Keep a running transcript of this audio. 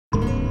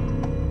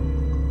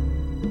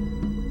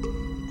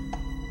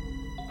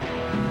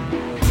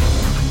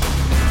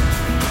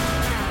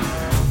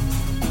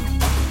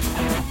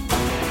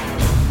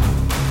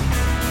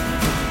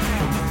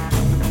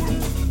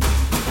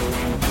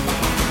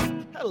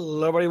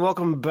Hello, everybody.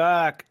 Welcome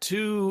back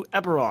to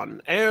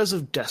Eberron, Heirs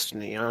of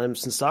Destiny. I'm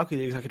Senstaku,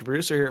 the executive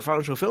producer here at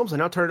Final Show Films. I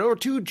now turn it over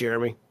to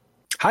Jeremy.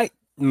 Hi,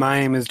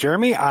 my name is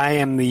Jeremy. I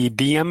am the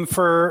DM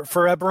for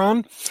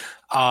Eberron.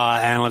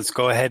 And let's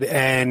go ahead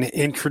and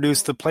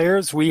introduce the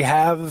players. We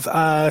have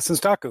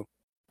Senstaku.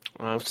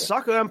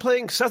 Senstaku, I'm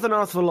playing Seth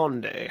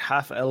Valonde,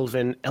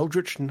 half-elven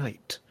Eldritch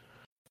Knight.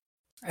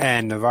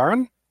 And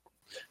Navarran.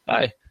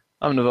 Hi,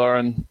 I'm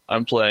Navarran.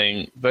 I'm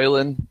playing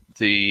Vaelin,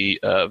 the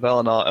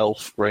Valenar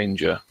Elf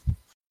Ranger.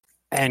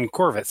 And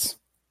Korvys.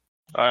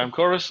 I'm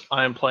Korvys.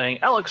 I'm playing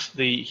Alex,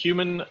 the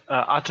human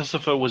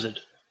Artificer Wizard.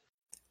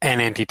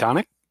 And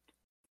Antitonic.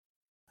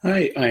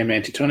 Hi, I'm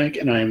Antitonic,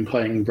 and I'm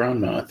playing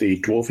Branma, the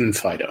Dwarven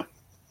Fighter.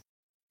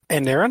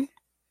 And Erin.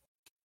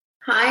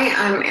 Hi,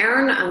 I'm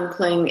Erin. I'm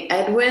playing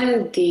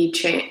Edwin,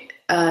 the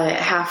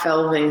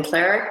half-elven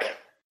Cleric.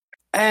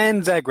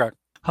 And Zaghrog.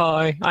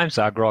 Hi, I'm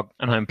Zaghrog,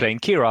 and I'm playing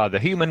Kira, the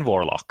human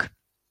Warlock.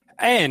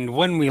 And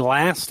when we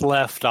last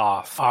left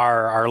off,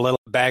 our little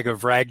bag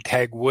of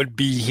ragtag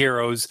would-be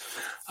heroes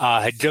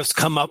had just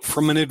come up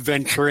from an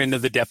adventure into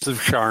the depths of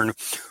Sharn,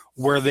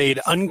 where they'd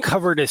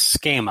uncovered a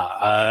schema,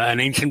 an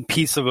ancient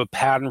piece of a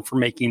pattern for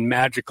making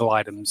magical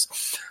items,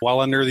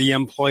 while under the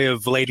employ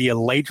of Lady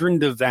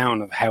Eladrin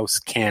Devoun of House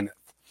Cannith.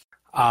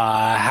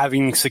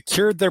 Having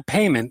secured their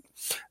payment,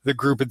 the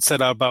group had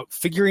set out about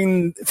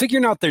figuring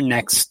out their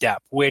next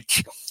step,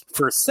 which,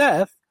 for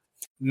Seth,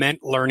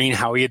 meant learning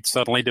how he had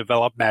suddenly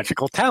developed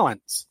magical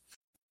talents.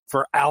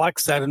 For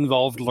Alex, that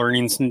involved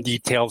learning some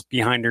details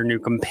behind her new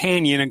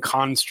companion, a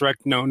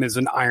construct known as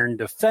an Iron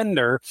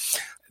Defender,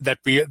 that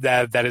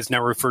is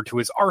now referred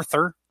to as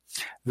Arthur,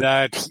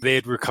 that they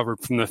had recovered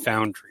from the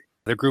Foundry.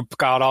 The group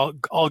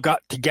all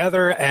got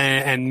together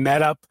and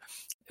met up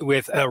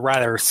with a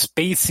rather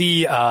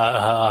spacey,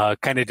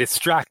 kind of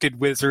distracted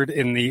wizard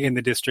in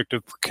the district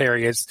of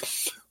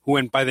Precarious, who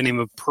went by the name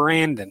of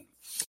Brandon,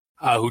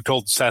 who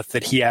told Seth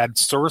that he had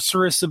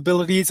sorceress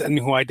abilities and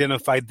who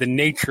identified the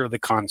nature of the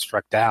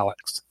construct to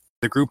Alex.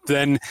 The group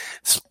then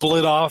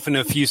split off in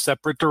a few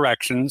separate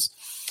directions.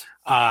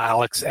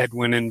 Alex,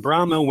 Edwin, and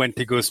Branma went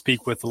to go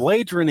speak with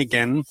Eladrin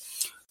again,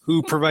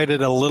 who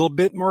provided a little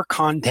bit more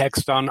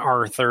context on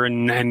Arthur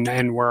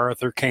and where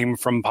Arthur came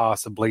from,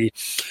 possibly,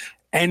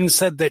 and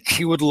said that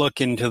she would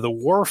look into the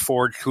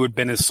Warforged who had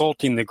been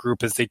assaulting the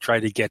group as they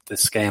tried to get the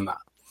schema.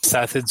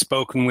 Seth had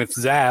spoken with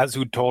Zaz,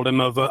 who told him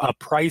of a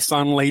price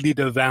on Lady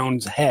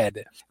Devoun's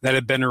head that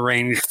had been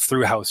arranged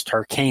through House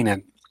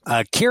Tarkanan.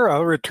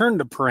 Kira returned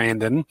to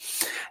Brandon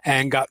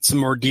and got some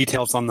more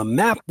details on the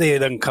map they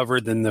had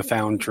uncovered in the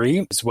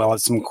Foundry, as well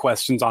as some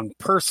questions on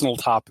personal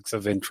topics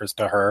of interest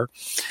to her.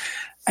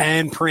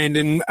 And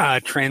Brandon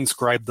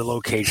transcribed the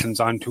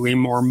locations onto a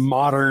more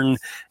modern,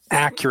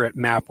 accurate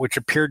map, which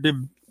appeared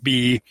to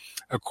be,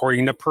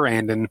 according to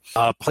Brandon,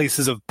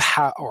 places of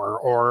power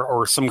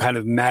or some kind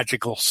of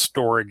magical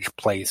storage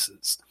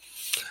places.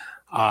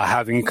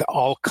 Having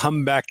all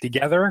come back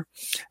together,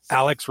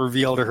 Alex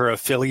revealed her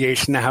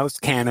affiliation to House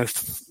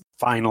Cannith,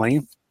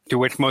 finally, to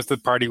which most of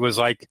the party was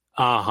like,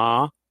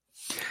 uh-huh.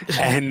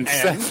 And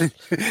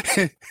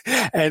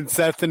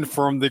Seth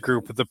informed the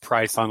group of the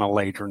price on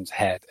Eladrin's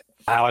head.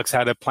 Alex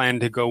had a plan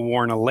to go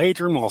warn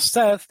Eladrin, while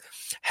Seth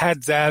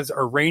had Zaz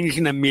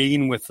arranging a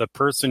meeting with the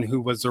person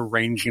who was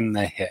arranging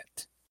the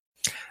hit.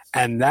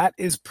 And that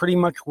is pretty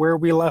much where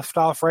we left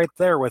off right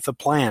there with the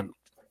plan.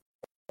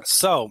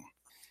 So,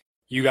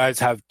 you guys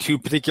have two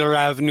particular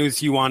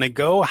avenues you want to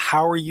go.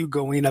 How are you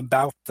going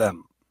about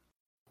them?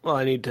 Well,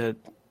 I need to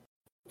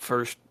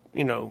first,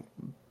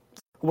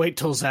 wait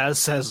till Zaz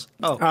says,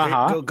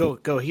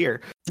 go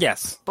here.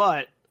 Yes.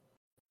 But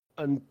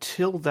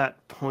until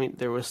that point,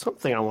 there was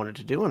something I wanted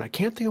to do, and I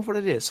can't think of what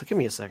it is, so give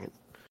me a second.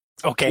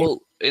 Okay.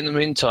 Well, in the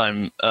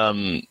meantime,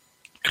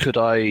 could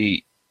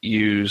I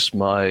use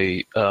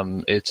my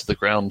ear to the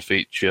ground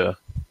feature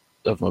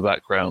of my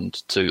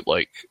background to,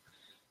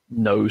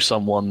 know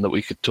someone that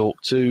we could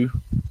talk to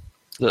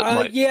that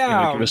might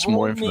give us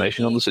more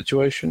information on the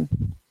situation?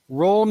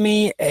 Roll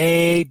me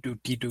a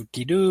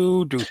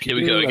doot-dee-doo. Here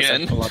we go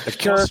again.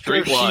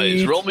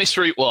 Streetwise. Roll me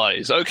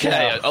Streetwise. Okay.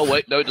 Yeah. Oh,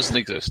 wait. No, it doesn't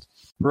exist.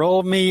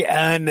 Roll me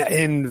an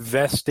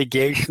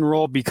investigation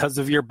roll. Because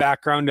of your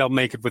background, I'll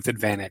make it with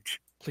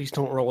advantage. Please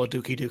don't roll a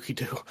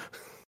dookie-dookie-doo.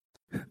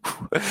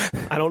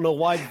 I don't know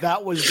why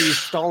that was the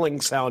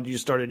stalling sound you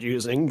started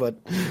using, but...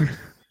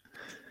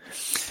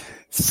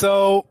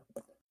 So,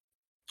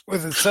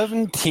 with a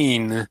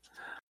 17,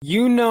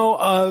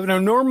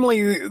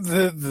 normally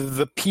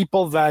the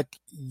people that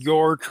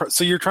you're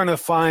trying to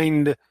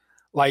find,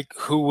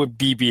 who would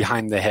be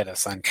behind the hit,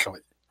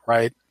 essentially,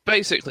 right?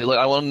 Basically,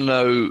 I want to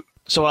know.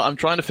 So I'm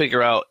trying to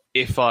figure out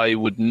if I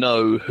would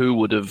know who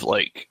would have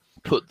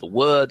put the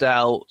word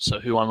out, so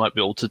who I might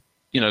be able to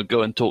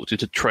go and talk to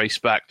trace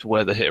back to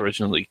where the hit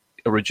originally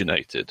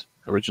originated.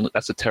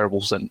 That's a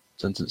terrible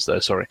sentence there.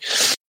 Sorry.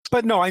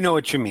 But no, I know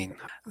what you mean.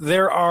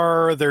 There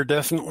are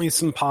definitely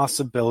some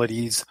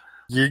possibilities.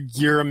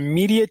 Your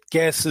immediate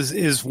guess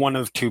is one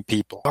of two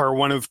people, or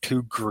one of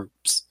two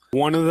groups.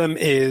 One of them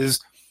is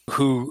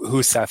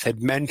who Seth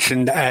had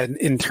mentioned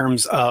in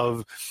terms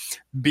of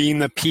being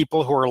the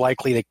people who are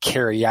likely to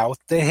carry out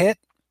the hit,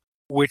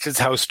 which is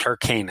House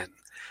Tarkanan.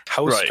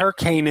 House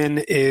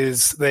Tarkanan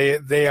is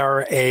they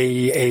are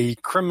a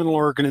criminal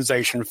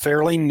organization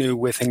fairly new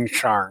within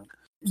Sharn.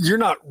 You're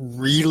not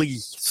really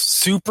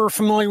super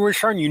familiar with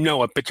Sharn. You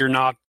know it, but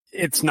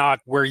it's not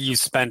where you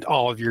spent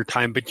all of your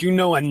time, but you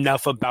know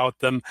enough about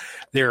them.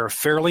 They're a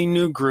fairly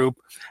new group.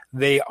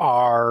 They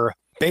are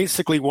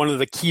basically one of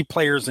the key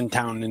players in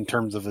town in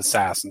terms of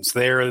assassins.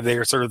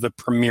 They're sort of the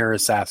premier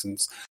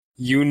assassins.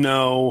 You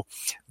know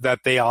that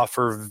they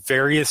offer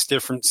various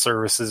different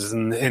services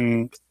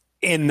in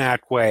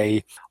that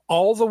way,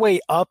 all the way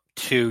up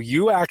to,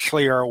 you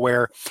actually are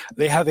aware,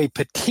 they have a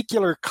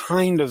particular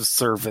kind of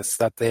service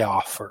that they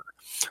offer.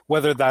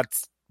 Whether that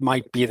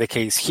might be the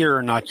case here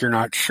or not, you're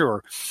not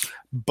sure.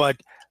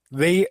 But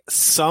they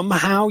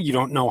somehow, you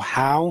don't know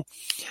how,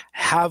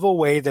 have a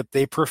way that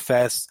they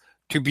profess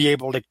to be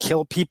able to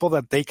kill people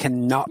that they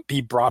cannot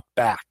be brought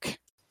back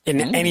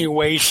in any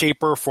way,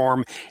 shape, or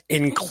form,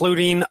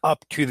 including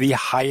up to the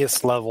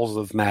highest levels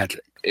of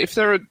magic. If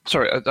they're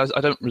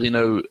I don't really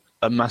know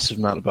a massive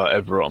amount about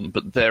Eberron,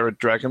 but they're a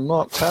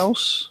dragon-marked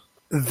house?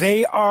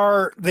 They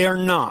are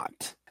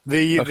not.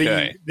 They're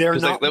not. They've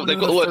got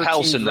the word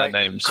house in their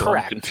name, so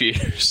correct. I'm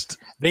confused.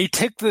 They've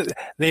taken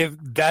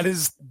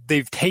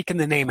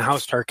the name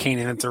House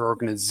Tarkanan as their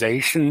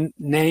organization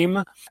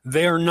name.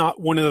 They are not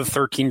one of the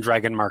 13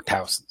 dragon-marked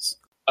houses.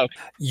 Okay.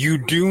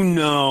 You do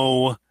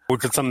know,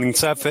 which is something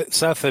Seth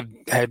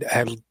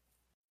had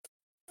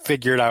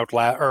figured out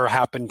or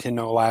happened to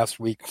know last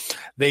week.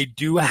 They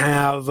do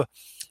have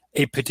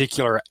a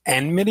particular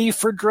enmity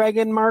for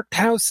dragon-marked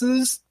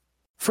houses.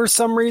 For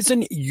some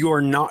reason,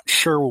 you're not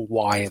sure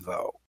why,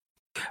 though.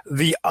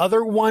 The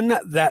other one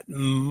that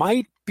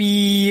might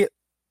be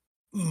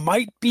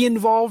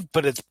involved,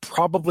 but it's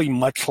probably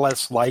much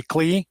less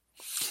likely,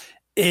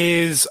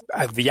 is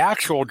the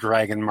actual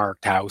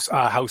dragon-marked house,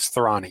 House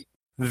Thrani.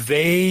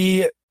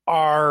 They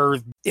are,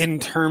 in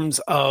terms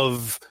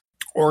of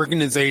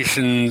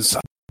organizations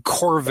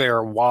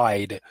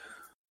Corvair-wide,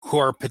 who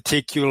are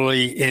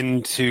particularly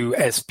into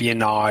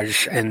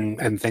espionage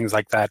and things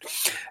like that,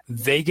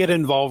 they get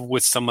involved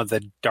with some of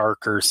the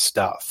darker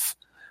stuff.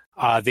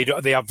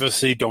 They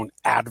obviously don't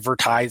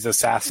advertise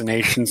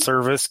assassination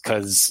service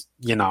because,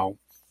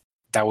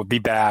 that would be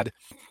bad.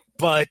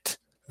 But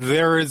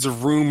there is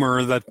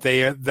rumor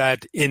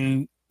that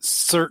in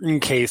certain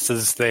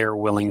cases they are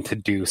willing to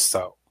do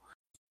so.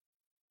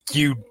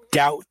 You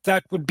doubt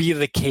that would be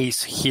the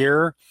case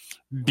here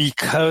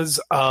because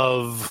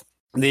of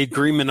the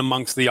agreement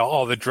amongst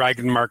all the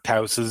dragon-marked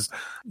houses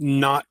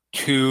not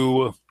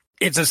to...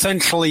 It's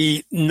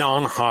essentially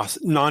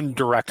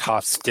non-direct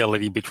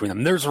hostility between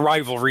them. There's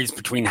rivalries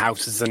between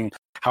houses, and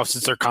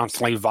houses are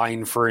constantly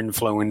vying for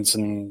influence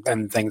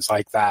and things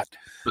like that.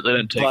 But they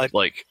don't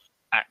take,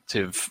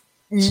 active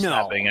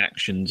stabbing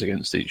actions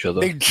against each other.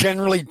 They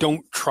generally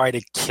don't try to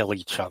kill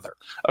each other.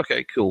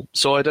 Okay, cool.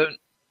 So I don't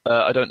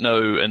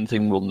know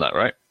anything more than that,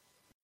 right?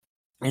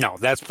 No,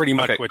 that's pretty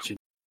much what you...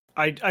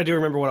 I do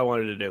remember what I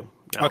wanted to do.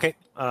 No. Okay.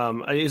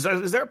 Is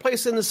there a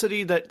place in the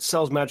city that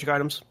sells magic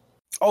items?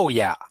 Oh,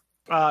 yeah.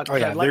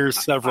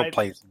 There's several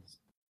places.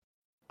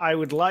 I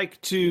would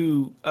like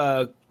to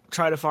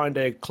try to find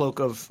a cloak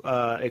of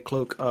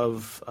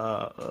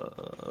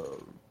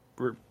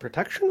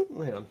protection.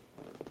 Hang on.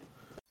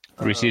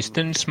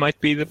 Resistance might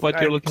be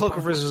what you're looking for. Cloak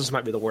of resistance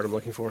might be the word I'm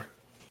looking for.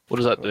 What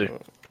does that do?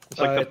 It's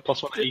like a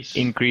 +1 AC.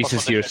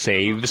 Increases your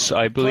saves,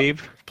 I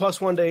believe.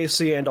 +1 to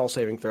AC and all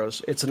saving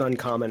throws. It's an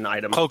uncommon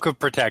item. Cloak of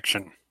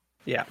protection.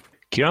 Yeah.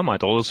 Kira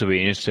might also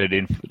be interested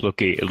in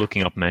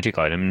looking up magic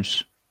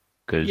items.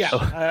 We're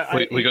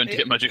going to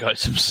get magic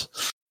items.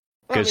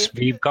 Because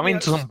we've come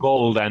into some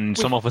gold, and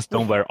some of us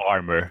don't wear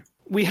armor.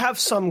 We have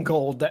some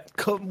gold that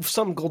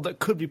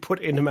could be put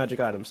into magic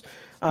items.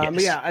 Yes.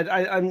 But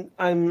yeah,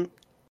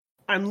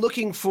 I'm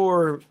looking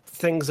for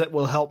things that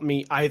will help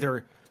me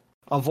either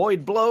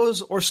avoid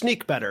blows or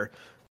sneak better.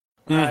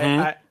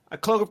 A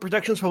cloak of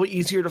protection is probably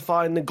easier to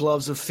find than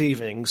gloves of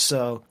thieving.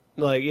 So,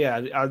 are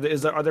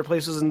there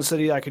places in the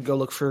city I could go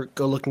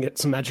look and get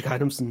some magic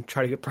items and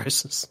try to get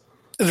prices?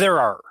 There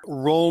are.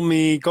 Go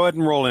ahead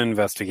and roll an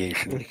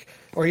investigation.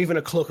 Or even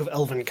a cloak of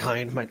elven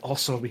kind might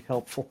also be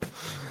helpful.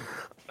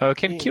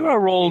 Can Kira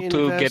roll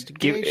to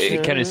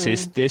can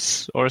assist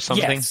this or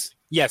something?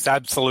 Yes,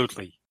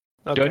 absolutely.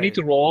 Okay. Do I need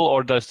to roll,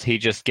 or does he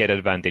just get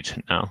advantage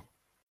now?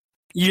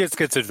 He just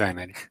gets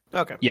advantage.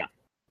 Okay. Yeah.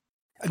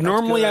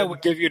 Normally I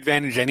would give you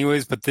advantage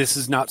anyways, but this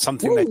is not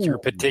something that you're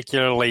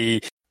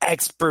particularly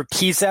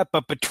expertise at.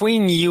 But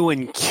between you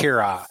and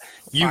Kira,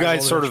 you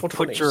guys sort of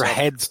put your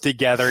heads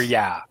together.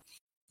 Yeah.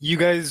 You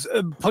guys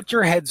put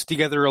your heads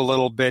together a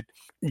little bit.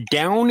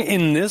 Down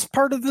in this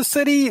part of the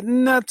city,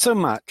 not so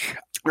much.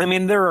 I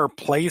mean, there are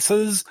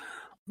places,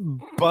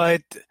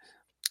 but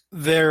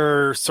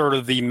they're sort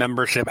of the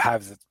membership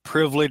has its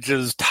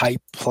privileges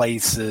type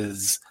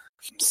places,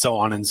 so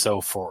on and so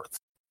forth.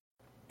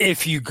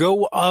 If you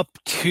go up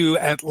to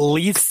at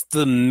least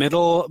the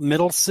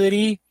middle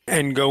city,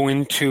 and go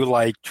into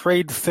like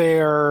Trade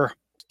Fair,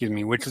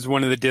 which is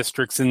one of the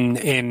districts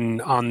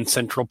on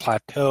Central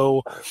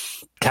Plateau,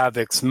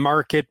 Kavix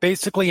Market,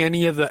 basically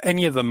any of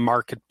the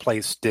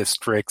marketplace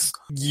districts,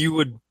 you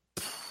would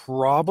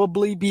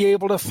probably be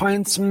able to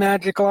find some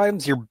magical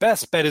items. Your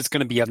best bet is going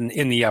to be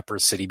in the upper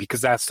city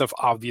because that stuff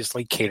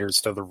obviously caters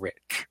to the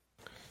rich.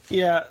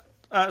 Yeah,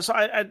 so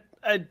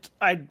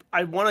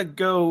I want to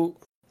go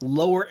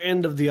lower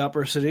end of the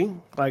upper city,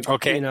 like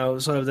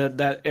sort of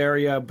that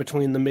area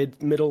between the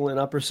middle and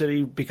upper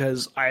city,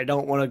 because I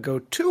don't want to go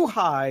too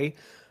high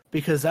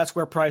because that's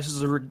where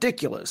prices are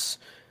ridiculous.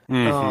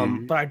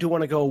 Mm-hmm. But I do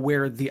want to go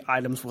where the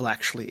items will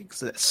actually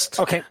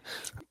exist. Okay,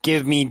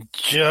 give me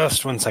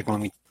just 1 second.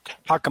 Let me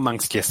talk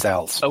amongst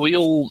yourselves. Are we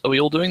all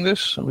doing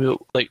this? Are we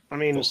all, I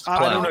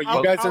don't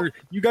know.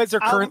 You guys are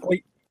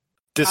currently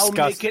discussing.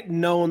 I'll make it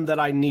known that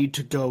I need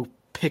to go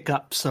pick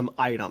up some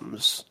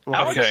items.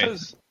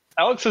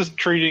 Alex is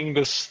treating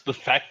the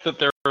fact that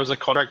there is a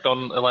contract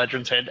on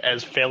Eladrin's head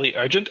as fairly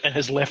urgent and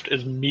has left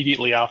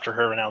immediately after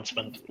her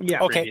announcement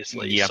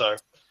previously. Yeah. So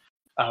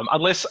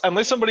unless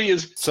somebody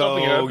is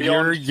stopping her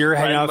beyond your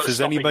hangouts,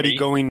 is anybody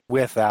going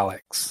with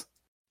Alex?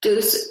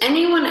 Does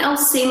anyone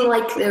else seem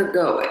like they're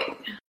going?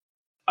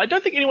 I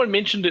don't think anyone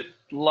mentioned it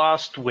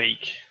last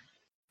week,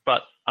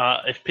 but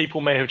if people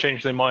may have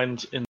changed their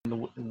minds in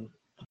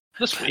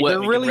this week,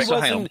 there really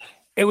wasn't.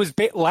 It was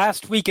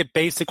last week. It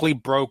basically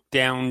broke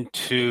down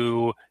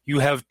to you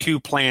have two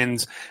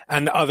plans,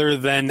 and other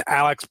than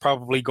Alex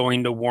probably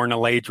going to warn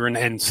Eladrin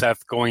and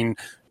Seth going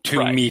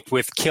to meet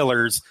with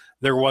killers,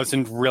 there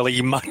wasn't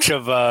really much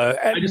of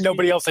a.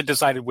 Nobody else had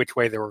decided which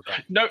way they were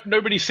going. No,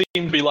 nobody seemed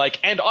to be like,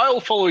 and I'll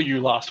follow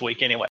you last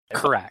week anyway.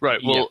 Correct. Right.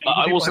 Well,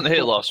 I wasn't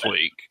here last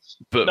week,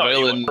 but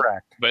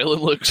Vaelin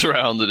looks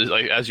around and is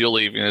like, as you're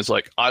leaving, is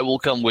like, I will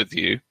come with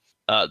you.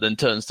 Then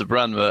turns to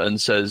Branma and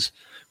says,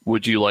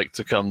 would you like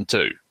to come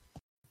too?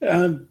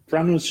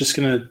 Branma was just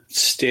going to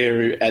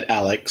stare at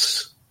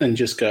Alex and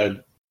just go,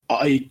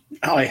 I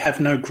have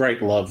no great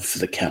love for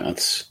the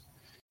Kenneths.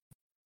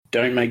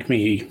 Don't make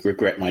me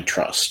regret my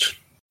trust.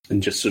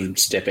 And just sort of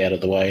step out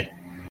of the way.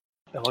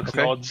 Alex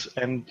nods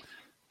and...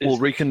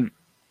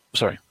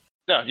 Sorry.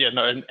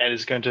 And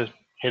is going to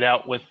head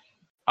out with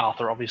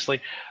Arthur,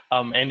 obviously.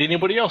 And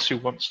anybody else who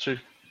wants to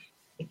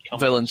come.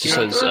 Vaelin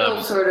says...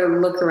 sort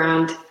of look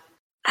around.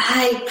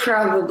 I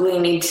probably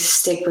need to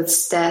stick with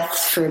Seth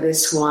for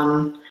this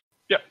one.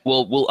 Yeah.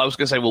 Well, I was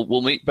going to say,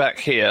 we'll meet back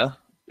here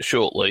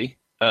shortly,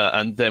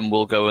 and then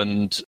we'll go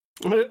and...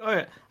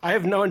 I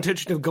have no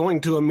intention of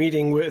going to a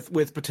meeting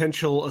with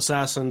potential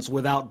assassins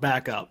without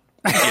backup.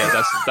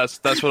 Yeah,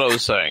 that's what I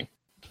was saying.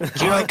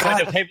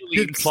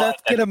 Did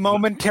Seth get a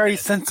momentary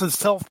sense of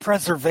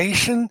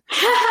self-preservation?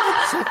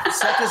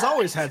 Seth has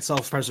always had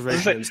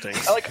self-preservation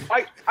instincts.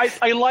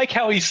 I like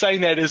how he's saying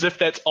that as if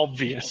that's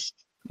obvious.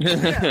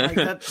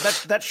 Yeah,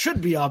 that should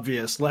be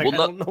obvious. I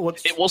don't know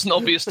what's... It wasn't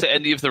obvious to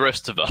any of the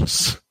rest of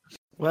us.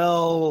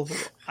 Well,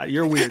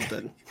 you're weird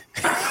then.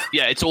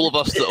 Yeah, it's all of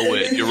us that are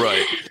weird. You're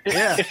right.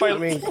 Yeah,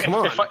 come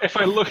on. If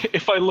I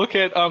look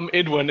at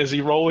Edwin, is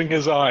he rolling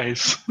his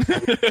eyes?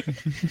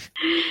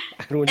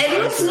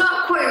 Edwin's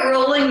not quite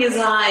rolling his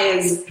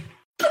eyes,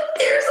 but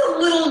there's a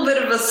little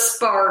bit of a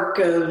spark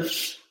of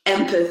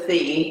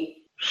empathy.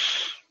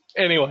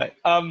 Anyway,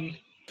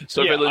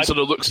 So Vaelin sort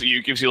of looks at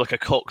you, gives you like a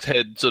cocked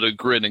head sort of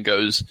grin, and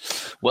goes,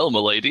 "Well,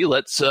 milady,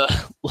 let's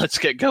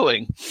get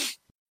going."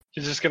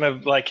 She's just gonna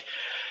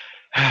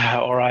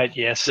all right,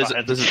 yes. There's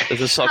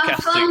a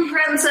sarcastic. Have fun,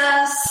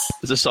 princess.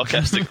 There's a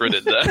sarcastic grin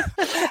in there.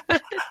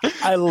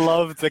 I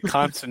love the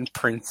constant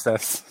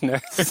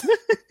princessness.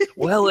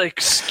 Well,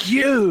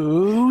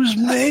 excuse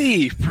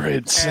me,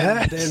 princess.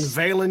 And then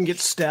Vaelin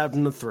gets stabbed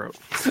in the throat.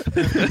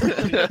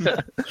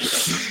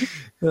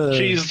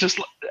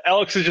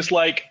 Alex is just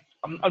like.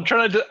 I'm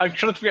trying to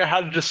figure out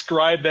how to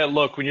describe that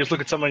look when you just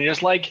look at someone and you're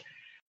just like,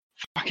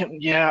 fucking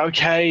yeah,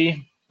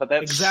 okay, but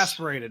that's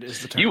exasperated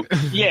is the term.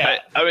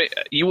 I mean,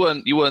 you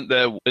weren't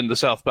there in the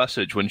South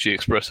Passage when she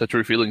expressed her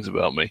true feelings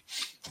about me.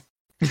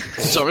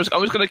 So I'm just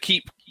going to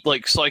keep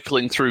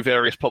cycling through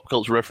various pop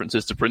culture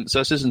references to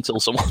princesses until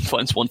someone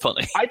finds one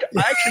funny. I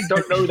actually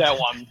don't know that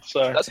one.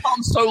 So that's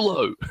Han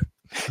Solo.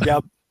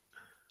 Yep.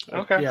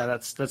 Okay. Yeah,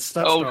 that's.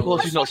 Oh, of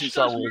course, you've not seen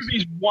Star Wars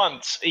movies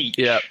once each.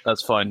 Yeah,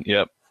 that's fine.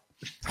 Yep.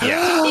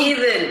 Yeah.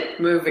 Even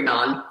moving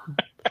on.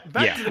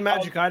 Back to the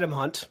magic item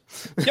hunt.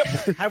 Yep.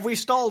 Have we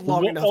stalled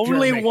long enough?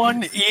 Only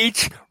one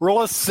each.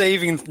 Roll a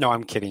saving. No,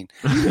 I'm kidding.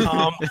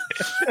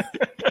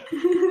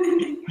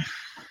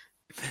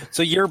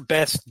 So your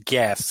best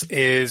guess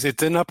is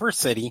it's in Upper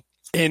City,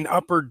 in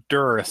Upper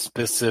Dur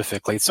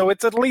specifically. So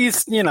it's at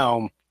least,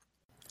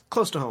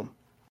 close to home.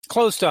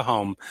 Close to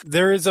home.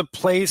 There is a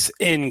place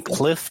in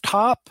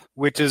Clifftop,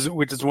 which is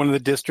one of the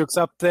districts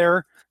up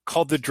there,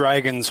 called the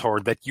Dragon's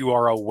Hoard that you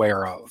are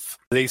aware of.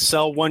 They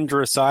sell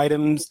wondrous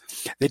items.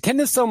 They tend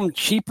to sell them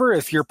cheaper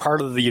if you're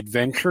part of the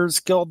Adventurers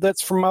Guild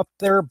that's from up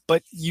there,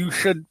 but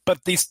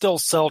they still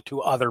sell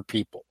to other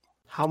people.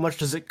 How much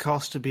does it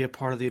cost to be a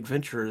part of the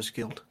Adventurers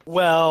Guild?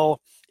 Well,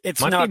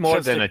 it's might not be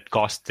more than a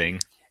cost thing.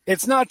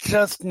 it's not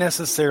just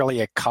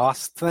necessarily a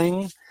cost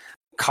thing.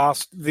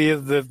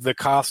 The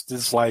cost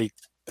is like,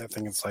 I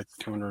think it's like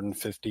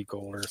 250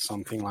 gold or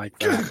something like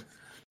that.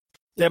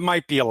 It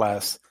might be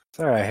less.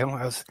 Sorry,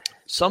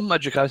 some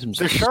magic items.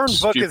 The Sharn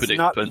book is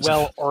not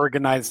well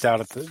organized out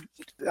of the.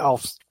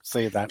 I'll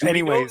say that.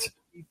 Anyways,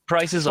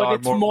 prices but are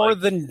it's more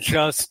than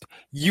just.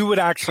 You would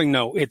actually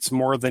know it's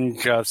more than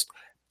just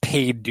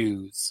paid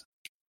dues.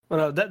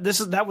 Well, no,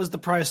 that was the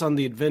price on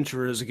the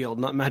Adventurers Guild,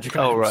 not magic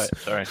items. Oh right,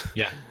 sorry.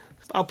 Yeah.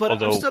 I'm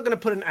still going to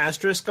put an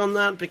asterisk on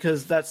that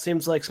because that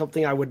seems like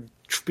something I would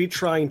be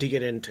trying to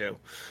get into.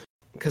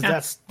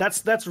 Because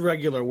that's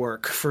regular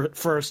work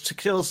for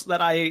skills that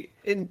I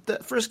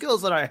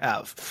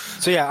have.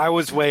 So yeah, I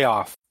was way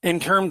off. In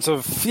terms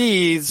of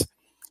fees,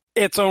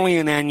 it's only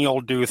an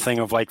annual due thing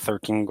of like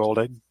 13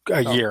 gold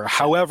a year.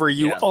 However,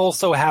 you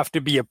also have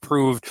to be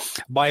approved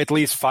by at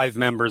least 5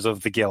 members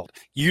of the guild.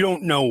 You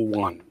don't know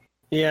one.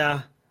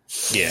 Yeah.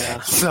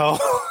 So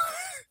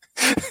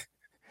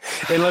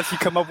unless you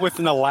come up with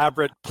an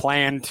elaborate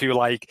plan to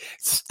like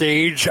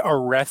stage a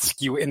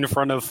rescue in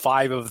front of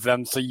 5 of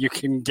them so you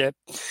can get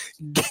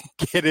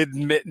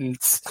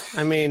admittance.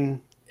 I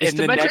mean, the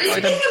thing about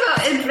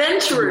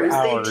adventurers,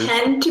 they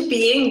tend to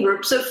be in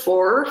groups of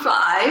 4 or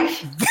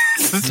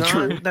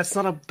 5. That's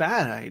not a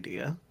bad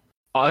idea.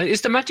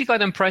 Is the magic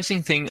item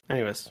pricing thing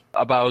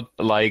about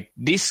like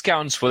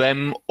discounts for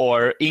them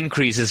or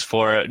increases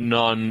for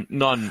non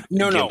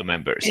guild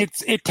members?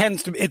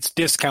 It's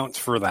discounts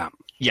for them.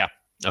 Yeah.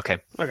 Okay.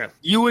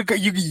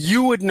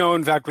 You would know,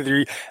 in fact,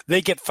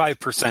 they get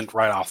 5%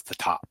 right off the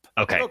top.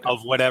 Okay.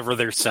 Of whatever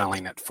they're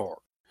selling it for.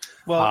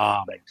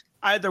 Well,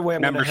 either way,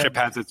 membership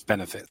has its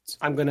benefits.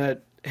 I'm gonna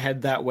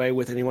head that way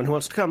with anyone who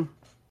wants to come.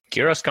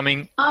 Kira's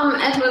coming.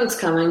 Edwin's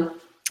coming.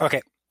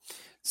 Okay.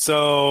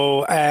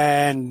 So,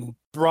 and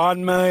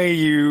Branma,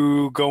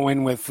 you go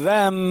in with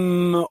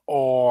them,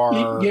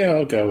 or yeah,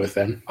 I'll go with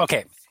them.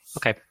 Okay.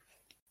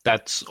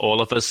 That's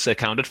all of us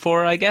accounted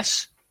for, I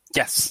guess.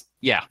 Yes.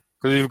 Yeah.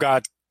 Because we've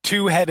got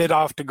 2 headed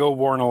off to go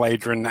warn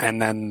Eladrin, and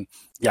then,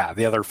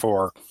 the other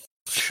 4.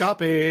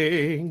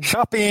 Shopping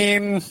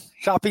session.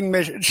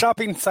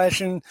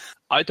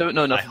 I don't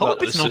know enough about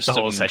the system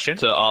the whole session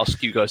to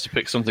ask you guys to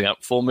pick something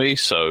up for me,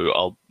 so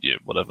I'll,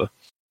 whatever.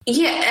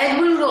 Yeah,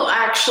 Edwin will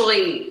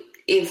actually,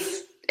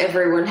 if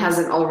everyone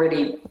hasn't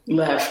already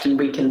left and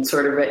we can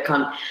sort of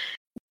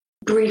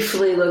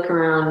briefly look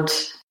around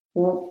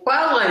while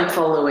I'm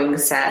following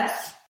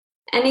Seth.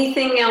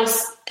 Anything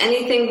else?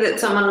 Anything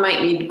that someone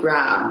might need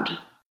grabbed?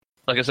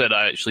 Like I said,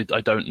 I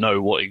don't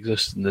know what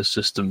exists in this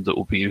system that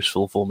will be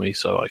useful for me,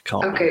 so I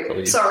can't.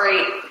 Okay,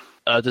 sorry.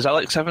 Does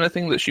Alex have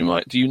anything that she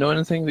might? Do you know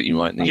anything that you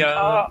might need?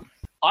 Yeah,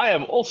 I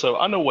am also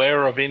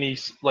unaware of any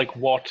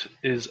what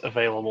is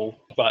available,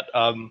 but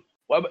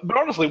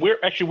honestly, we're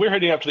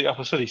heading up to the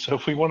upper city, so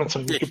if we wanted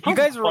something, you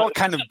guys are all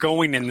kind of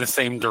going in the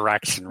same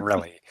direction,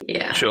 really.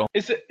 Yeah, sure.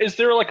 Is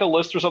there a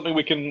list or something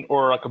we can,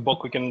 or a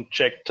book we can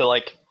check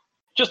to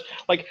just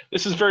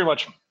this is very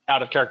much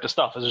out of character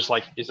stuff. It's just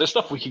is there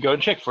stuff we could go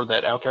and check for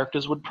that our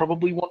characters would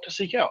probably want to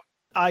seek out?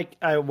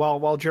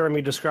 While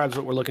Jeremy describes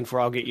what we're looking for,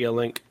 I'll get you a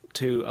link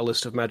to a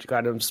list of magic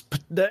items.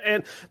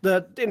 In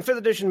 5th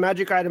edition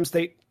magic items,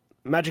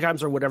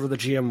 are whatever the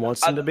GM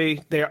wants them to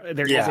be. There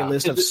is a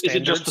list of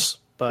standards.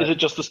 Is it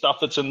just the stuff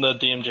that's in the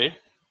DMG?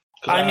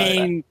 I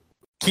mean,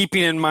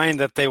 keeping in mind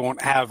that they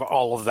won't have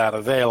all of that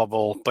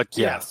available, but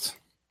yes.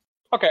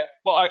 Okay.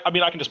 Well, I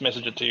can just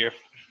message it to you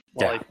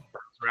while I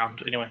browse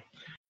around anyway.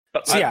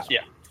 But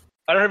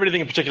I don't have anything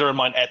in particular in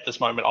mind at this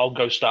moment. I'll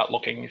go start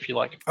looking if you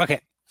like. Okay.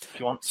 If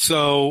you want.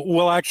 So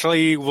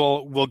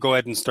we'll go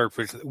ahead and start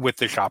with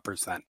the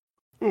shoppers then.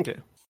 Okay.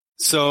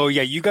 So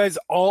you guys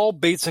all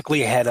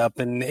basically head up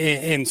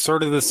in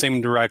sort of the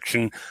same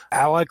direction.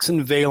 Alex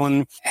and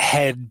Vaelin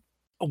head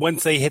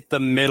once they hit the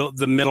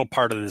middle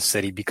part of the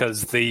city,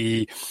 because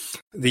the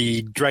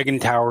Dragon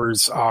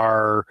Towers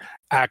are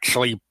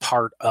actually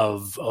part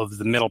of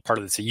the middle part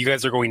of the city. You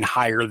guys are going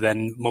higher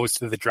than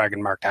most of the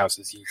Dragon Marked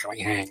houses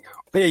usually hang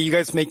out. But you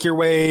guys make your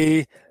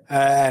way,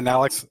 and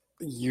Alex,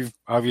 you've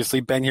obviously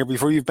been here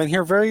before. You've been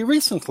here very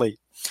recently.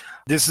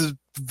 This is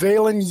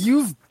Vaelin.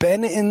 You've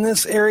been in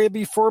this area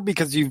before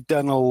because you've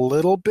done a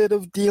little bit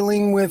of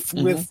dealing with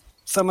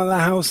some of the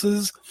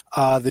houses.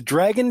 The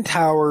Dragon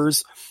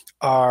Towers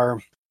are...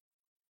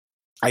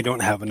 I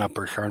don't have an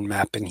Upper Sharn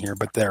map in here,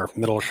 but they're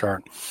Middle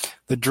Sharn.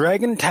 The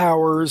Dragon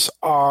Towers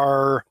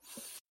are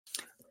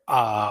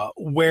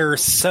where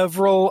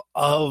several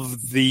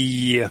of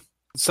the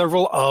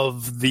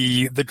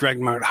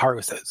Dragonmount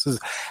houses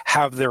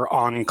have their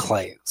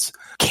enclaves.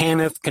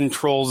 Kenneth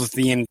controls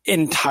the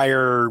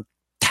entire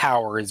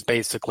tower, is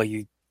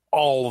basically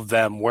all of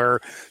them, where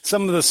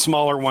some of the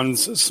smaller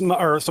ones,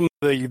 or some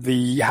of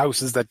the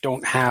houses that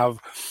don't have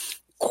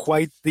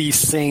quite the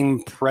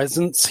same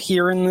presence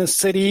here in the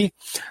city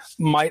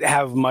might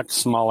have much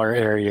smaller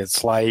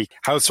areas. Like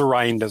House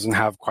Orion doesn't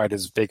have quite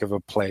as big of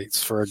a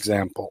place, for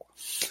example.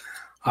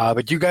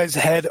 But you guys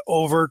head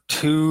over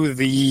to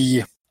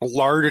the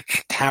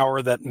large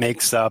tower that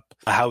makes up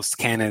House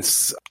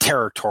Canis'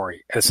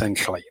 territory,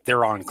 essentially,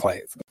 their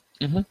enclave.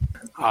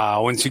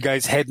 Mm-hmm. Once you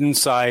guys head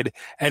inside,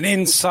 and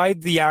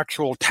inside the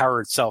actual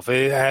tower itself,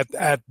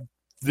 at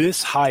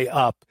this high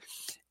up,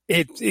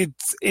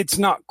 it's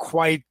not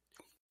quite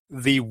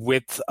the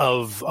width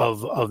of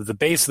the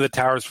base of the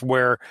towers,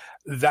 where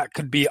that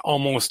could be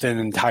almost an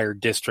entire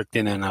district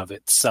in and of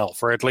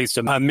itself, or at least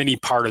a mini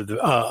part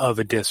of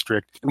a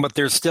district. But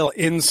there's still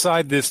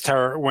inside this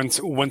tower. Once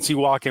you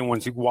walk in,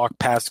 once you walk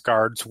past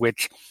guards,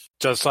 which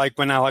just like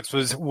when Alex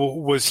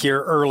was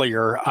here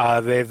earlier,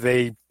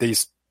 they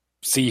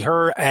see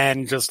her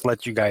and just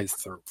let you guys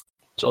through.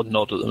 So I'll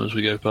nod at them as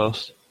we go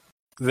past.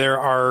 There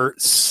are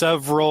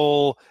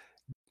several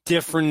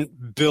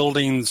different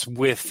buildings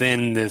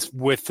within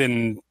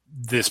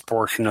this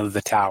portion of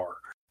the tower,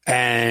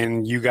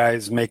 and you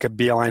guys make a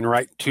beeline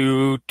right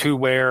to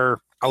where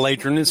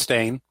Eladrin is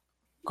staying.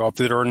 Go up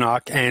to the door,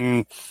 knock,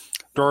 and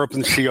door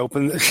opens.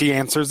 She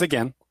answers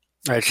again,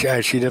 as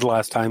she did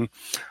last time.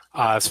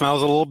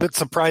 Smiles a little bit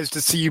surprised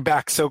to see you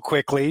back so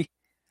quickly,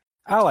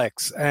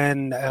 Alex.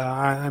 And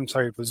I'm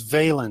sorry, it was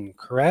Vaelin,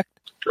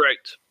 correct?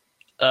 Correct.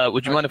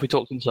 Would you mind if we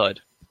talked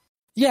inside?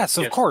 Yes,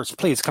 of course.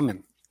 Please come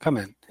in.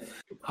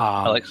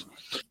 Alex?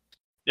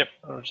 Yep,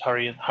 I'll just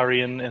hurry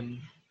in and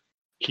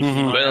keep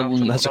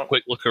Vaelin has a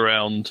quick look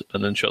around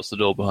and then shuts the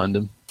door behind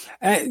him.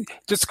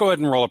 Just go ahead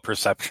and roll a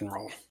perception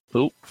roll.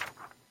 Oop.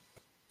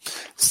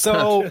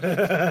 So,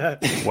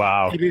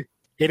 wow.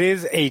 It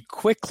is a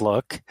quick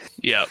look.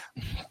 Yeah,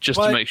 just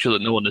to make sure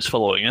that no one is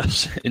following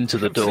us into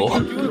the door.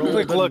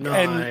 Quick look,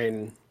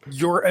 and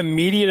your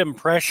immediate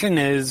impression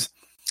is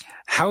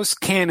House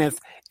Cannith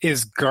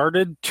is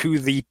guarded to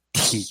the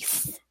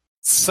teeth.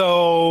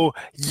 So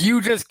you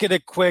just get a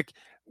quick,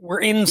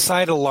 we're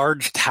inside a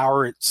large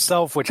tower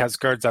itself, which has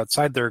guards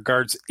outside. There are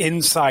guards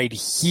inside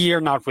here,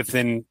 not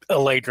within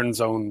Eladrin's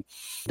own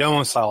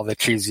domicile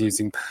that she's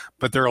using,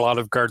 but there are a lot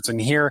of guards in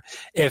here.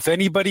 If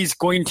anybody's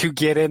going to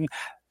get in,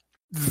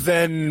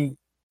 then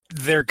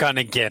they're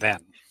gonna get in.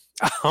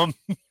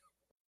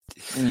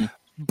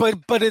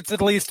 But it's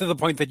at least to the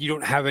point that you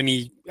don't have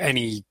any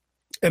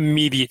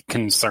immediate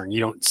concern.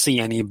 You don't see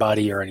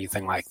anybody or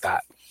anything like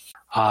that.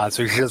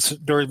 So she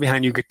just doors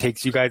behind you,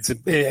 takes you guys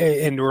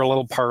into her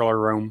little parlor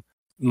room.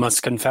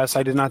 Must confess,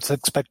 I did not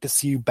expect to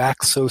see you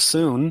back so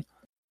soon.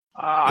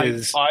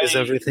 Is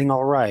everything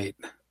all right?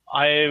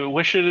 I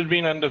wish it had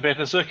been under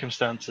better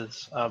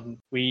circumstances.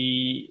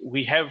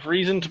 We have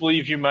reason to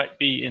believe you might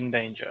be in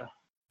danger.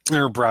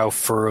 Her brow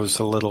furrows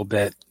a little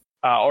bit.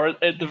 Or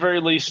at the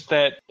very least,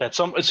 that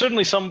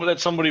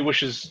somebody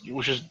wishes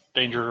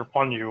danger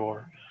upon you,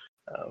 or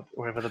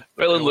whatever. The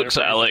Vaelin looks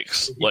at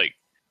Alex, like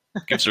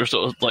gives her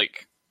sort of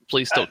like,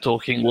 please stop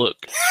talking. Look,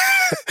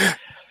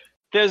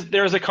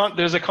 there's a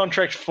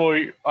contract for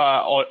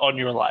on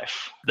your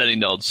life. Then he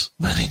nods.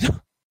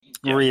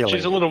 Yeah, really,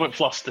 she's a little bit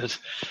flustered.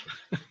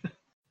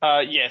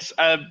 Yes,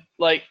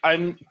 like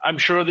I'm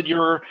sure that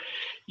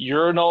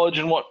your knowledge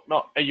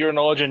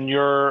and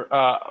your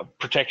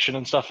protection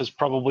and stuff is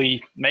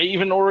probably may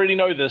even already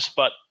know this,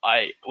 but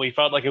we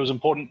felt like it was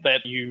important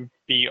that you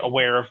be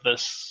aware of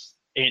this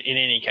in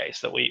any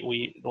case, that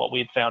what we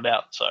had found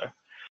out. So,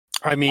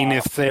 I mean,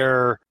 if they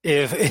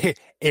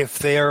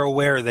are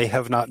aware, they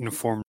have not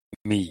informed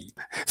me.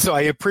 So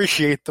I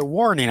appreciate the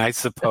warning, I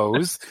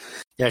suppose.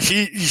 Yeah,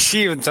 she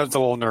even sounds a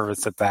little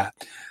nervous at that.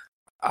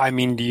 I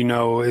mean, do you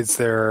know? Is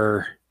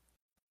there?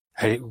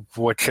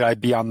 What should I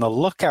be on the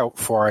lookout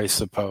for, I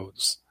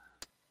suppose?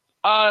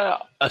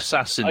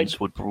 Assassins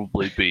would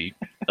probably be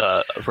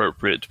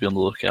appropriate to be on the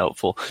lookout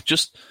for.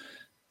 Just,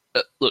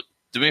 look,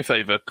 do me a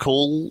favour,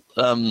 call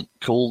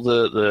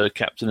the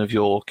captain of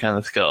your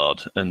Cannith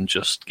Guard and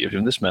just give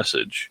him this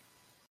message.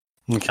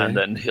 Okay. And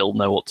then he'll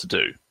know what to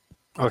do.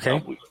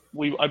 Okay.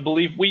 I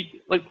believe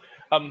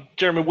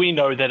Jeremy, we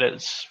know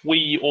that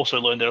we also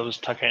learned that it was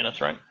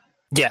Tarkanith, right?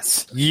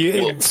 Yes,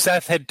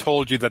 Seth had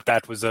told you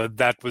that was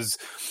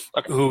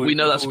okay. Who we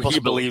know that's who he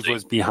believed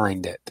was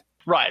behind it.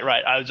 Right.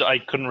 I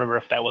couldn't remember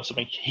if that was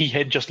something he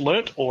had just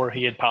learnt or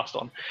he had passed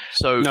on.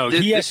 So no,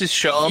 this is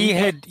Sean. He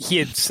had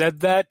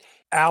said that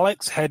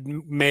Alex had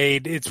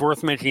made. It's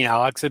worth mentioning.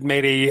 Alex had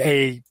made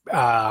a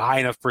high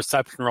enough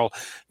perception roll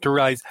to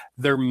realize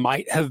there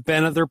might have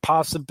been other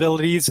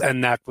possibilities,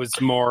 and that was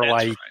more that's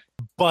like. Right.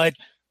 But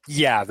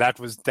yeah, that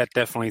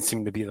definitely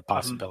seemed to be the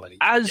possibility.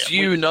 As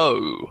you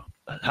know,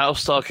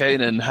 House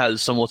Tarkanan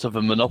has somewhat of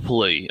a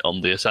monopoly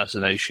on the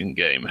assassination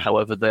game.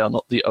 However, they are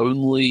not the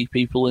only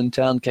people in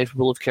town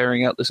capable of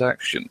carrying out this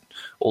action.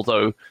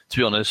 Although, to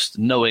be honest,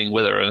 knowing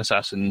whether an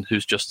assassin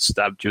who's just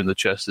stabbed you in the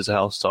chest is a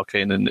House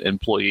Tarkanan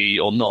employee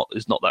or not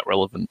is not that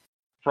relevant.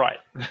 Right.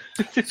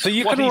 So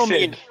you can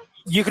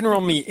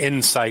roll me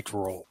insight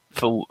roll.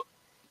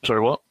 Sorry,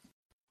 what?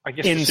 I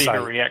guess insight. To see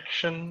her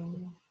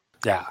reaction.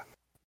 Yeah.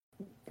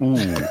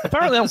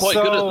 Apparently, I'm quite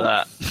good at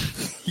that.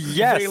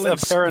 Yes,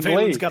 apparently.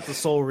 Vaelin's got the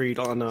soul read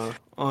on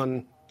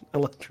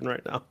Electron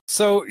right now.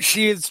 So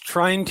she is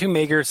trying to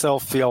make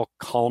herself feel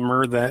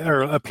calmer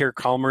or appear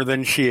calmer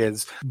than she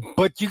is.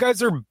 But you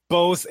guys are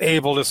both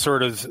able to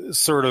sort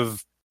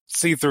of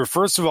see through.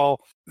 First of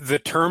all, the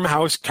term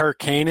House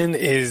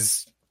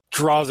Tarkanan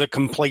draws a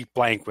complete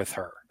blank with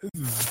her.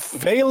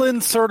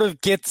 Vaelin sort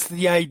of gets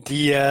the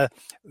idea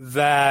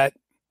that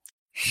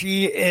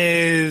she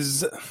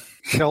is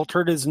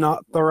sheltered is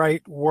not the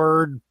right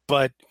word,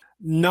 but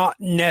not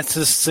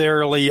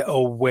necessarily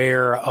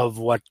aware of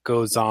what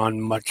goes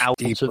on much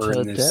deeper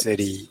in the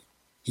city.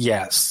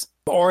 Yes.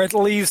 Or at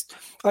least,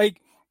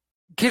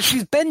 because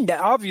she's been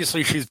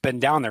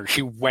down there.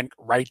 She went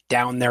right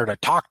down there to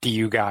talk to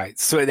you guys.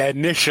 So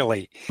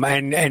initially,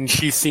 and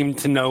she seemed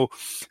to know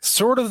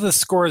sort of the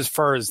score as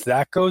far as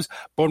that goes.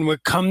 But when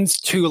it comes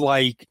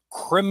to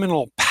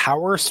criminal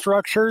power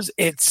structures,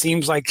 it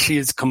seems like she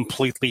is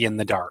completely in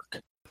the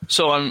dark.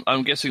 So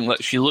I'm guessing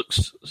that she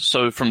looks.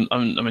 So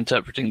I'm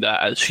interpreting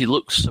that as she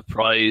looks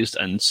surprised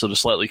and sort of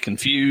slightly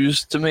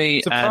confused to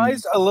me.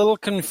 Surprised, a little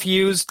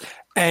confused.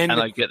 And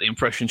I get the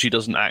impression she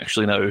doesn't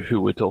actually know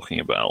who we're talking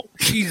about.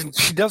 She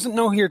doesn't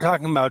know who you're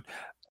talking about.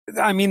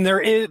 I mean,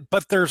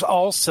 there's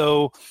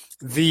also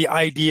the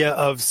idea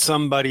of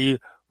somebody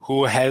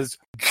who has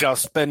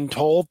just been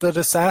told that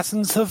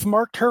assassins have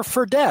marked her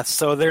for death.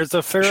 So there's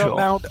a fair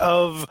amount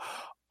of,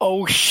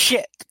 oh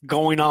shit,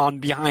 going on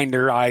behind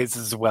her eyes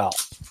as well.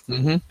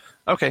 Mm-hmm.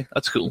 Okay,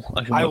 that's cool.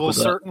 I will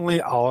certainly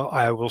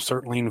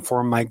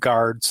inform my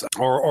guards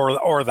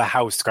or the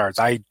house guards.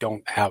 I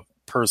don't have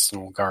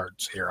personal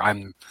guards here.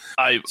 I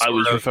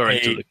was referring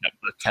to the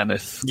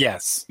Kenneth.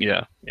 Yes.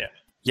 Yeah.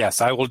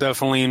 Yes, I will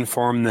definitely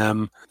inform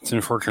them. It's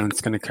unfortunate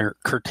it's going to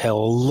curtail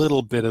a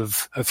little bit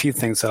of a few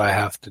things that I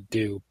have to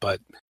do, but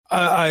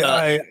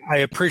I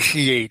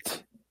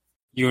appreciate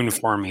you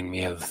informing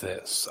me of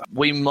this.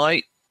 We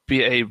might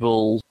be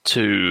able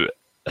to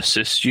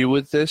assist you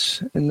with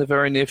this in the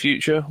very near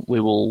future. We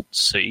will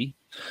see.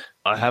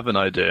 I have an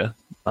idea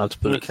how to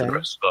put it to the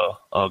rest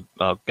of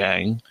our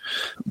gang,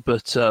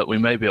 but we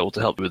may be able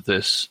to help you with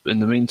this. In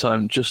the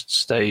meantime, just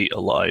stay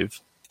alive.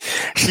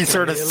 She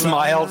sort of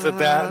smiles at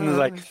that and is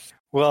like,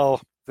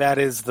 well, that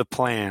is the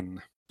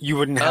plan. You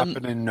wouldn't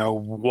happen to know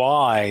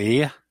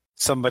why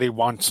somebody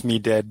wants me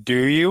dead, do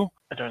you?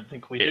 I don't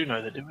think we do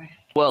know that, do we?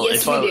 Well,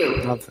 yes, we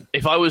do.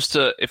 If I was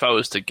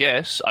to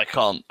guess, I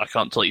can't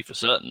tell you for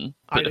certain.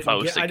 But if I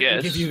was to guess,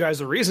 didn't give you guys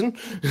a reason.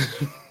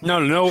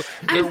 No,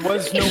 there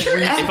was no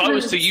reason. If I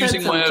was to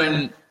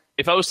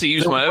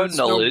use my own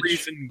knowledge, no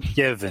reason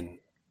given.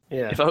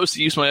 Yeah. If I was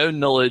to use my own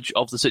knowledge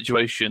of the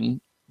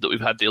situation that we've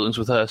had dealings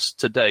with her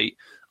to date,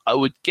 I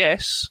would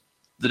guess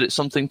that it's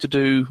something to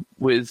do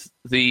with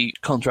the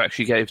contract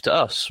she gave to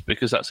us,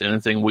 because that's the only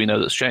thing we know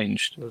that's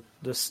changed.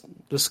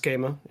 The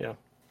schema, yeah.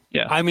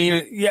 Yeah. I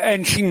mean, yeah,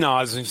 and she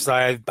nods and she's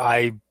like,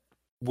 I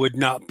would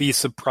not be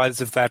surprised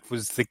if that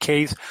was the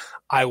case.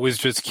 I was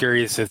just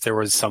curious if there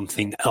was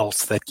something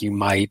else that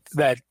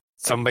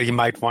somebody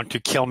might want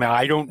to kill me.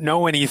 I don't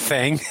know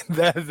anything,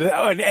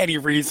 any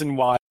reason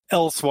why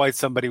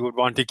somebody would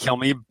want to kill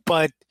me,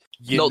 but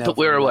not that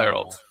we're aware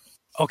of.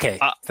 Okay,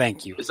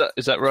 thank you.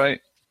 Is that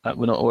right?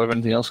 We're not aware of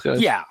anything else, guys?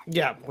 Yeah,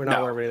 we're not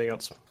aware of anything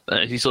else.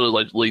 He sort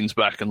of leans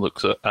back and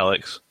looks at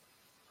Alex.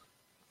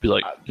 Be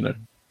like,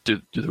 do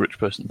the rich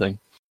person thing.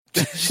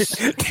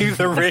 Do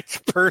the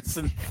rich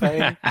person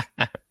thing.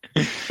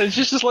 It's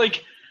just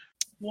like,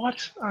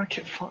 what?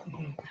 Okay,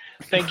 fine.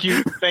 Thank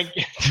you.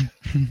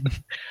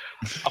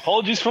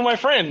 Apologies for my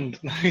friend.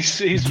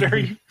 He's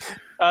very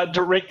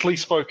directly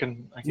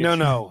spoken. I guess.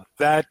 No,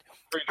 that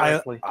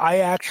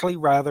I actually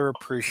rather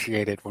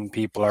appreciate it when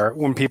people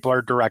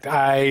are direct.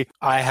 I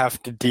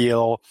have to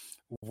deal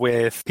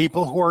with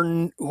people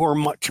who are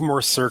much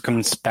more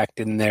circumspect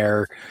in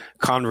their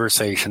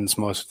conversations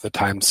most of the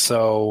time.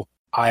 So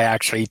I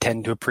actually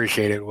tend to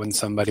appreciate it when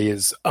somebody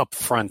is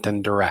upfront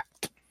and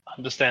direct.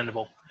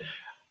 Understandable.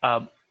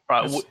 Right,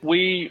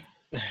 we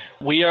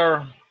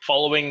are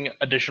following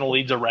additional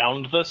leads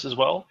around this as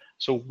well.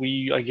 So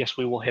I guess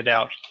we will head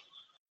out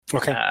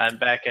and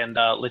back and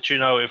let you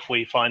know if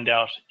we find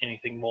out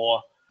anything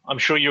more. I'm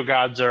sure your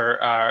guards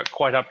are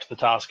quite up to the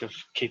task of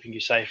keeping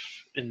you safe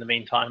in the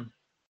meantime.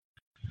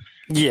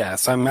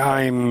 Yes,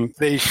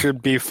 they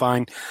should be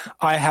fine.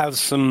 I have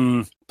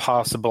some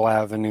possible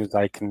avenues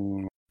I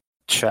can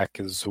check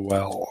as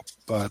well.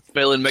 But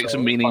Vaelin makes a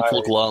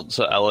meaningful glance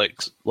at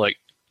Alex, like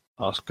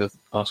ask her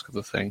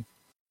the thing.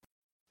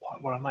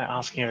 What am I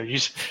asking her?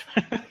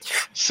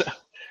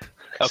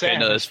 Okay,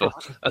 no, that's fine.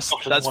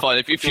 That's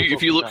fine.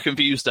 If you look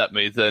confused at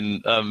me,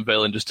 then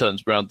Vaelin just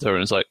turns around to her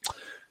and is like,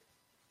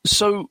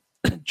 "So,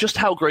 just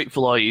how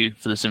grateful are you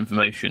for this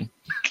information?"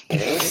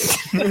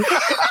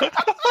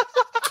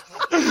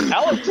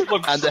 Alex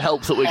looks and the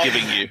help that we're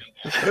giving you.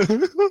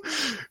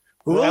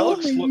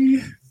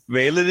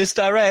 Vaelin is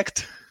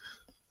direct.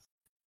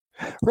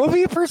 Roll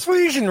me a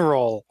persuasion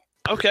roll.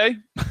 Okay.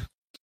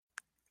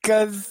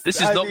 Because this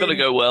is not going to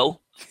go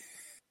well.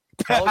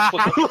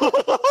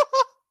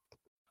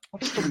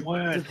 What's the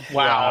word?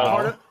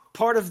 Wow.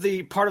 Part of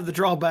the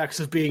drawbacks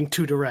of being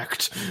too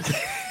direct.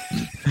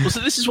 Well, so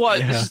this is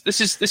why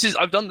this is.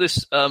 I've done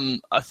this.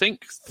 I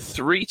think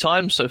 3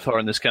 times so far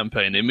in this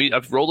campaign.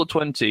 I've rolled a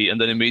 20, and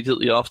then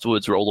immediately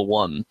afterwards roll a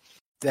 1.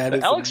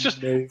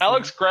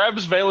 Alex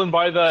grabs Vaelin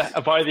by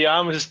the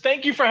arm and says,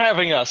 "Thank you for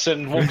having us,"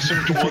 and walks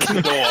him towards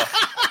the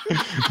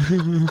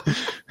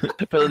door.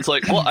 Vaelin's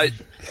like, what?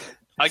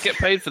 I get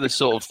paid for this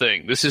sort of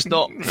thing. This is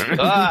not...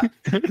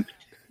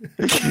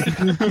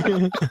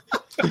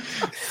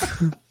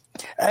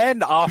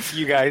 And off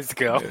you guys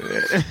go.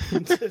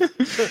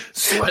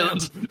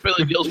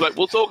 Vaelin yells back,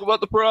 we'll talk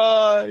about the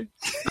prize.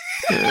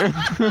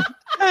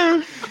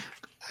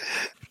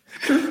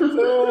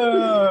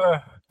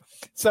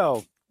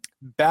 So,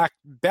 back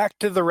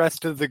to the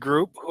rest of the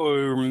group who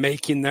are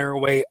making their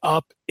way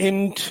up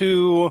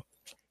into...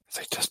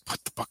 I just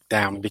put the book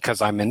down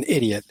because I'm an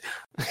idiot.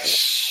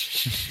 That's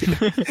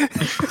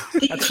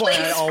why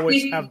I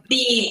always have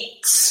the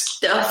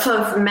stuff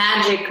of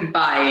magic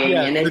buying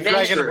and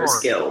adventurer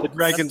skill. The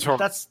Dragon's Horn.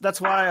 That's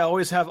why I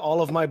always have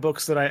all of my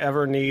books that I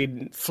ever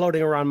need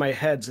floating around my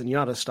head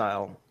Zenyatta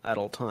style at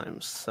all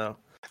times. So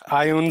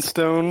Ion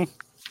Stone.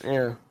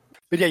 Yeah.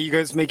 But yeah, you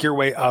guys make your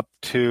way up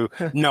to...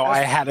 No, I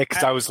had it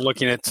because I was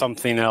looking at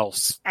something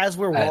else. As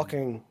we're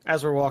walking, I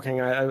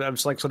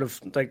was like sort of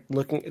like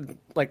looking,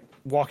 like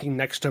walking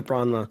next to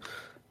Branma.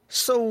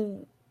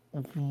 So,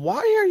 why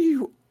are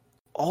you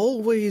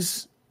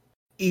always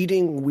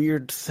eating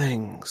weird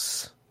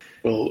things?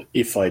 Well,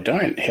 if I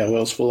don't, how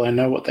else will I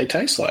know what they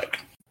taste like?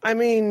 I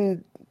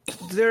mean,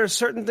 there are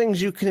certain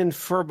things you can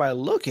infer by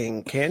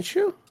looking, can't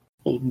you?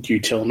 Well, you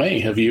tell me.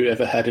 Have you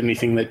ever had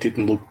anything that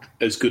didn't look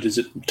as good as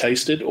it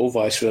tasted, or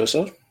vice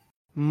versa?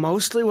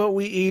 Mostly what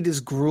we eat is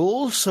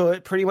gruel, so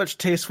it pretty much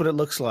tastes what it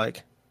looks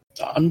like.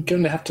 I'm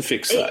going to have to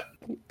fix that.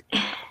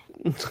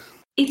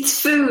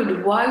 It's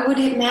food. Why would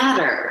it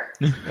matter?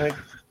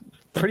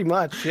 Pretty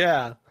much,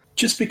 yeah.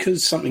 Just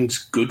because something's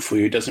good for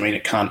you doesn't mean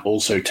it can't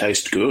also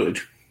taste good.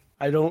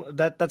 I don't.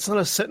 That's not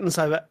a sentence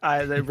that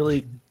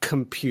really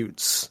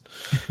computes.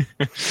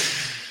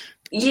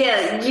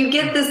 Yeah, you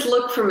get this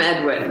look from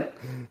Edwin.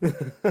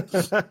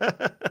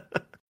 The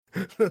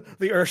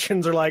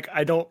Urshins are like,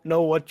 I don't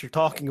know what you're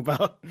talking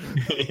about.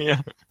 Yeah.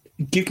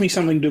 Give me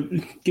some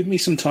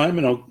time,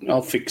 and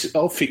I'll fix you.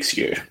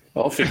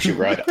 I'll fix you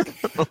right up.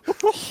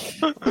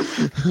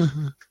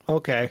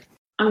 Okay.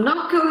 I'm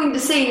not going to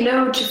say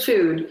no to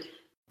food.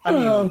 I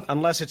mean,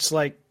 unless it's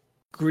like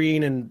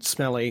green and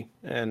smelly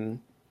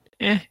and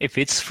if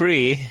it's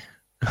free.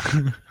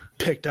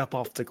 Picked up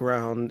off the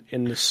ground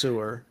in the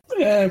sewer.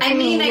 I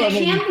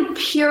can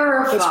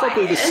purify. That's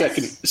probably the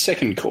it.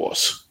 second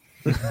course.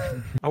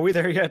 Are we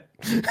there yet?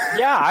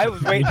 Yeah, I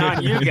was waiting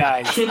on you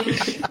guys.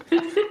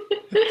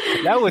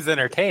 That was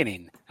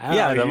entertaining.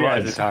 Yeah,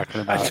 that was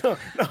talking about.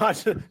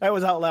 That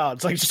was out loud.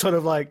 It's like just sort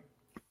of like,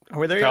 are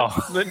we there yet?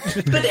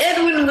 But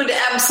Edwin would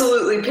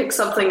absolutely pick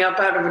something up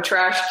out of a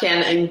trash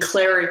can and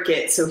Cleric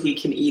it so he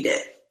can eat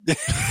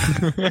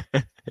it.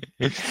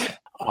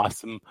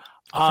 Awesome.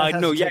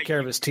 Take care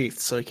of his teeth,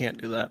 so he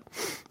can't do that.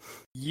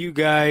 You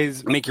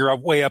guys make your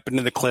way up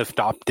into the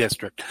Clifftop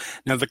District.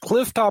 Now, the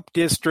Clifftop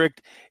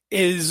District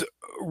is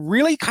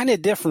really kind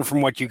of different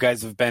from what you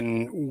guys have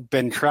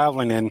been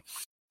traveling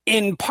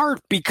in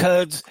part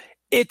because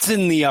it's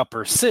in the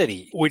upper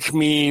city, which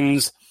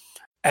means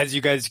as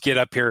you guys get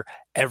up here,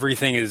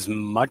 everything is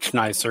much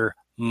nicer,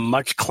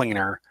 much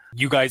cleaner.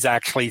 You guys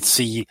actually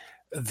see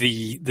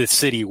the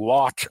city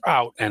watch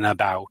out and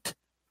about,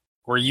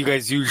 where you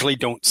guys usually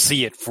don't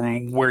see it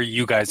from where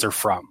you guys are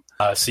from.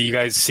 So you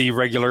guys see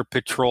regular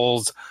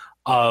patrols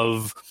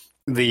of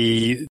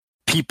the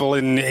people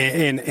in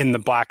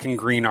the black and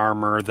green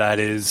armor that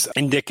is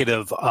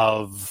indicative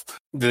of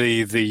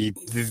the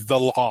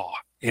law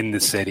in the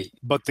city.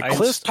 But the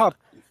Clifftop...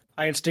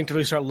 I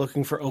instinctively start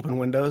looking for open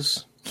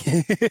windows.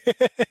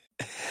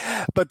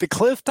 But the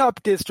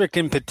Clifftop District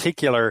in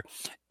particular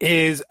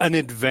is an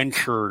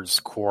adventurer's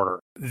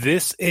quarter.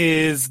 This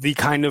is the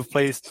kind of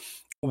place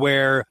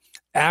where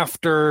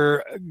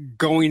after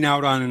going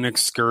out on an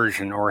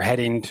excursion or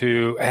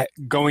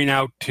going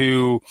out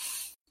to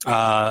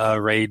a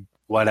raid,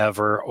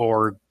 whatever,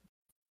 or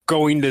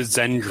going to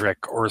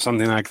Zendrick or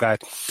something like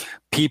that,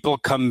 people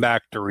come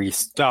back to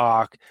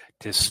restock,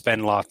 to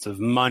spend lots of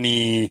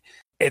money,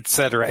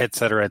 etc.,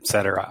 etc.,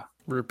 etc.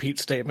 Repeat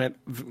statement,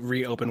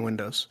 reopen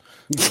windows.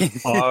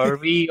 Are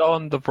we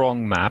on the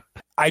wrong map?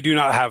 I do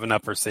not have an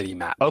upper city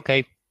map.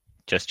 Okay,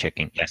 just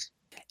checking, yes.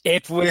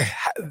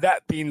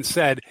 That being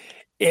said,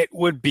 it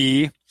would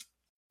be,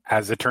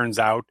 as it turns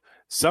out,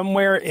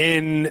 somewhere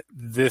in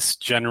this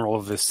general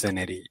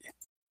vicinity.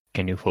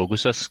 Can you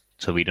focus us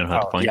so we don't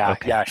have to point? Yeah,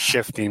 okay. Yeah,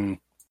 shifting.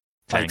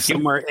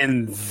 Somewhere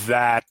in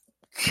that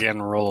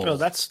general. No,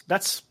 that's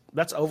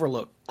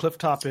Overlook.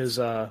 Clifftop is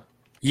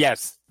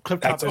yes.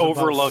 Clifftop that's is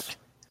Overlook. Above.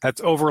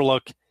 That's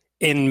Overlook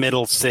in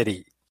Middle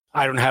City.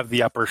 I don't have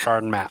the Upper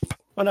Sharn map.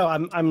 Oh no,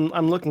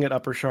 I'm looking at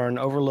Upper Sharn.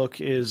 Overlook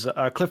is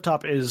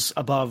Clifftop is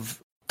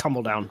above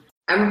Tumbledown.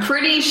 I'm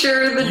pretty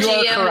sure the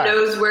GM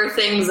knows where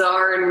things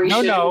are, and we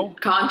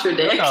shouldn't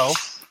contradict. No.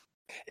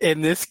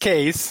 In this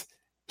case,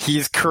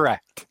 he's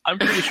correct. I'm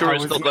pretty sure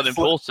it's not that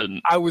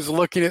important. I was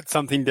looking at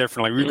something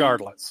differently,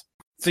 regardless.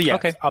 So yeah,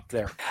 up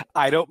there.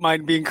 I don't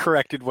mind being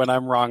corrected when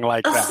I'm wrong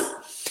like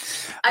that.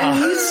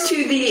 I'm used to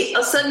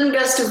a sudden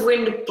gust of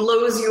wind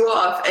blows you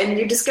off, and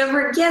you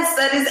discover, yes,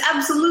 that is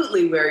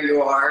absolutely where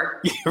you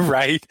are.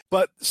 Right.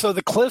 But so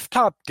the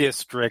Clifftop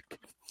District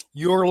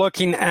you're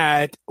looking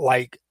at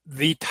like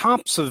the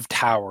tops of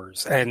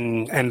towers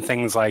and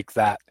things like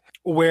that,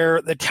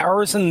 where the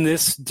towers in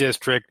this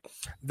district,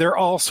 they're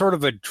all sort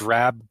of a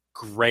drab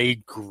gray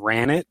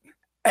granite,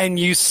 and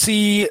you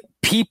see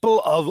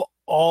people of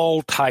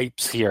all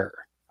types here.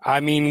 I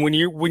mean, when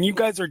you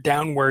guys are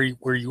down where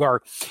you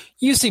are,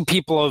 you see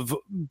people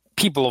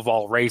of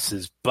all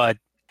races, but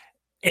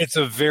it's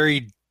a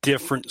very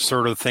different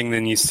sort of thing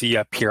than you see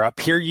up here. Up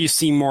here, you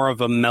see more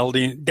of a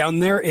melding. Down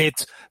there,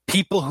 it's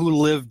people who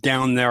live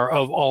down there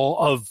of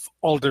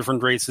all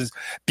different races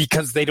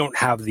because they don't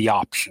have the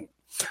option.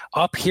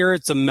 Up here,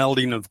 it's a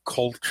melding of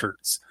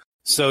cultures.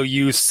 So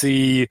you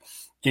see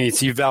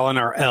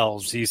Valenar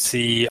elves, you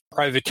see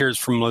privateers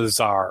from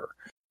Lazar,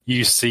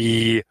 you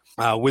see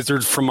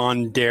wizards from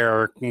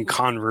Ondare in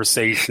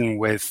conversation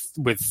with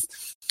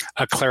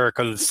a cleric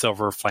of the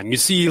Silver Flame. You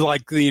see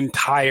like the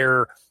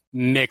entire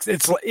mix.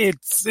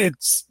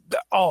 It's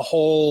a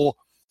whole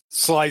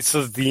slice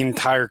of the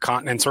entire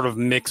continent sort of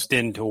mixed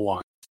into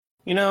one.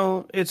 You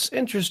know, it's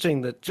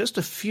interesting that just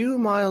a few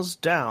miles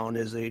down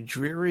is a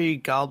dreary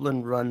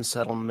goblin-run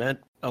settlement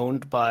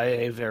owned by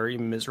a very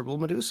miserable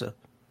Medusa.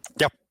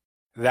 Yep.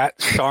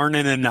 That's Sharn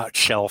in a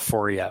nutshell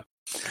for you.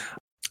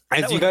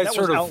 That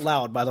was out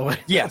loud, by the way.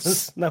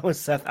 Yes. That was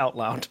Seth out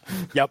loud.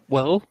 Yep.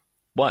 Well,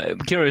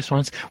 curious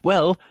ones.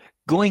 Well,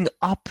 going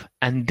up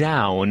and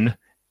down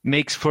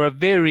makes for a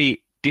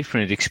very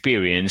different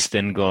experience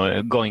than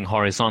going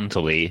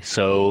horizontally.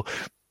 So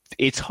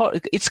it's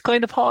hard. It's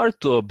kind of hard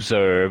to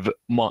observe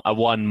a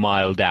 1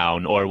 mile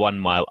down or 1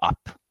 mile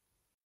up,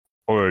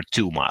 or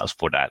 2 miles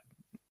for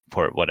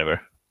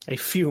whatever. A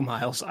few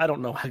miles. I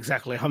don't know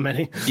exactly how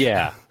many.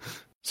 Yeah.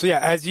 So yeah,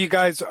 as you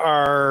guys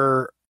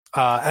are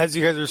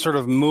sort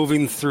of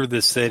moving through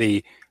the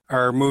city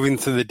or moving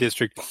through the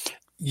district,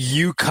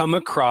 you come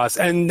across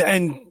and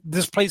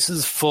this place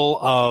is full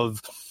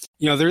of,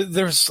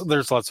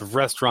 there's lots of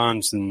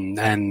restaurants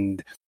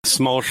and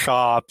small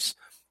shops,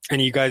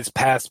 and you guys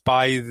pass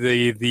by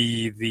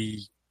the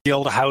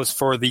guild house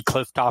for the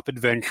Clifftop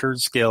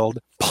Adventurers Guild,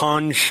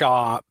 pawn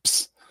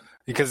shops,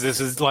 because this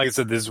is, like I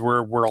said, this is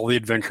where all the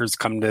adventurers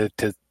come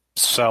to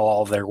sell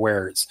all their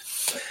wares.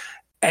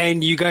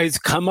 And you guys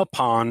come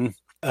upon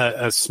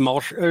a small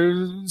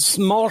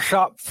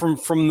shop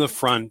from the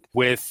front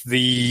with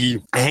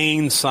the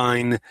hanging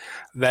sign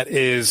that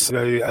is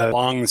a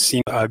long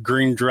seam, a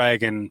green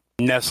dragon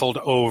nestled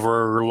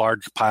over a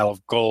large pile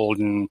of gold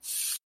and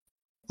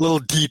little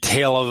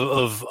detail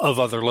of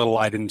other little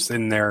items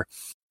in there.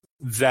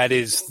 That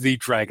is the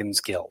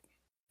Dragon's Guild,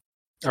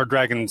 or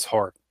Dragon's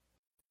Horde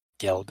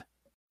Guild.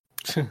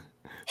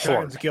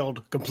 Dragon's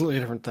Guild, completely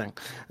different thing.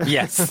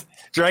 Yes,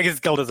 Dragon's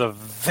Guild is a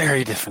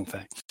very different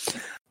thing.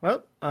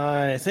 Well,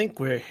 I think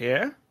we're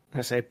here.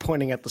 I say,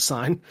 pointing at the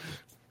sign.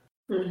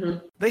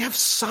 Mm-hmm. They have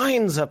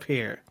signs up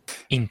here.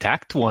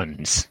 Intact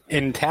ones.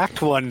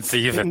 Intact ones,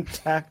 even.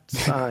 Intact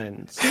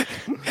signs.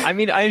 I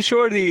mean, I'm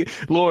sure the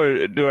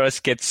Lord does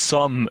get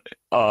some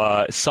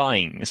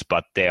signs,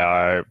 but they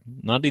are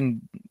not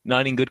in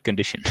good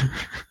condition.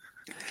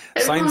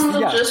 Everyone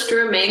will just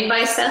remain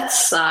by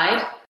Seth's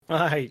side.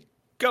 I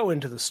go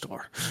into the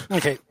store.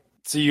 Okay,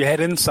 so you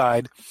head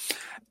inside,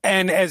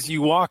 and as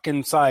you walk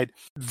inside,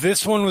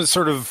 this one was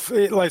sort of,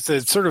 like I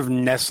said, sort of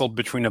nestled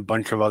between a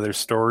bunch of other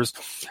stores,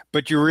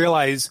 but you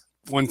realize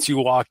once you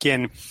walk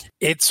in,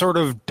 it sort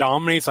of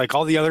dominates. Like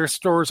all the other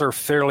stores are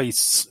fairly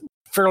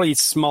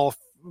small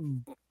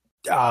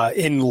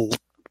in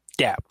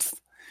depth,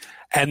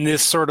 and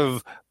this sort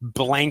of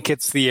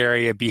blankets the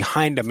area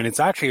behind them, and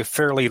it's actually a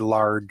fairly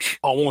large,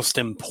 almost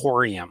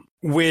emporium,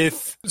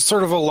 with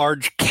sort of a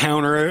large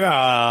counter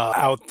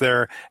out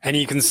there, and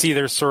you can see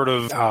there's sort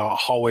of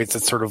hallways that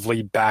sort of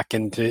lead back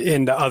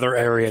into other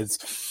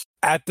areas.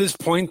 At this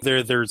point,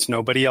 there's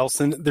nobody else,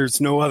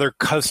 there's no other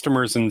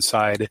customers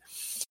inside.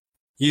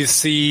 You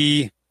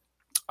see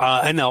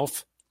an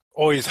elf.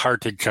 Always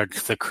hard to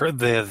judge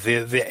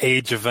the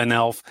age of an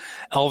elf.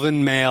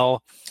 Elven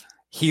male.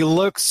 He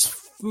looks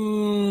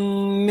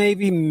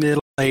maybe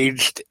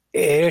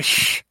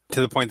middle-aged-ish,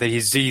 to the point that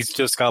he's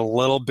just got a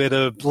little bit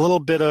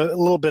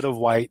of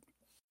white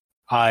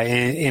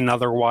in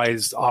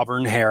otherwise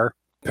auburn hair.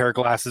 A pair of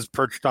glasses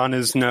perched on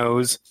his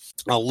nose.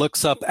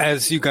 Looks up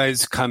as you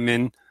guys come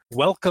in.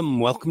 Welcome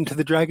to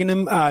the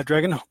Dragon Horde.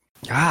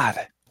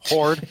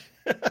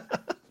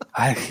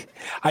 I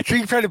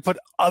tried to put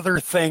other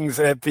things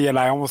at the end.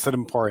 I almost said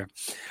Emporium.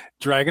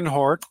 Dragon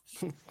Horde.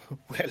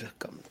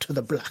 Welcome to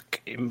the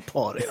Black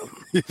Emporium.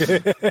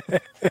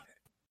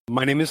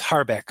 My name is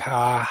Harbeck.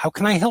 How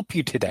can I help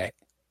you today?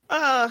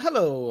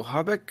 Hello,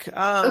 Harbeck.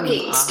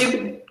 Okay,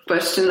 stupid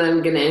question that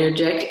I'm going to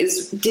interject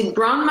is, did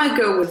Branma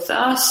go with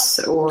us,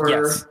 or?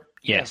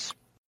 Yes.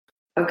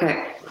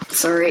 Okay,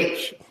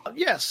 sorry.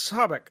 Yes,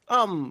 Harbeck.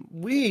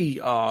 We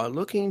are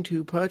looking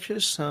to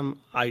purchase some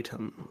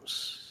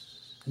items.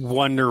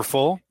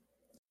 Wonderful.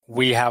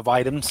 We have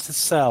items to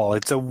sell.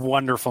 It's a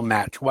wonderful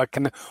match.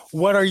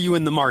 What are you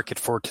in the market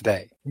for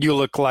today? You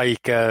look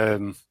like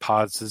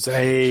pauses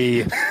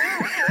a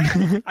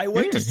I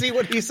wait to see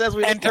what he says.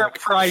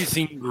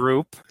 Enterprising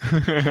group.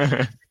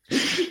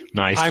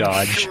 Nice I'm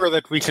dodge. sure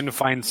that we can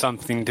find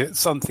something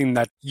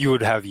that you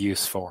would have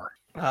use for.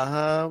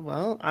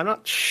 Well, I'm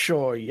not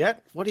sure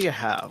yet. What do you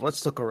have?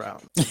 Let's look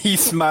around. He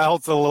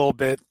smiles a little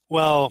bit.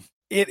 Well,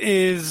 it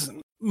is...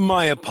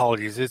 My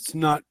apologies. It's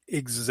not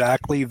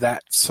exactly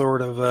that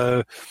sort of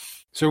a...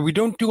 So we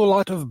don't do a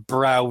lot of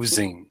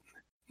browsing,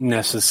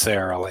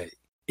 necessarily.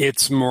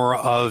 It's more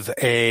of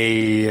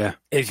a...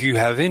 If you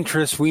have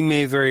interest, we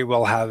may very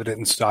well have it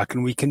in stock,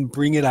 and we can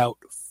bring it out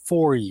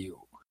for you.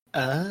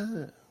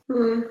 This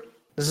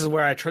is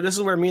where This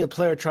is where me, the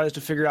player, tries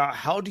to figure out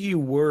how do you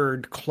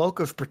word Cloak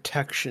of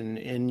Protection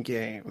in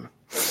game.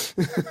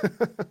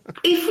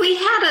 If we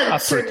had a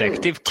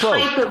certain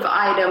type of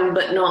item,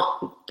 but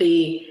not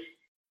the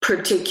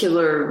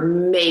particular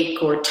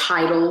make or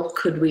title,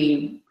 could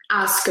we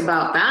ask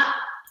about that?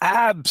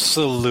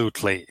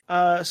 Absolutely.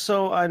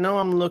 So I know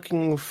I'm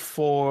looking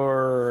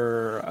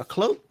for a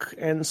cloak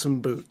and some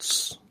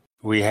boots.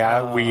 We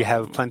have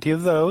plenty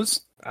of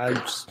those.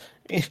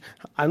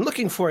 I'm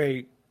looking for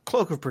a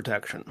Cloak of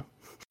Protection.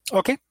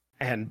 Okay.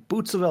 And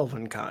boots of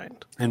elven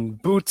kind.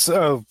 And boots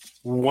of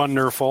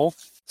wonderful.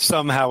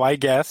 Somehow I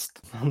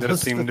guessed.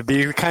 Those seem to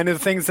be the kind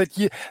of things that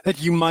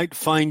you might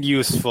find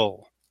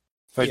useful.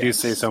 If I do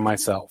say so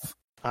myself.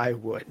 I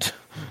would.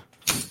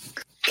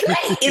 Can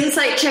I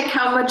insight check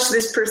how much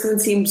this person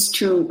seems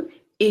to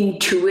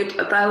intuit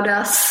about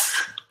us?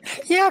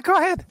 Yeah, go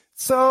ahead.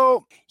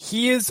 So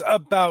he is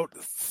about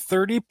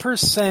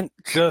 30%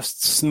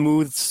 just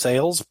smooth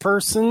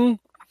salesperson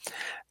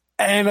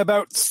and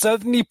about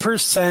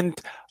 70%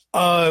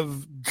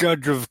 of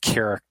judge of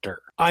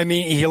character. I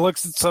mean, he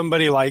looks at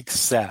somebody like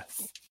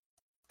Seth,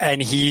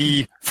 and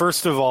he,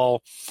 first of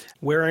all...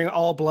 Wearing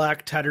all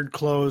black, tattered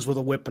clothes with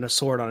a whip and a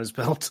sword on his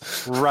belt.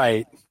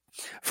 Right.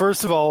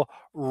 First of all,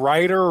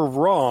 right or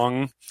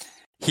wrong,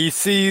 he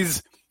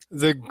sees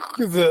the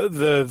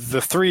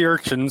three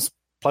urchins,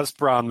 plus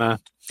Branma,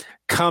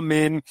 come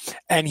in,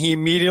 and he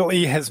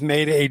immediately has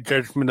made a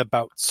judgment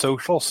about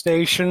social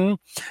station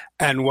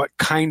and what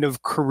kind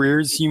of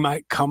careers you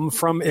might come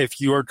from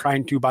if you are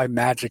trying to buy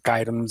magic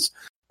items,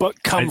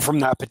 but come from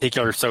that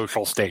particular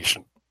social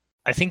station.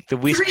 I think the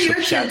wisps three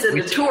urchins and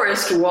a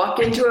tourist walk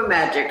into a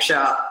magic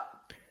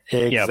shop.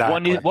 Exactly. Yeah,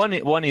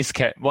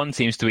 one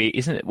seems to be,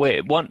 isn't it?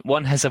 Wait,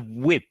 one has a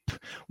whip.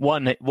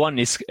 One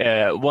is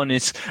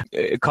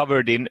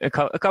covered in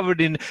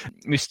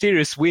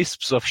mysterious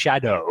wisps of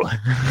shadow.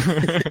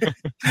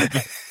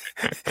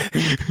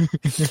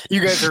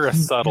 You guys are a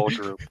subtle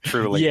group,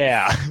 truly.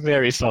 Yeah,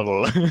 very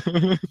subtle.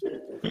 You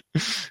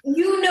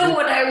know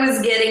what I was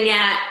getting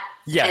at.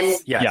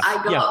 Yes, and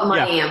I got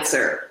my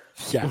answer.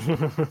 Yeah.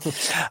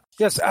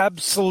 Yes,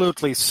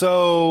 absolutely.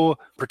 So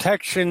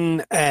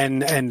protection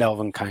and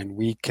Elvenkind,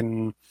 we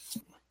can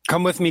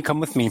come with me.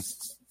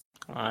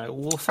 I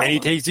will follow. And he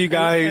takes you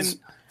guys.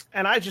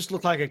 And I just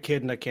look like a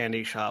kid in a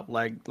candy shop,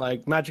 like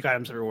magic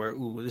items everywhere.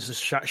 Ooh, this is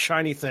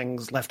shiny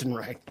things left and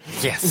right.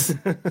 Yes.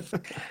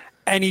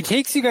 And he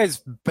takes you guys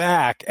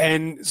back,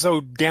 and so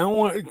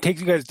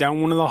takes you guys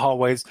down one of the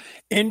hallways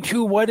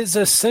into what is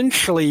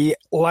essentially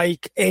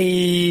like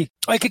a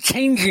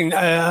changing,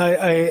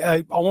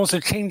 almost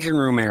a changing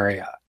room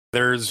area.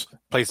 There's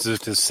places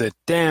to sit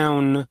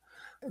down.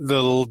 The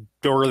little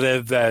door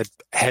that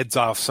heads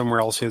off somewhere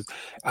else.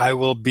 I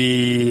will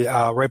be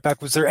right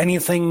back. Was there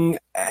anything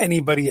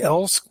anybody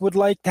else would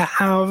like to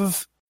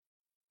have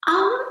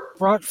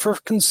brought for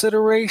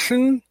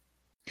consideration?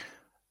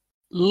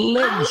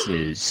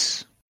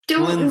 Lenses.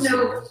 Don't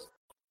know.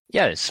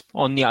 Yes,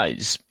 on the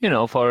eyes,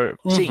 for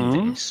seeing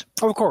things.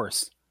 Of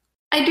course.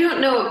 I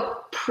don't know a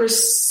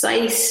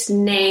precise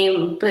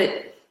name,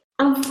 but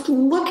I'm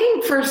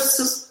looking for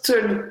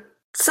sort of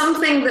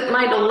something that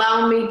might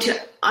allow me to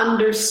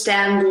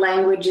understand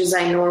languages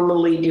I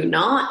normally do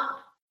not.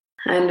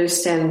 I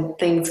understand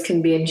things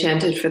can be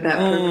enchanted for that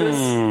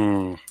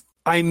purpose.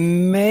 I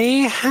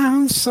may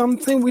have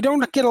something. We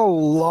don't get a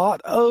lot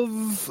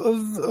of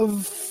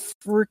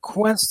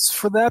requests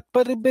for that,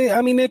 but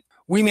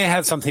we may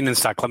have something in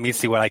stock. Let me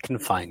see what I can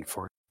find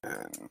for it.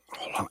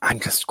 Hold on, I'm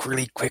just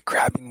really quick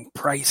grabbing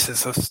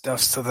prices of stuff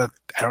so that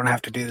I don't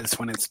have to do this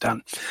when it's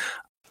done.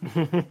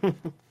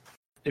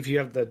 If you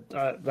have the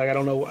I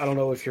don't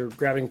know if you're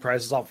grabbing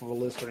prices off of a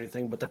list or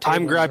anything, but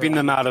I'm grabbing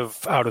them out of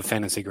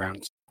Fantasy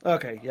Grounds.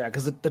 Okay, yeah,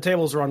 because the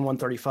tables are on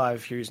 135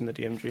 if you're using the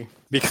DMG.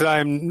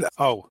 Because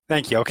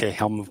thank you. Okay,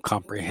 Helm of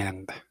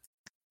Comprehend.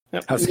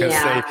 Yep. I was going to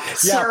say,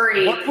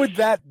 sorry. What would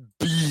that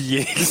be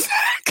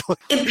exactly?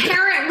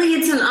 Apparently,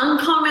 it's an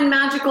uncommon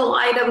magical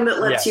item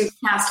that lets you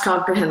cast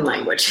Comprehend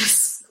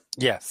languages.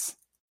 Yes.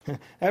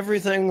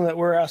 Everything that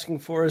we're asking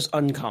for is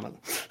uncommon.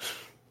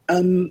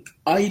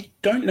 I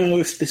don't know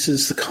if this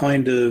is the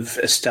kind of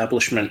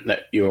establishment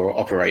that you're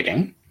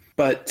operating,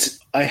 but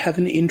I have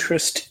an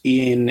interest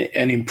in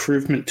an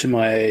improvement to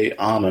my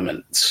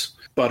armaments,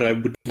 but I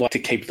would like to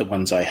keep the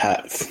ones I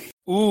have.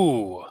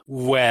 Ooh,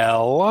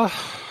 well...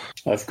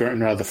 I've grown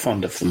rather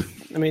fond of them.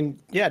 I mean,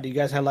 yeah, do you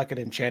guys have like an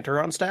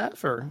enchanter on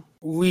staff, or?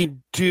 We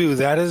do.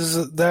 That is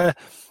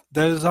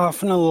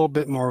often a little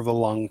bit more of a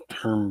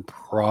long-term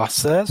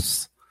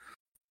process.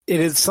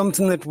 is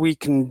something that we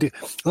can do.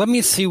 Let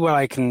me see what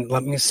I can.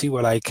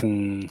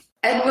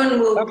 Edwin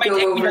will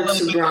go over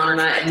to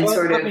Branma and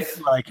sort of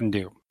see what I can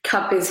do.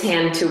 Cup his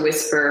hand to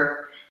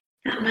whisper,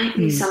 that might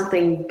be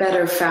something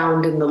better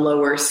found in the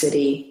lower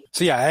city.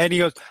 So yeah, and he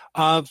goes,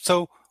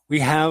 so we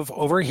have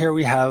over here,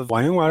 we have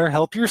wine and water.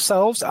 Help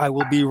yourselves. I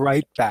will be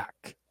right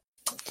back.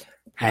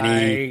 And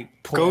he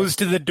goes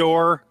to the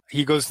door.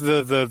 He goes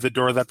to the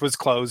door that was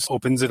closed,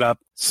 opens it up,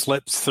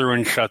 slips through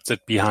and shuts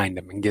it behind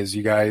him and gives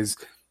you guys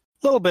a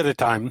little bit of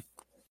time.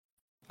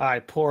 I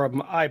pour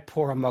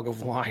a mug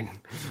of wine.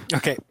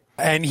 Okay.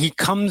 And he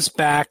comes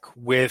back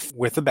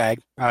with a bag.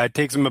 It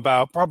takes him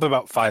probably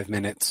about 5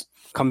 minutes.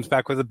 Comes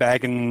back with a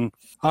bag and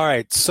all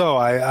right. So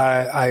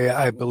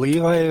I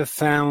believe I have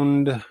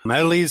found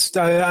at least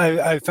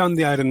I found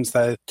the items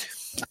that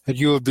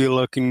you would be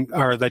looking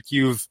or that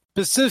you've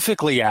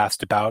specifically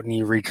asked about. And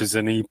he reaches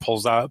in and he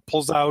pulls out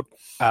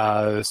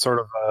sort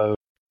of a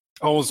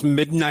almost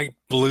midnight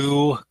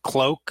blue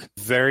cloak.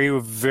 Very,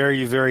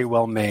 very, very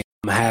well made.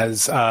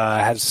 Has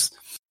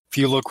if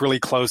you look really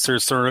close,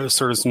 there's sort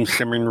of some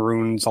shimmering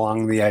runes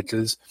along the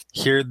edges.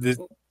 Here, this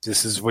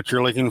is what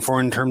you're looking for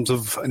in terms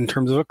of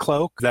a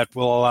cloak that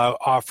will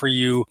offer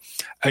you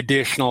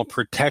additional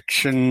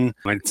protection.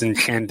 It's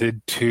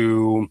enchanted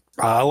to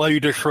allow you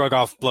to shrug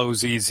off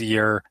blows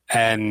easier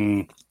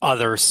and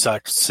other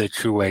such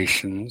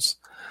situations.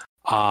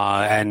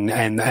 And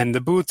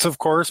the boots, of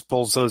course,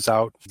 pulls those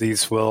out.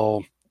 These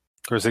will.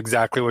 There's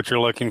exactly what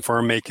you're looking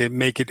for. Make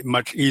it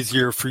much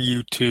easier for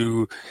you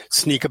to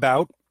sneak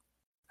about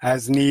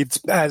as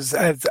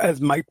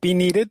might be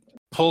needed.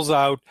 Pulls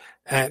out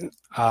and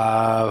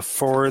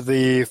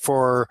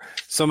for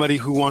somebody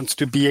who wants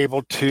to be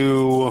able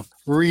to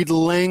read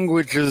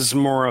languages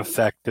more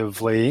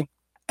effectively.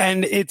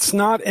 And it's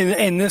not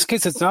in this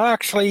case. It's not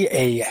actually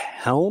a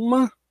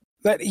helm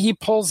that he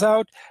pulls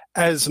out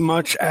as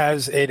much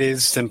as it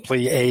is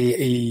simply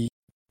a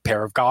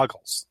pair of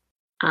goggles.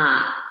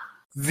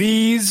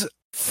 These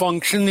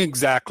function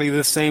exactly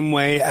the same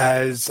way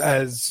as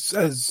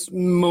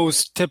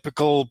most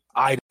typical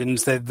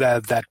items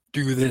that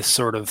do this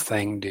sort of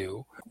thing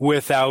do,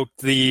 without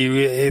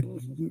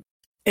in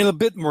a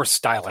bit more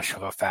stylish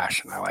of a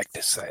fashion, I like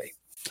to say.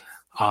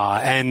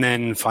 And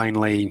then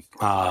finally,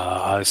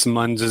 some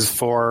lenses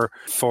for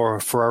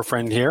our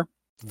friend here.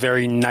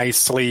 Very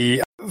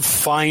nicely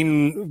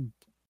fine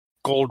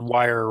gold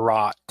wire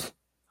wrought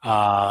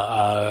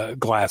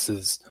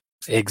glasses.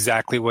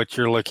 Exactly what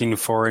you're looking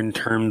for in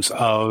terms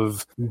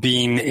of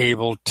being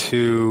able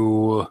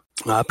to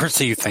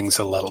perceive things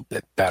a little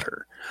bit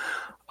better.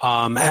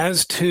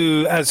 As to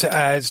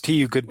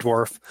you, good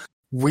dwarf,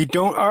 we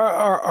don't.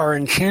 Our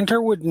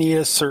enchanter would need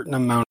a certain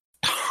amount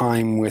of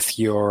time with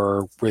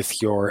your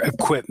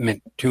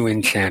equipment to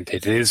enchant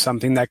it. It is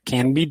something that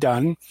can be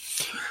done.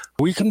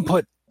 We can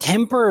put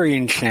temporary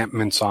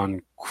enchantments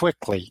on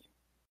quickly.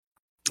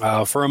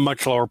 For a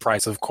much lower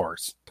price, of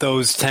course.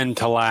 Those tend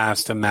to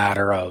last a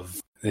matter of,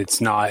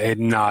 it's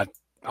not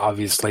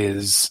obviously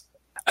as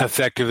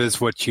effective as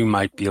what you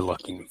might be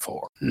looking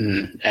for.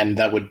 And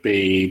that would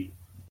be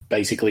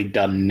basically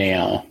done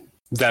now.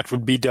 That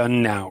would be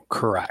done now,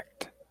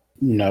 correct.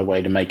 No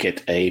way to make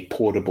it a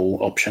portable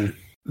option.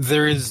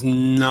 There is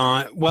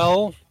not,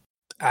 well,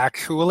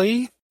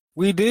 actually,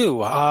 we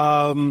do.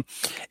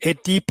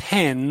 It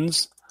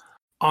depends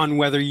on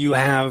whether you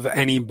have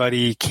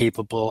anybody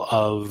capable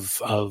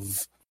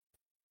of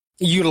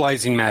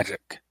utilizing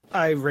magic.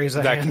 I raise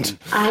a hand.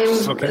 I'm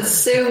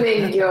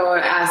assuming you're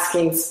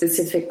asking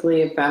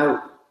specifically about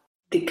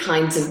the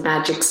kinds of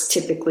magics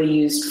typically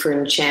used for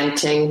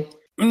enchanting.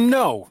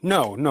 No,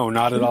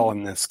 not at all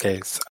in this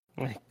case.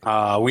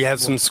 We have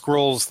some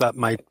scrolls that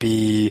might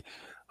be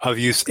of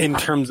use in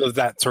terms of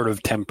that sort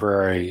of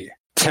temporary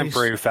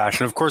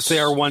fashion. Of course, they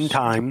are one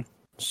time.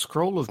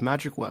 Scroll of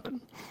magic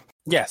weapon.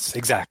 Yes,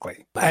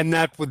 exactly. And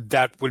that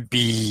would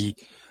be,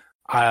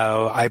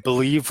 I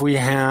believe we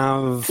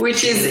have...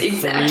 Which is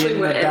exactly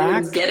what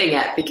Edwin's getting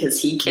at,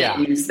 because he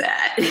can't use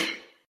that.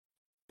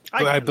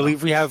 I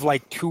believe we have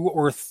like 2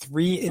 or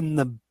 3 in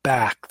the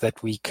back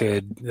that we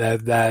could,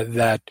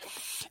 that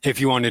if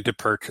you wanted to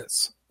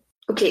purchase.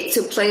 Okay,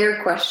 so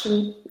player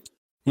question.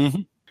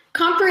 Mm-hmm.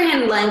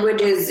 Comprehend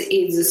languages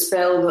is a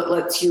spell that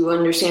lets you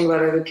understand what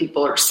other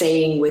people are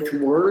saying with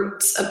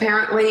words,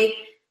 apparently.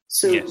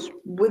 So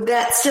would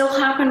that still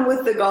happen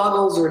with the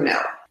goggles or no?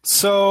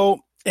 So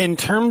in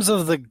terms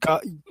of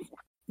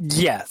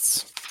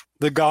yes,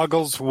 the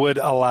goggles would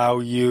allow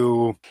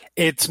you.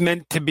 It's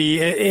meant to be.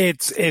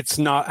 It's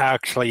not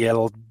actually.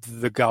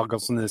 The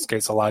goggles in this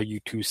case allow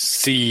you to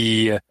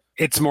see.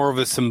 It's more of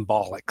a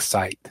symbolic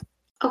sight.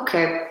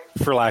 Okay.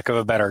 For lack of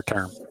a better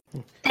term.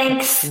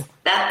 Thanks.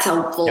 That's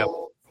helpful. Yep.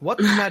 What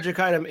the magic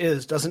item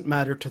is doesn't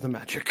matter to the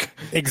magic.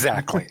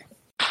 Exactly.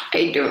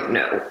 I don't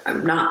know.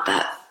 I'm not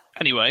that.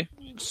 Anyway,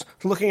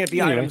 looking at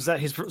the items that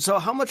he's... So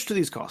how much do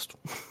these cost?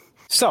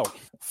 So,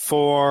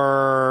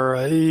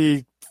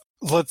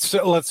 let's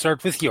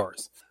start with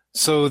yours.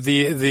 So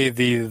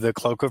the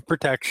cloak of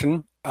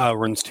protection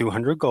runs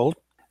 200 gold.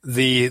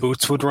 The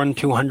boots would run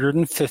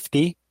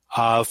 250.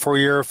 for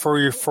your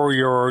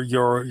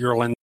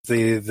lens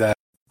that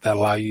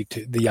allow you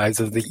to, the eyes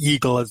of the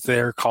eagle as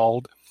they're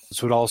called.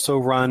 This would also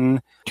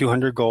run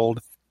 200 gold,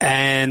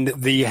 and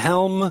the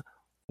helm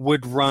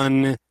would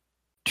run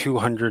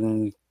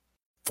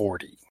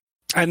 240.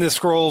 And the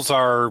scrolls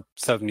are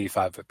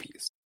 75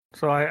 apiece.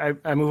 So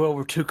I move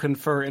over to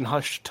confer in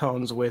hushed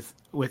tones with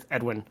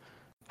Edwin.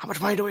 How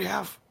much money do we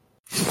have?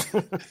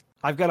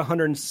 I've got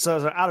 100.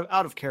 So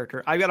out of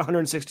character. I've got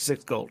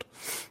 166 gold.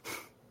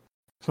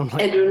 So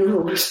like, Edwin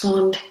will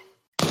respond,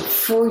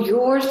 "For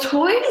your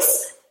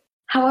toys,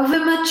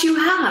 however much you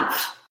have."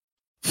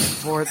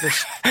 For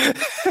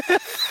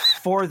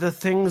the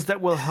things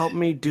that will help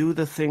me do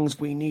the things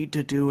we need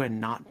to do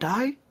and not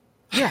die?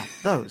 Yeah,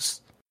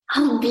 those.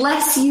 I'll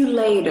bless you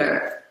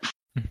later.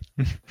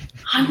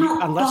 I'm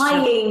not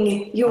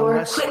buying your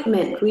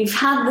equipment. We've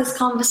had this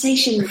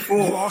conversation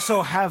before. You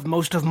also have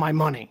most of my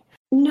money.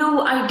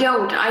 No, I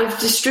don't. I've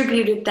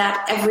distributed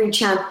that every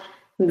chance.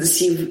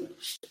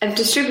 I've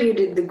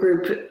distributed the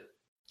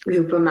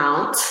group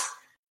amount.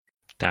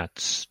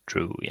 That's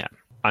true, yeah.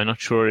 I'm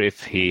not sure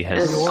if he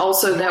has... And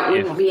also, that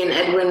wouldn't be in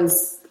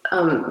Edwin's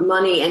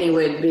money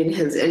anyway. It'd be in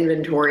his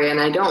inventory,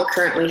 and I don't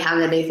currently have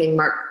anything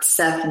marked.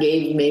 Seth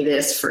gave me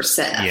this for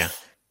Seth. Yeah.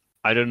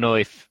 I don't know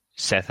if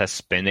Seth has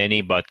spent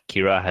any, but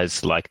Kira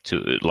has like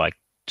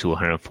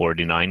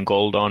 249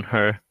 gold on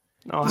her.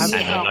 Oh, I'm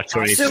not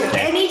sure so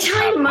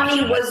anytime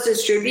money was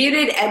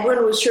distributed,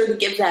 Edwin was sure to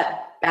give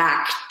that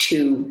back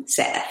to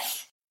Seth.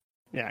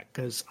 Yeah,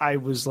 because I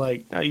was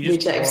like...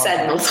 Which I've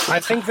said multiple I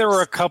think there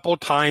were a couple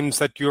times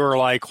that you were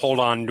like, hold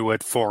on to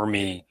it for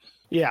me.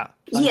 Yeah.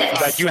 Yes.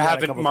 That you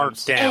haven't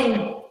marked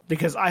down.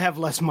 Because I have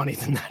less money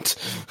than that.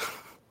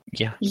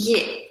 Yeah.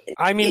 Yeah.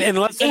 I mean,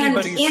 unless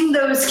anybody's... And in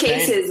those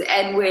cases,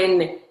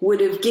 Edwin would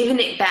have given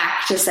it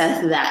back to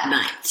Seth that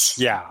night.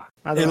 Yeah.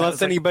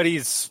 Unless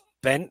anybody's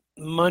spent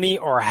money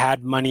or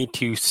had money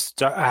to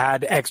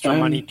had extra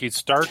money to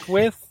start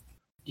with.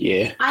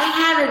 Yeah. I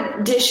had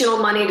additional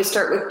money to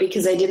start with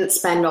because I didn't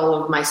spend all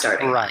of my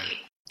starting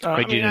money.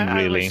 I didn't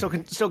really.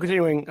 Still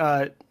continuing,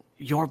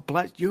 your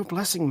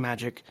blessing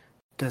magic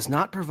does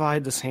not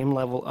provide the same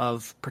level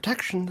of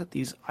protection that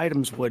these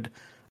items would,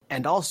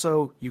 and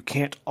also you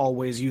can't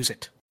always use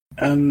it.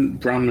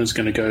 Branma's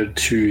going to go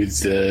to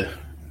the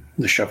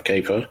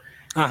shopkeeper.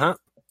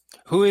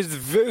 Who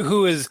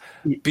is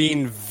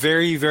being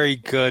very, very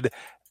good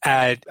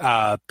at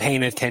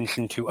paying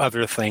attention to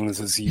other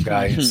things as you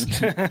guys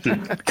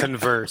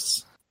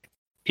converse.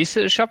 Is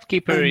the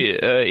shopkeeper,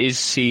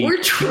 is he...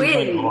 We're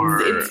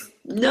twins. It's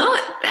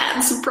not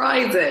that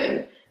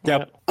surprising.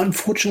 Yep.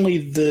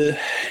 Unfortunately, the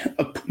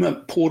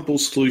portable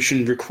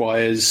solution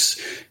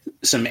requires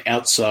some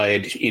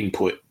outside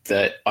input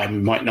that I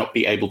might not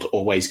be able to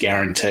always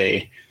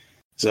guarantee.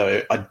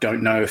 So I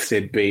don't know if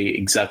there'd be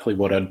exactly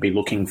what I'd be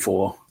looking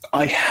for.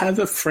 I have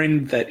a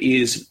friend that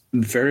is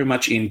very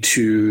much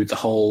into the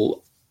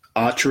whole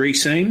archery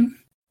scene.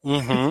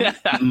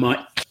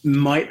 Mm-hmm.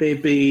 Might there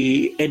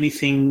be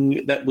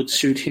anything that would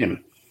suit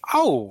him?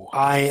 Oh,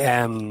 I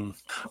am.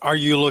 Are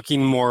you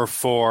looking more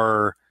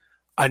for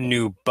a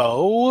new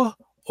bow,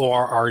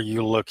 or are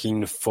you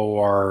looking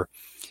for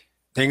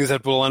things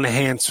that will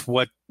enhance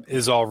what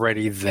is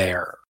already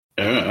there?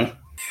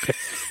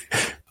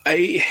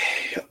 I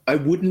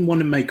wouldn't want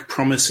to make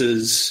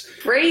promises.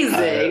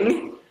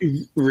 Phrasing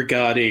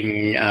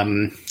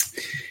regarding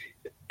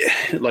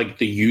like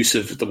the use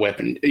of the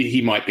weapon.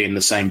 He might be in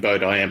the same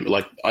boat I am,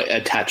 like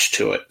attached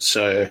to it.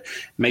 So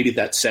maybe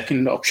that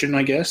second option,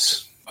 I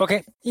guess.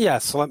 Okay.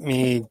 Yes. Let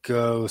me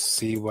go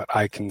see what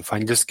I can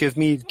find. Just give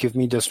me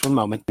just one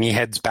moment. And he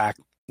heads back,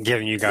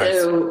 giving you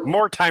guys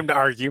more time to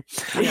argue.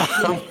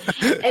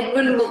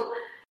 Edwin will...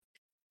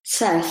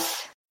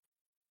 Seth,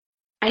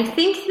 I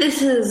think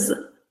this is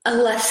a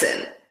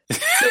lesson.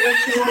 It's a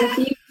lesson on a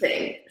few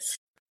things.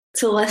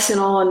 It's a lesson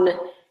on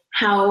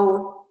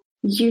how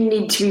you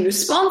need to be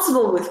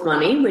responsible with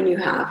money when you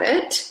have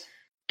it.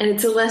 And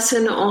it's a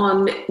lesson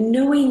on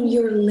knowing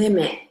your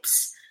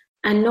limits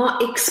and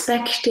not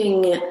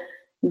expecting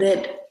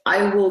that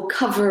I will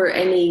cover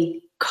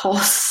any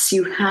costs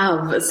you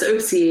have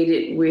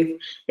associated with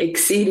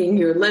exceeding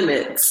your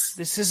limits.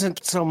 This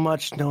isn't so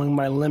much knowing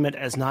my limit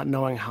as not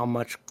knowing how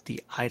much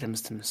the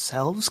items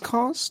themselves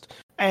cost.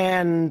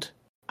 And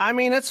I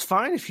mean, it's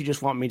fine if you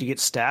just want me to get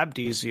stabbed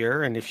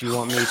easier, and if you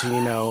want me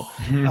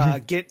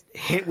to, get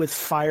hit with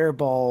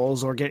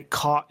fireballs or get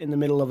caught in the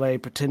middle of a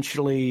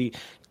potentially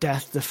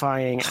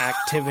death-defying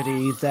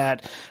activity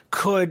that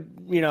could,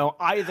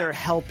 either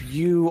help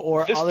you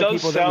or this other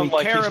people that we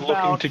like care he's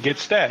about. Looking to get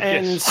stabbed.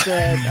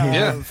 Instead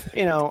of,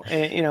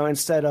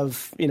 instead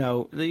of,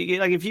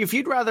 like if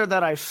you'd rather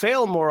that I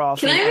fail more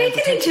often. Can I make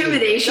an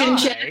intimidation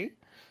check?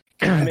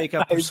 Make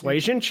a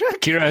persuasion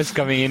check? Kira's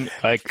coming in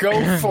like...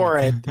 Go for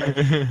it.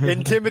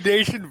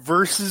 Intimidation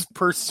versus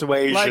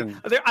persuasion.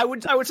 Like, I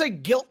would say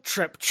guilt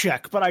trip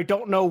check, but I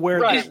don't know where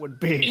that would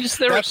be. Is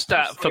there a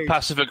stat for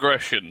passive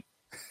aggression?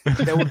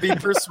 That would be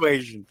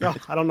persuasion. Oh,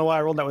 I don't know why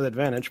I rolled that with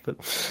advantage, but...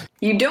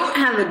 You don't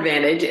have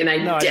advantage, and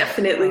I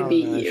definitely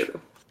beat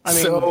you. I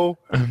mean,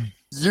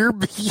 We're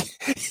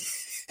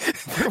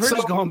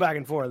just going back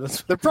and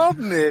forth. The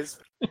problem is,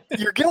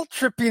 your guilt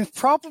tripping is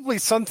probably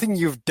something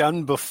you've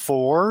done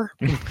before,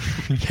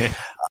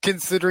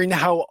 considering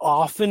how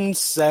often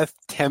Seth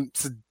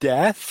tempts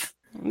death.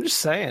 I'm just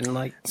saying,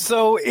 like...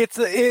 So it's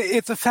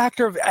a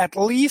factor of, at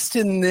least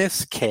in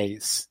this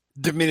case,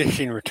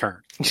 diminishing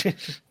return.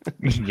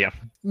 Yeah.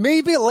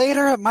 Maybe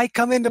later it might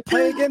come into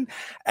play again.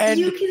 And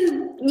you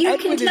can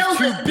tell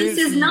that this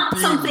is not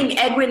something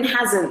Edwin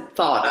hasn't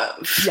thought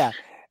of. Yeah.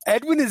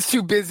 Edwin is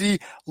too busy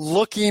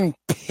looking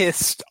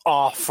pissed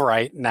off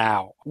right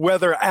now.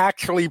 Whether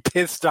actually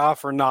pissed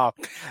off or not,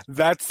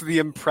 that's the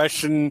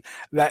impression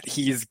that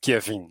he's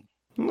giving.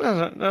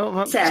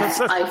 Seth,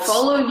 I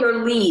follow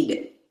your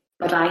lead,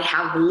 but I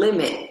have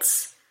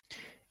limits.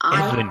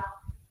 Edwin,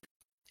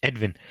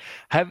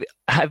 have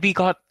we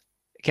got?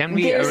 Can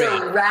we? There's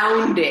a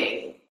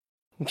rounding.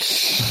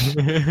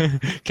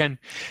 Can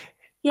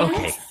yes.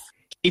 Okay.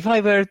 If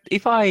I were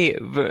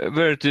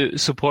to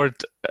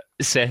support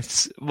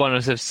one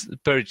of Seth's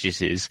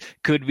purchases,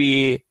 could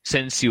we,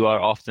 since you are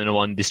often the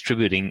one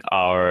distributing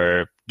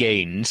our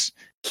gains,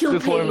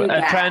 perform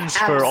a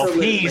transfer of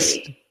his?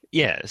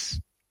 Yes.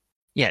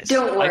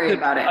 Don't worry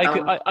about it.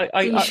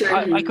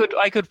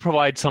 I could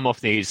provide some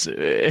of these.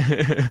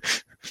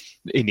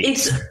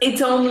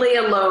 It's only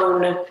a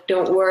loan.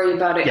 Don't worry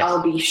about it. Yes.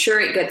 I'll be sure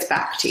it gets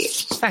back to you.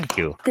 Thank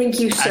you. Thank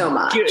you so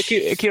much.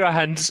 Kira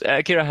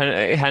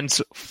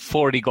hands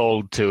 40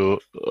 gold to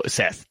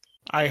Seth.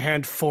 I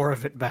hand 4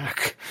 of it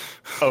back.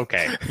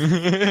 Okay.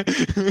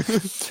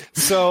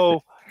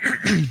 So,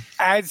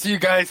 as you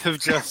guys have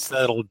just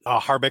settled,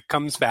 Harbeck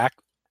comes back,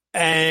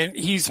 and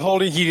he's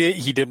holding.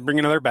 He didn't bring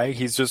another bag.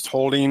 He's just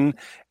holding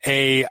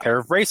a pair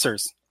of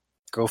bracers.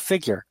 Go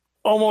figure.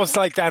 Almost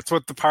like that's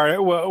what the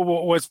part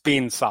was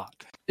being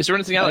sought. Is there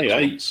anything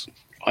else?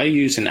 I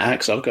use an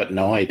axe. I've got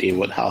no idea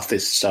what half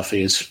this stuff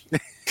is.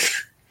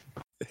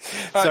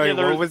 Sorry,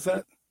 what was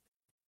that?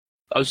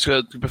 I was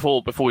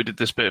before we did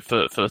this bit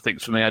for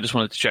things for me. I just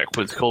wanted to check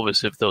with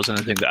Korvys if there was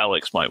anything that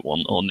Alex might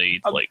want or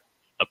need, like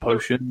a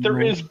potion. There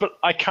is, but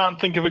I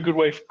can't think of a good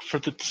way for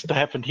this to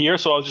happen here.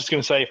 So I was just going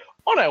to say,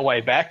 on our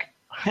way back,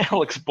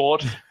 Alex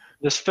bought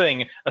this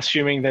thing,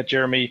 assuming that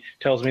Jeremy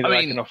tells me that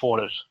I can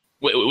afford it.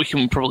 We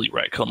can probably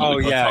retcon. Oh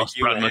yeah,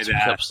 Branma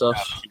to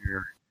stuff.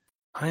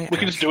 We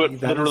can just do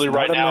it literally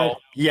right now.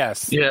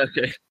 Yes. Yeah.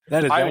 Okay.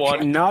 That is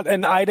not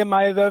an item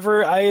I've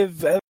ever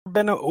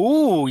been.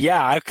 Ooh,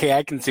 yeah. Okay,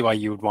 I can see why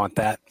you would want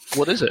that.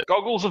 What is it?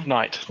 Goggles of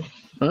night.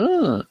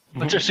 Let's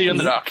just see in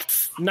the dark.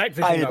 Night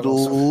vision. I had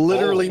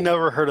literally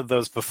never heard of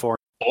those before.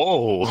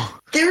 Oh,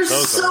 they're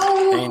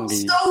so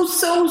nice.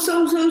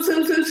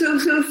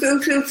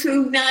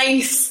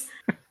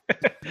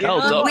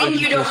 When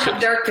you don't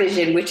have dark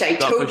vision, which I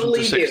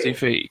totally do. 60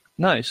 feet.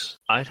 Nice.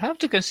 I'd have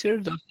to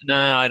consider that.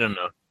 No, I don't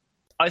know.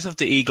 Eyes of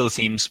the Eagle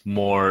seems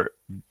more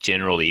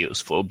generally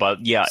useful,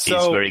 but yeah, it's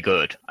very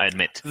good, I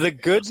admit. The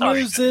good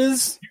news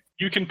is...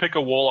 You can pick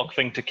a Warlock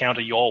thing to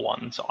counter your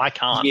one, so I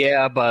can't.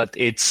 Yeah, but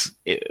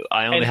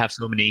I only have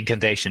so many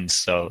incantations,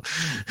 so...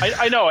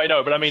 I know,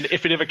 but I mean,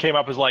 if it ever came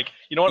up as like,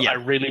 you know what, I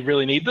really,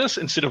 really need this,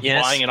 instead of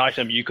buying an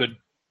item, you could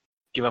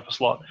give up a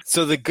slot.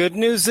 So the good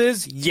news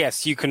is,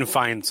 yes, you can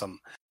find some.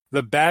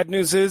 The bad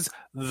news is,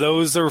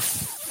 those are...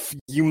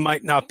 you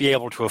might not be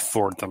able to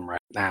afford them right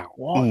now.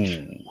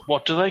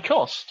 What do they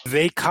cost?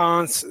 They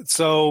cost...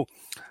 So,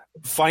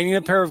 finding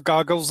a pair of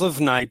goggles of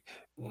night,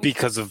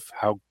 because of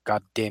how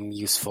goddamn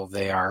useful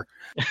they are.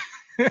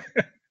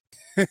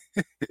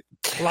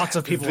 Lots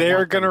of people.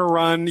 They're going to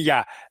run...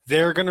 Yeah,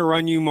 they're going to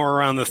run you more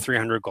around the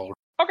 300 gold.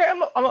 Okay,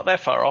 I'm not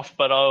that far off,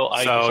 but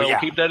I'll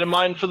keep that in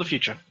mind for the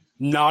future.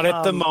 Not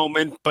at the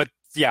moment, but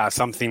yeah,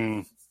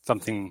 something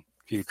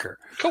future.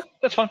 Cool,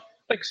 that's fine.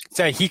 Thanks.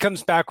 So he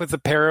comes back with a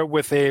pair of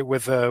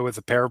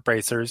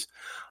bracers.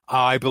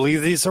 I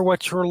believe these are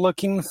what you're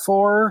looking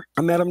for,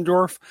 Madam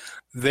Dwarf.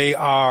 They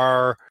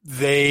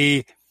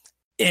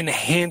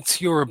enhance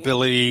your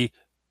ability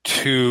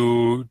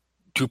to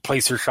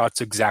place your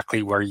shots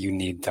exactly where you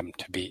need them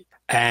to be.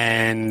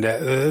 And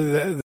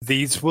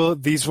these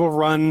will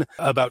run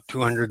about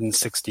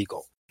 260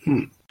 gold.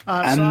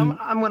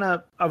 I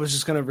was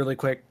just gonna really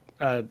quick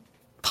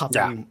pop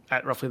in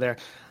at roughly there.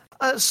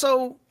 Because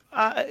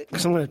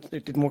I'm going to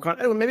do more.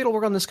 Maybe it'll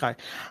work on this guy.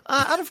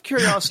 Out of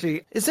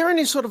curiosity, is there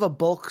any sort of a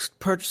bulk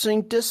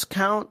purchasing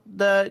discount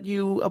that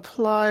you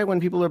apply when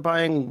people are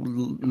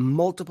buying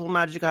multiple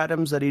magic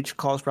items that each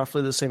cost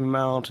roughly the same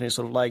amount? Any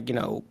sort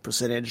of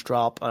percentage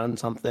drop on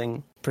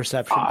something?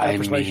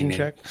 Persuasion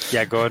check?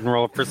 Yeah, go ahead and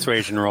roll a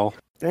persuasion roll.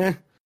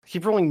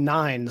 Keep rolling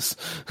 9s.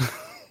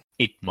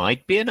 It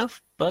might be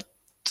enough, but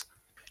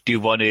do you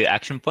want to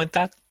action point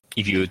that?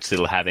 If you would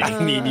still have it.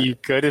 I mean, you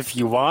could if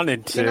you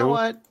wanted to. You know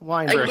what?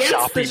 Why not?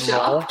 Against the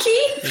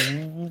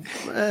shopkeep?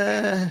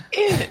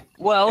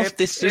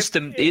 This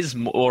system is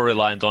more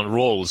reliant on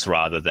rolls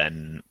rather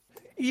than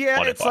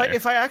modifier. It's like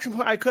if I action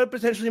point, I could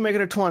potentially make it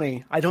a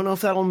 20. I don't know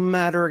if that'll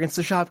matter against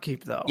the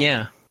shopkeep, though.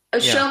 Yeah.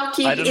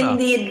 Shopkeep in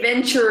the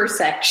adventurer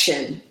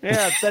section.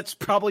 Yeah, that's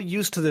probably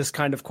used to this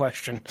kind of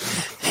question.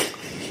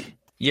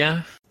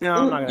 Yeah. No,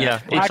 I'm not gonna. Yeah,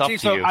 it's Actually,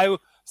 up to you.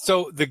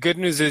 So the good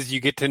news is you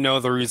get to know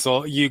the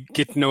result. You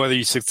get to know whether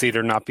you succeed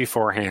or not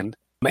beforehand.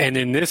 And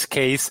in this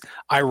case,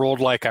 I rolled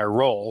like I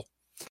roll.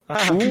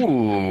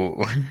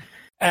 Ooh.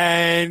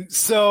 And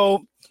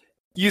so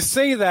you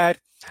say that,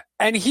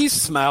 and he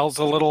smiles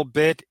a little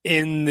bit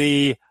in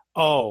the,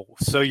 oh,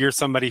 so you're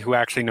somebody who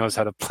actually knows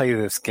how to play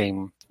this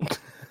game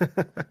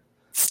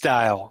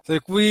style.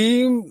 Like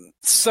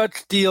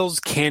such deals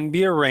can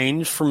be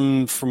arranged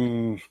from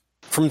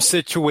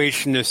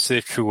situation to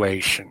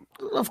situation.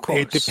 Of course.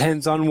 It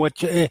depends on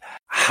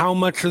how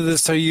much of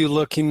this are you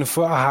looking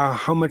for,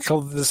 how much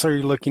of this are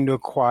you looking to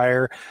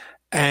acquire,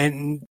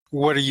 and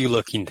what are you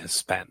looking to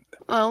spend?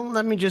 Well,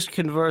 let me just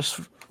converse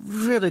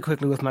really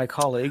quickly with my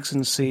colleagues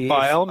and see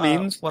By all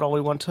means. what all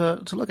we want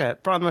to look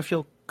at. Branma, if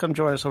you'll come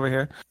join us over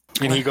here.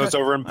 And he goes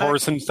over and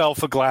pours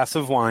himself a glass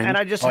of wine. And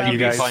I just you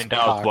guys find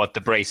out what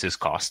the braces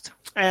cost.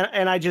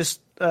 And I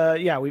just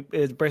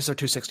braces are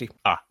 $260.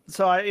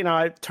 So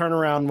I turn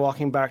around,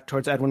 walking back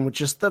towards Edwin, with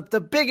just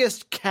the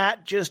biggest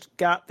cat just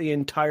got the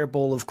entire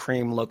bowl of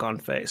cream look on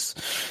face,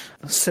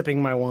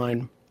 sipping my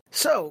wine.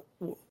 So,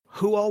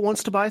 who all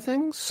wants to buy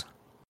things?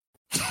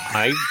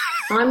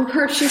 I'm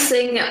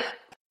purchasing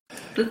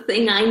the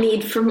thing I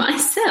need for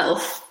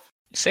myself.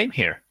 Same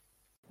here.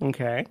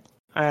 Okay.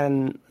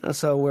 And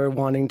so we're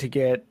wanting to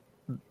get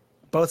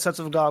both sets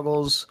of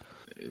goggles.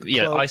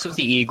 Yeah, cloak. Eyes of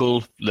the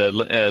Eagle, the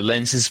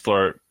lenses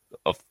for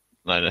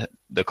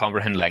the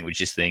comprehend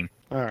languages thing.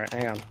 All right,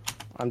 hang on.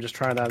 I'm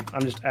just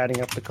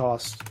adding up the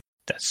cost.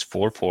 That's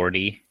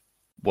 $440.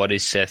 What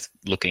is Seth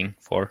looking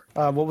for?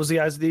 What was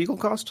the Eyes of the Eagle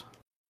cost?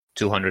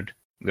 $200.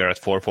 We're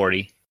at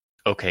 $440.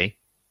 Okay.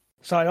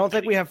 So I don't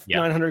think we have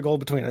 900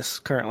 gold between us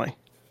currently.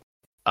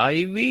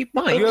 We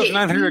might. You have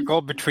 900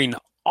 gold between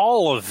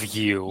all of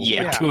you.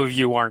 Yeah. The two of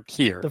you aren't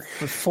here.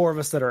 The four of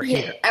us that are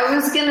here. I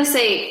was going to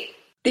say,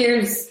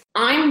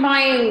 I'm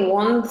buying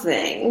one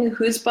thing.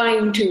 Who's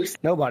buying two?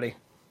 Nobody.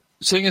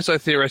 Seeing as I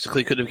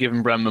theoretically could have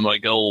given Branma my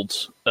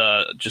gold,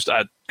 just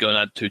go and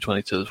add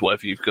 220 to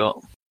whatever you've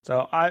got.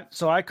 So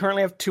I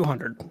currently have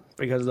 200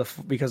 because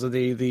of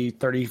the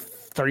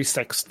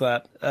 36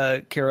 that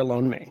Kira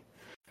loaned me.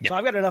 Yep. So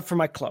I've got enough for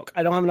my cloak.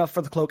 I don't have enough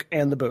for the cloak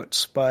and the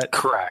boots, but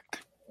correct.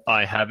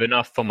 I have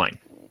enough for mine.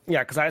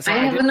 Yeah, because I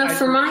have enough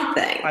for my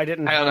thing. I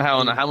didn't. Hang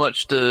on. How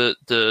much do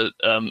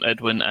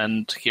Edwin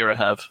and Kira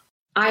have?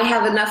 I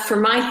have enough for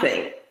my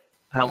thing.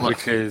 How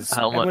much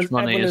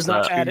money Edwin is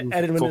that?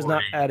 Edwin is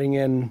not adding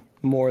in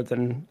more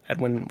than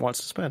Edwin wants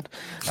to spend.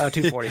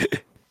 240.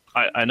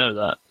 I know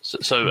that.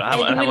 So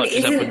how Edwin much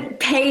is isn't Edwin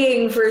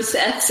paying for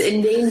Seth's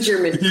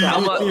endangerment?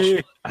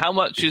 How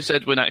much is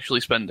Edwin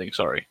actually spending?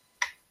 Sorry.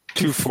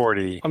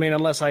 240. I mean,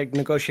 unless I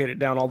negotiate it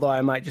down, although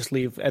I might just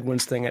leave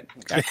Edwin's thing at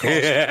cost.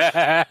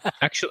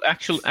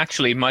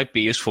 Actually, it might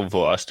be useful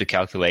for us to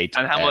calculate.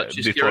 And how much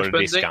is before Kira the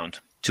discount?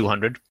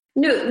 200.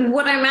 No,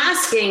 what I'm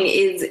asking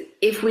is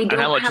if we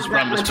don't have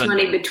that much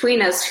money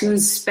between us,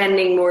 who's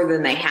spending more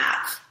than they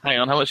have? Hang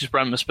on, how much is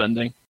Branma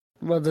spending?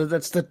 Well,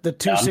 that's the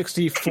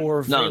 260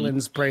 for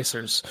Vaelin's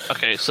bracers.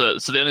 Okay, so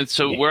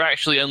we're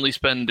actually only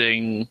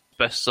spending,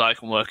 best I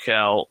can work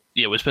out.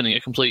 Yeah, we're spending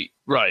a complete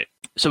right.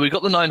 So we've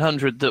got the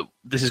 900 that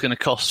this is going to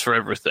cost for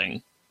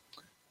everything.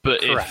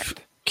 But correct.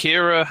 If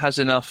Kira has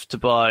enough to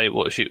buy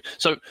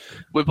so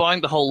we're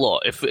buying the whole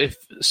lot.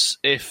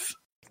 If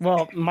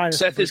well,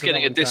 Seth is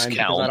getting a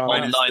discount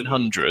on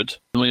 900,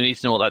 we need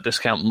to know what that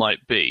discount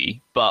might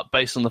be. But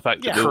based on the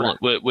fact that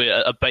we're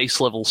at a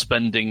base level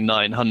spending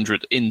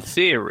 900 in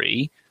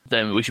theory,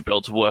 then we should be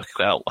able to work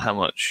out how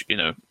much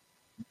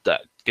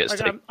that gets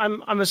taken.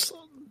 Edwin's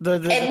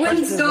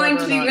going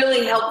to be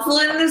really helpful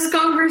in this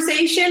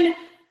conversation,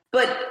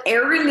 but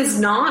Erin is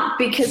not,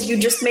 because you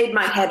just made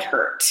my head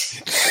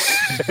hurt.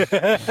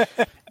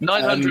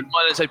 900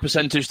 minus a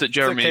percentage that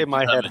Jeremy... Okay,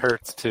 my head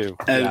hurts too.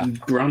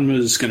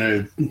 Branma's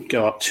going to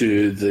go up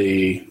to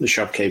the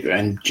shopkeeper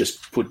and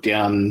just put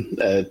down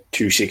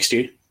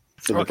 260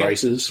 for the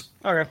braces.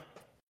 Okay.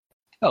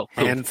 Oh,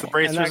 cool. And the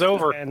brace was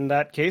over. In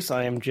that case,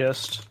 I am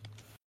just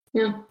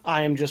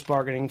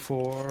bargaining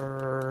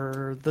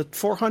for the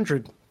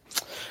 400.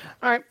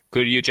 All right.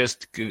 Could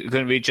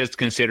we just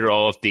consider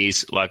all of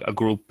these like a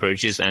group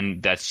purchase,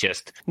 and that's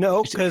just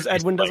no, because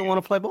Edwin doesn't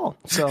want to play ball,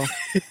 so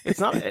it's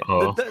not.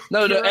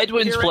 No,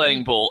 Edwin's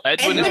playing ball.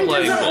 Edwin is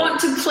playing doesn't ball.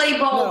 want to play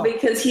ball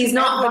because he's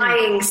not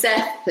buying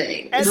Seth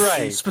things.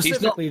 Edwin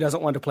specifically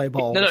doesn't want to play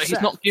ball. No, with he's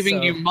Seth, not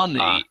giving you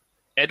money.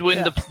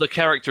 Edwin, the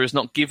character, is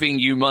not giving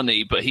you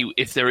money, but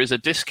if there is a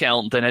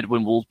discount, then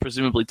Edwin will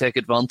presumably take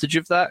advantage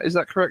of that. Is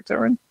that correct,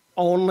 Erin?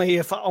 Only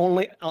if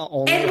Edwin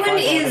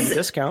is a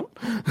discount.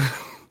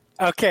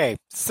 Okay,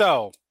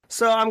 so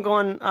I'm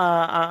going.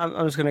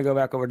 I'm just going to go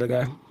back over to the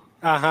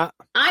guy.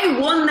 I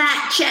won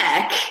that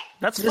check.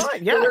 That's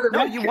fine. Yeah,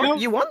 no,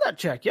 you won that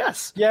check.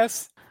 Yes.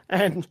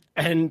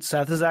 And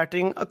Seth is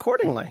acting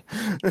accordingly.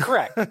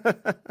 Correct.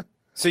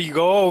 So you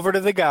go over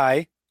to the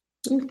guy.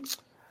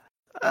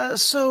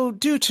 So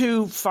due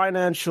to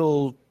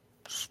financial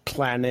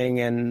planning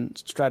and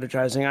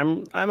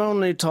strategizing. I'm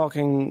only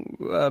talking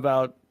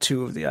about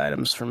 2 of the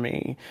items for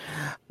me.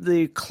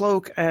 The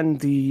cloak and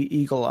the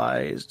eagle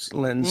eyes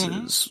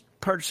lenses.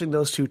 Purchasing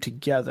those 2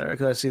 together,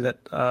 because I see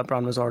that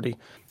Branma's already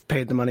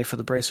paid the money for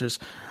the bracers.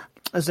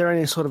 Is there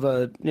any sort of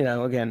a,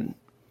 again,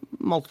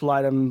 multiple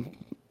item,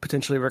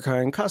 potentially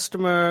recurring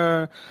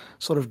customer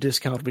sort of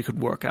discount we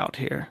could work out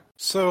here?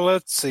 So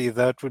let's see,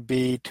 that would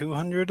be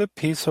 200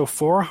 apiece, so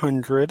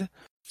 400.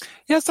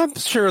 Yes, I'm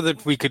sure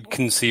that we could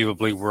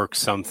conceivably work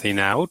something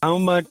out. How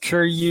much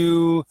do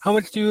you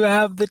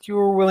have that you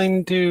are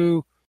willing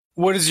to...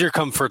 What is your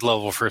comfort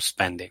level for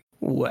spending?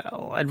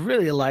 Well, I'd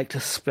really like to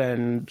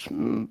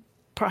spend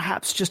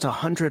perhaps just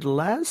 100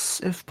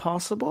 less, if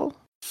possible.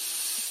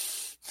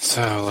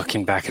 So,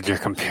 looking back at your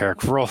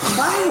compared roll...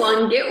 Buy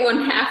one, get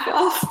one half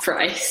off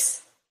price.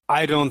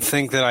 I don't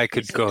think that I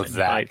could go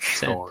that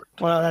short.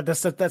 Well,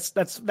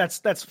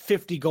 that's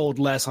 50 gold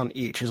less on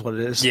each, is what it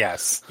is.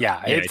 Yes,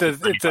 yeah, it's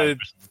a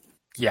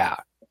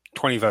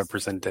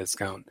 25%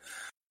 discount.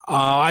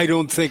 I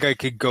don't think I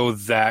could go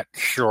that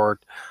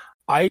short.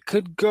 I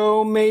could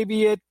go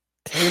maybe a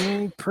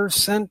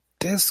 10%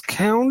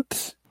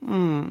 discount.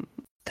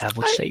 That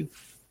would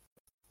save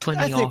 20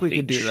 off. I think we each.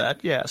 could do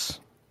that. Yes.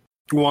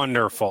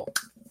 Wonderful.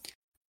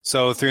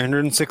 So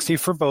 360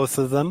 for both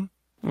of them.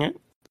 Yeah.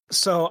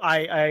 So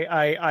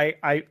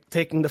I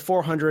taking the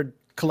 400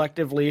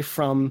 collectively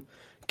from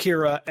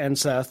Kira and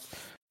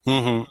Seth.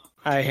 Mm-hmm.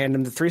 I hand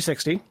him the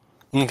 360.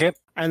 Okay.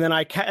 And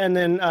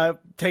then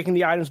taking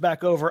the items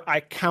back over, I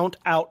count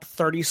out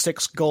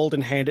 36 gold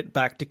and hand it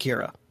back to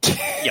Kira.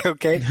 Yep.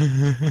 Okay.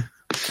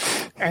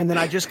 And then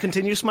I just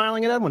continue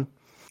smiling at Edwin.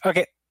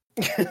 Okay.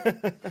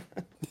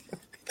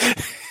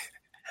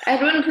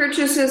 Edwin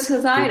purchases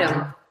his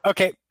item.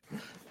 Okay.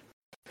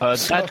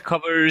 That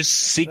covers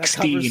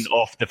 16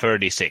 of the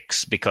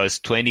 36, because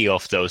 20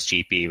 of those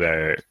GP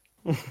were...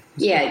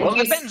 Yeah, well,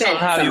 it depends on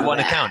how you want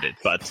to count it,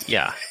 but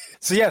yeah.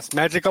 So yes,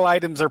 magical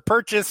items are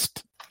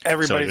purchased.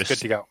 Everybody's good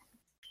to go.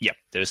 Yep,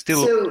 there's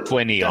still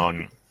 20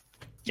 on...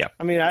 Yeah.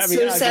 I mean,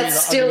 so Seth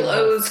still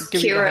owes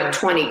Kira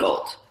 20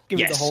 gold.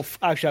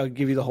 I'll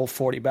give you the whole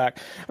 40 back.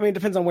 I mean, it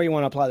depends on where you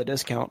want to apply the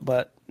discount,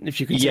 but if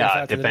you consider the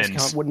fact that the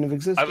discount wouldn't have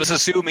existed. I was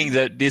assuming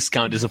that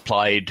discount is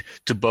applied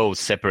to both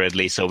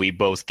separately, so we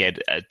both get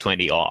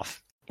 20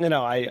 off.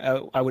 No,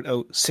 I would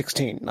owe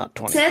 16, not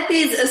 20. Seth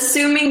is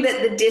assuming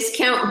that the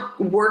discount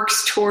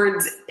works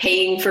towards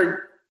paying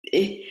for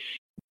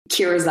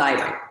Kira's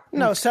item.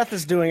 No, Seth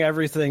is doing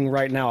everything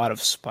right now out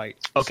of spite.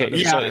 Okay,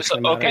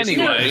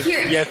 anyway.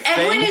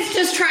 Edwin is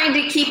just trying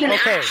to keep an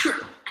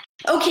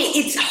Okay,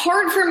 it's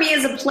hard for me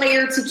as a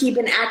player to keep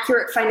an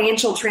accurate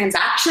financial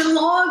transaction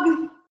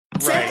log.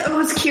 Right. Seth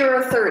owes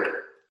Kira 30.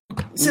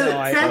 So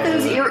Seth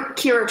owes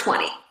Kira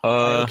 20.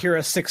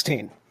 Kira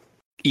 16.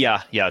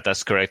 Yeah,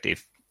 that's correct.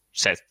 If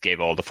Seth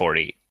gave all the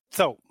 40.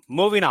 So,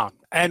 moving on.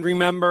 And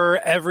remember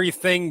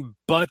everything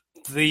but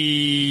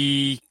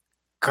the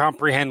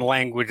comprehend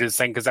languages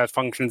thing, because that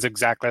functions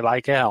exactly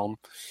like a helm.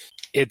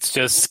 It's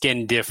just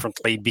skinned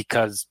differently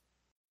because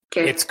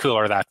it's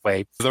cooler that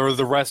way.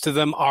 The rest of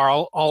them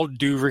all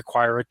do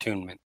require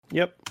attunement.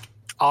 Yep.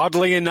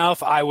 Oddly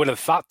enough, I would have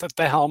thought that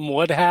the helm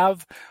would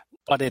have,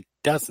 but it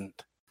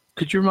doesn't.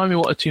 Could you remind me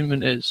what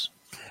attunement is?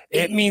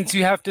 It means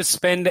you have to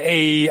spend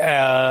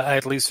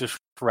at least a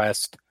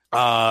rest,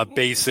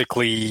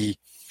 basically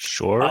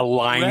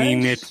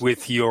aligning it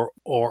with your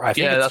or. I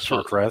think that's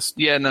short rest.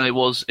 Yeah, no, it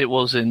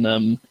was in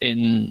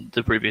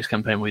the previous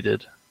campaign we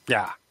did.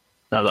 Yeah.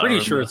 Pretty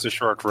sure it's a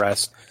short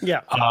rest.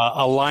 Yeah.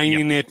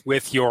 Aligning it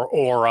with your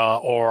aura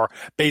or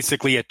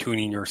basically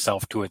attuning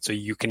yourself to it so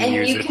you can use it.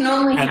 And you can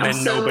only and have then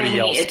so nobody many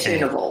else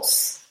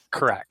attunables.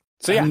 Correct.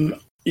 So yeah.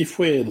 If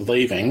we're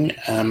leaving,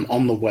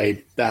 on the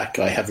way back,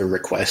 I have a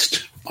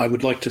request. I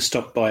would like to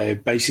stop by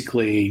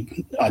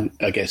basically,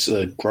 I guess,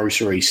 a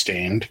grocery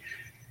stand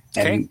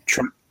and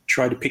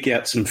try to pick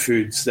out some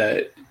foods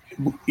that,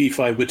 if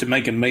I were to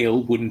make a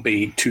meal, wouldn't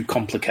be too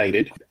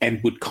complicated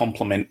and would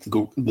complement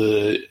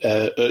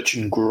the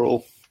urchin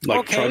gruel.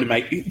 Like try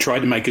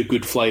to make a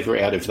good flavor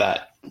out of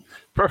that.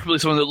 Preferably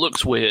something that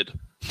looks weird.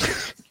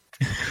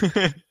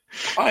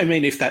 I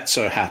mean, if that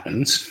so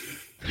happens.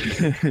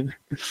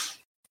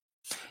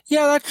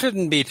 Yeah, that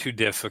shouldn't be too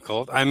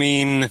difficult. I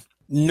mean,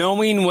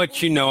 knowing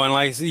what you know, and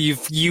like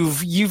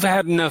you've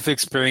had enough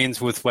experience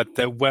with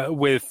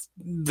with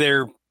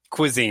their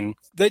cuisine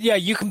that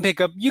you can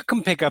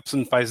pick up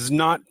some spices,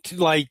 not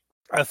like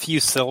a few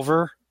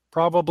silver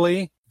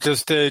probably,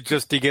 just to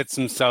get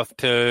some stuff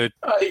to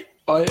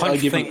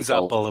punch things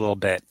up a little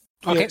bit.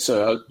 Okay,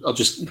 so I'll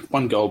just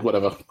 1 gold,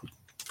 whatever.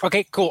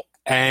 Okay, cool.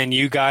 And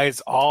you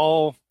guys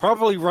all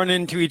probably run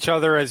into each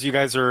other as you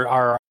guys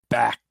are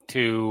back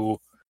to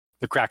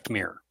the cracked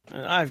mirror.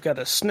 I've got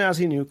a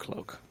snazzy new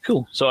cloak.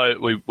 Cool. So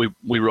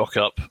we rock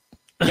up.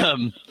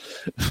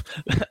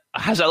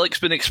 Has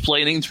Alex been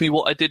explaining to me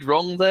what I did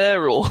wrong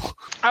there, or?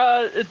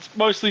 It's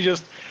mostly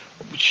just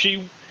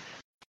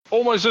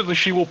almost certainly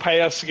she will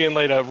pay us again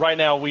later. Right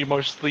now, we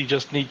mostly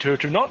just need her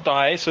to not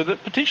die, so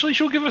that potentially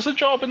she'll give us a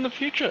job in the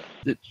future.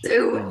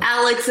 So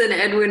Alex and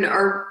Edwin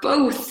are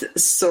both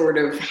sort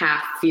of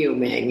half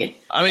fuming.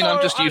 I mean,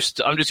 I'm just used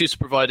to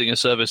providing a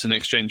service in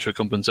exchange for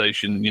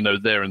compensation.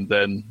 There and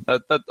then.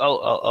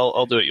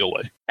 I'll do it your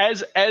way.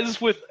 As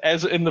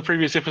in the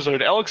previous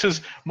episode, Alex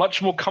is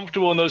much more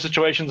comfortable in those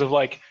situations of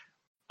like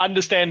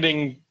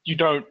understanding you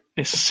don't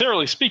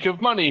necessarily speak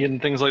of money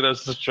and things like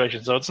those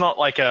situations. So it's not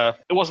like it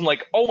wasn't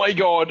like, oh my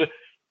god,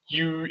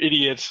 you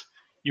idiot,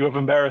 you have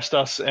embarrassed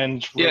us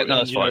and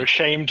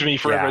shamed me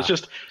forever. Yeah.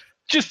 It's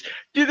just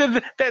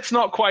that's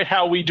not quite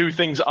how we do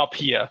things up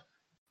here.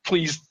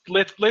 Please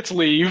let's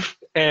leave,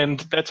 and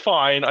that's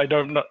fine.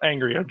 I'm not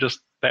angry.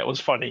 That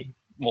was funny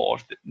more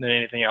than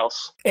anything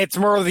else. It's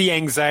more the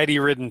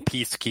anxiety-ridden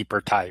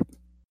peacekeeper type.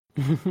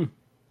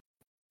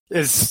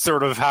 Is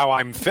sort of how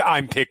I'm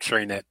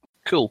picturing it.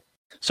 Cool.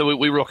 So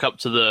we rock up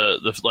to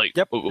the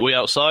Yep. Are we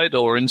outside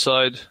or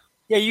inside?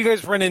 Yeah, you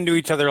guys run into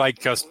each other like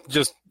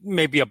just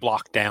maybe a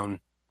block down.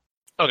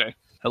 Okay.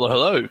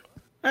 Hello.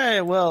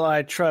 Hey, well,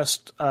 I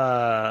trust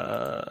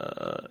Eladrin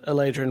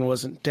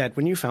wasn't dead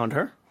when you found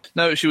her.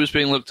 No, she was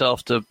being looked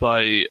after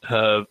by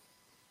her,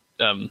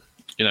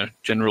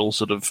 general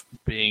sort of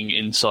being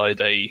inside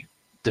a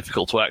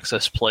difficult to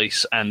access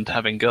place and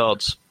having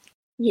guards.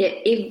 Yeah,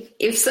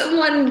 if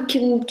someone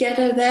can get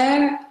her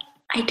there,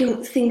 I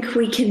don't think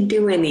we can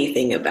do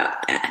anything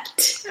about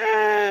that.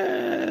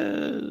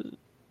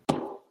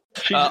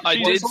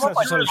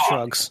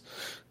 Shrugs.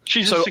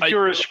 She's as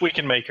secure as we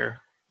can make her.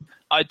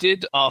 I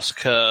did ask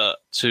her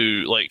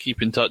to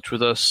keep in touch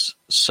with us,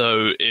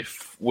 so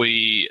if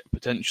we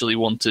potentially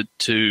wanted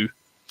to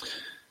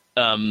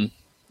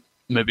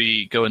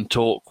maybe go and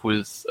talk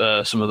with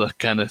some of the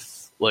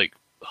Kenneth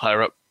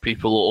higher up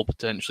people, or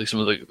potentially some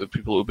of the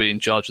people who would be in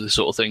charge of this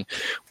sort of thing,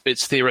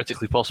 it's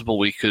theoretically possible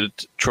we could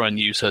try and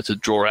use her to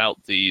draw out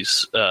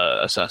these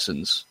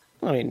assassins.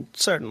 I mean,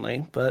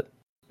 certainly, but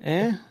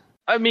I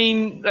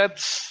mean,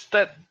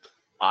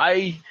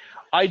 I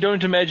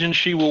don't imagine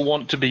she will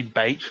want to be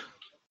bait.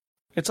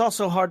 It's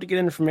also hard to get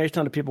information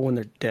out of people when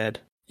they're dead.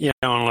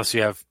 Unless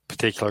you have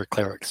particular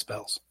cleric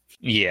spells.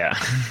 Yeah.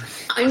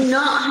 I'm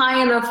not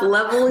high enough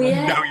level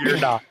yet. No, you're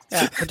not.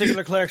 Yeah,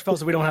 particular cleric spells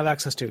that we don't have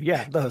access to.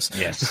 Yeah, those.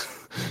 Yes.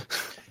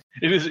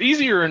 It is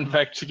easier, in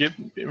fact, to get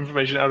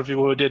information out of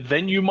people who are dead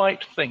than you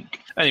might think.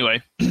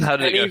 Anyway, how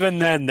did it go? Even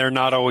then, they're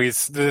not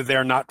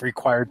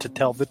required to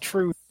tell the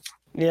truth.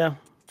 Yeah.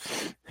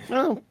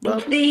 Oh,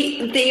 well.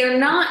 They are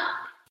not.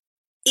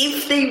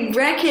 If they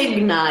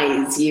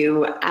recognize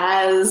you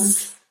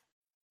as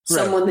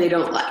someone they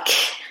don't like,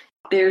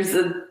 there's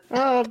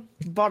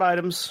bought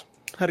items.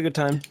 Had a good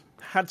time.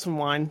 Had some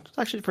wine. It's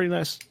actually pretty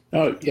nice.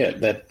 Oh, yeah,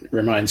 that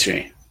reminds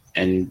me.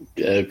 And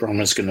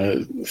Branma's going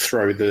to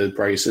throw the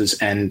braces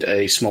and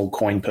a small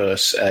coin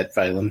purse at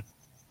Vaelin.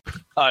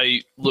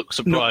 I look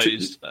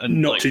surprised.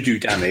 Not to do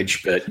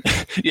damage, but...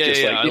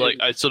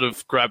 I sort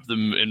of grab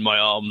them in my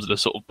arms in a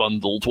sort of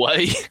bundled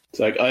way. It's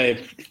like, I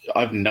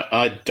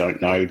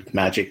don't know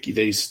magic.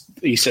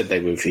 You said they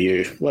were for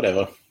you.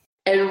 Whatever.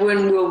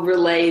 Edwin will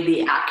relay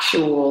the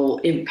actual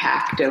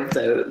impact of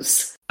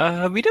those.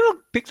 We never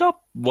picked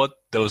up what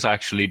those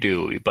actually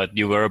do, but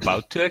you were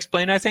about to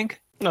explain, I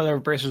think? No, they were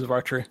bracers of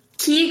archery.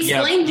 He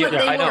explained what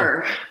they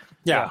were.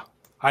 Yeah.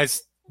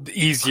 It's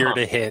easier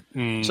to hit.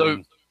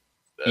 So,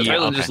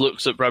 Vaelin just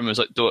looks at Branma and is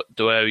like,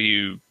 do I owe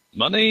you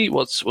money?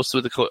 What's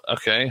with the coin?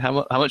 Okay,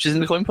 how much is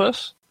in the coin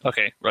purse?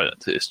 Okay, right,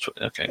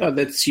 okay. Oh,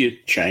 that's your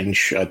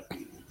change.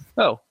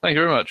 Oh, thank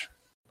you very much.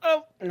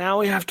 Oh, now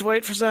we have to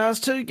wait for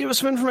Zaz to give us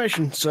some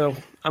information, so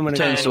I'm going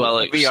to Turns to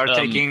Alex. We are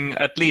taking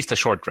at least a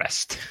short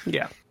rest.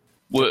 Yeah.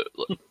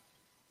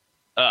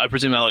 I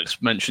presume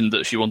Alex mentioned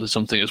that she wanted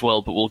something as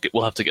well, but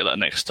we'll have to get that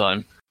next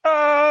time.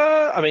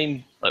 I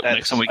mean...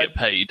 next time we get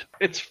paid.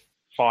 It's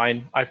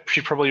fine.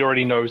 She probably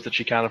already knows that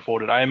she can't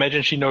afford it. I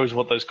imagine she knows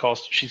what those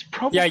cost. She's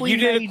probably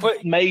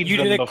made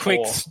a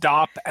quick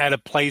stop at a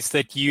place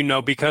that you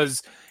know,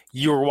 because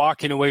you were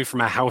walking away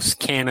from a House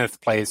Cannith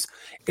place.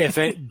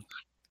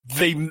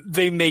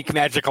 They make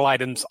magical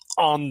items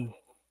on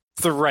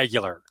the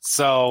regular.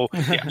 So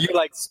you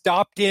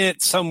stopped in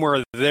it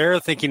somewhere there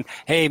thinking,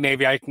 hey,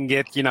 maybe I can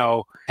get,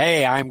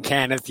 hey, I'm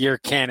Cannith, you're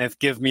Cannith,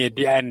 give me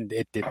and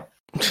it didn't.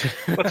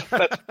 That's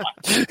fine.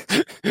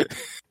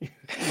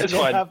 It's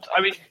fine.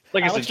 I mean,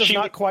 like Alex I said, does she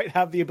not quite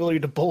have the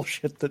ability to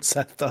bullshit that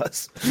Seth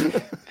does.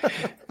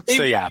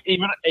 So yeah,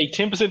 even a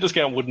 10%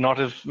 discount would not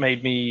have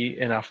made me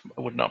enough.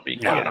 Would not be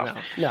good enough.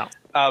 No.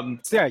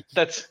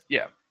 That's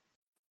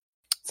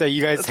So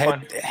you guys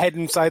head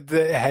inside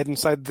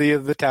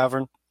the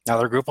tavern.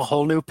 Another group of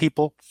whole new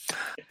people.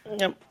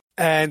 Yep.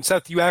 And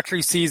Seth, you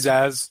actually see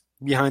Zaz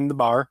behind the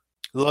bar.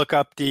 Look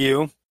up to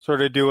you.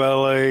 Sort of do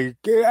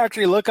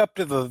actually look up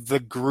to the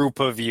group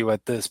of you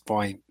at this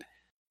point.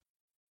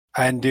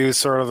 And do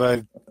sort of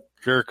a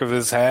jerk of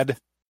his head.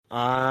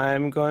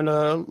 I'm going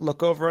to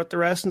look over at the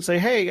rest and say,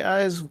 hey,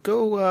 guys,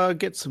 go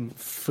get some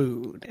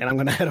food. And I'm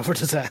going to head over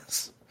to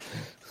Zaz.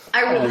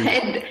 I will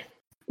head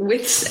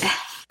with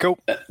Seth. Go.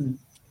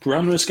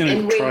 Branma's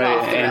going to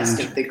try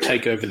and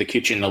take over the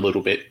kitchen a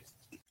little bit.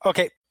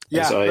 Okay.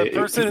 Yeah.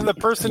 The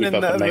person in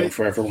the mail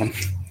for everyone.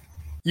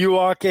 You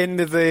walk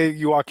into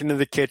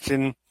the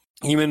kitchen.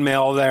 Human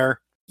male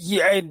there.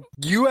 Yeah,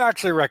 you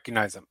actually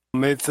recognize him.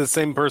 It's the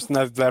same person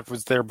that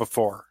was there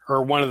before,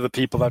 or one of the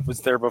people that was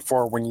there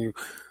before when you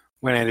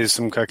went and did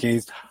some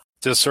cooking.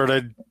 Just sort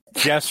of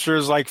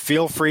gestures like,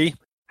 feel free.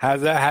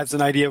 Has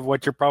an idea of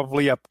what you're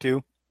probably up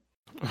to.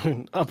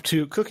 Up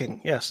to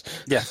cooking, yes.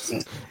 Yes.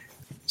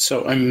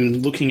 So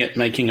I'm looking at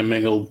making a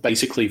meal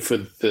basically for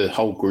the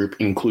whole group,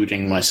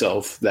 including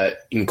myself,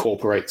 that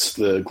incorporates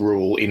the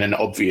gruel in an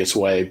obvious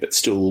way, but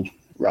still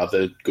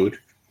rather good.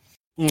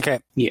 Okay.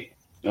 Yeah.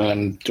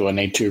 Do I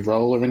need to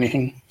roll or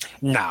anything?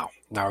 No,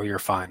 you're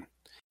fine.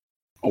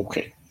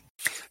 Okay.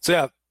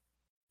 So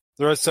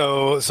yeah,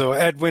 so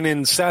Edwin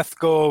and Seth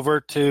go over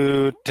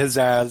to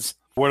Zaz.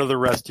 What are the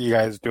rest of you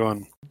guys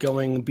doing?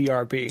 Going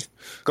BRB.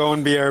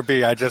 Going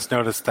BRB. I just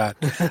noticed that.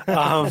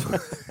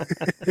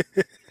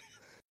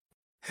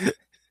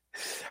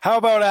 How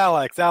about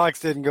Alex? Alex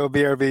didn't go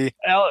BRB.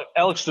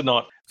 Alex did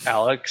not.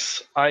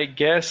 Alex, I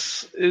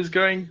guess, is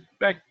going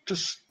back to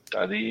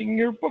studying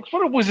your books.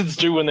 What do wizards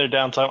do in their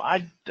downtime?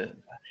 I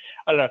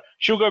don't know.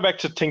 She'll go back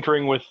to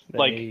tinkering with,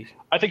 I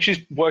think she's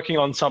working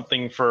on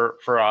something for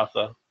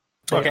Arthur.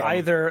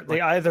 Okay.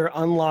 They either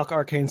unlock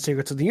arcane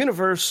secrets of the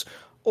universe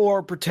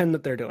or pretend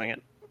that they're doing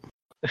it.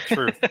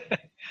 True.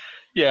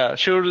 Yeah,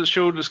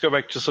 she'll just go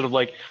back to sort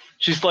of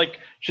she's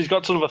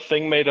got sort of a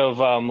thing made of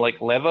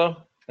leather,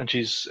 and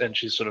she's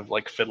sort of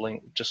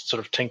fiddling, just sort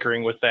of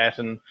tinkering with that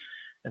and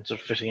sort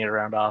of fitting it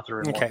around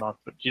Arthur and whatnot.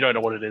 But you don't know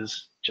what it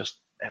is just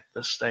at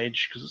this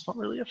stage because it's not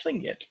really a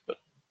thing yet. But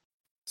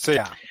so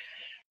yeah,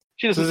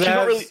 she's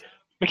not really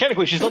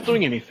mechanically. She's not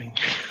doing anything.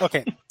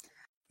 Okay,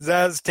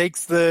 Zaz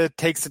takes the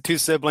two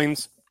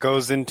siblings,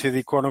 goes into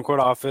the quote unquote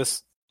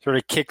office, sort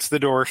of kicks the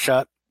door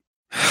shut.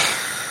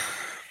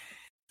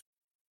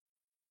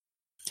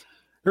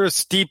 Her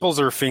steeples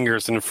her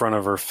fingers in front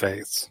of her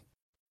face.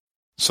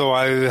 So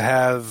I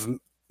have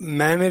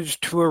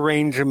managed to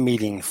arrange a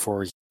meeting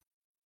for you.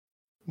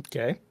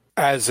 Okay.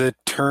 As it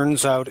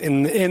turns out,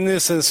 in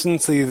this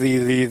instance,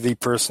 the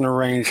person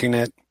arranging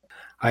it,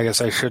 I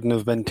guess I shouldn't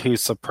have been too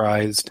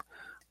surprised,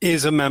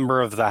 is a member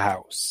of the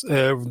house.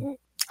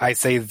 I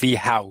say the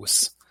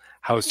house,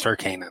 House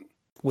Tarkanan.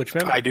 Which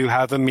member? I do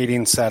have a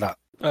meeting set up.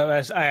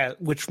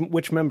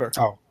 Which member?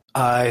 Oh,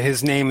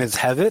 his name is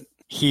Hevet.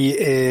 He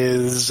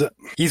is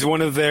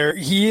one of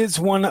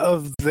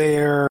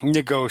their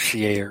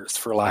negotiators,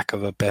 for lack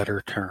of a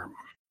better term.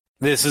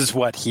 This is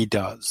what he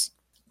does.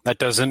 That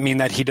doesn't mean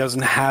that he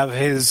doesn't have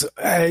his.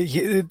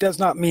 It does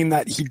not mean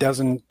that he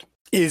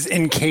is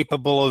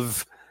incapable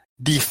of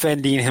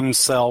defending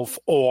himself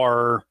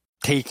or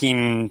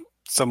taking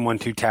someone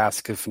to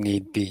task if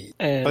need be.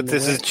 But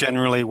this is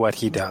generally what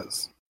he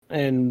does.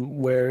 And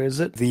where is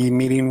it? The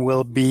meeting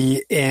will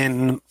be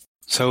in.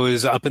 So it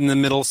is up in the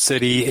middle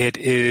city. It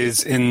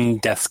is in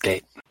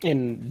Deathgate.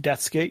 In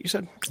Deathgate, you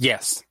said?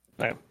 Yes.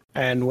 Okay.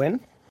 And when?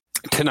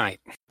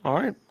 Tonight. All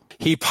right.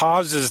 He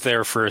pauses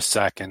there for a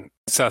second.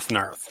 Seth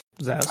Narth,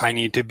 Zaz. I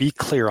need to be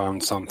clear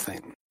on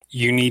something.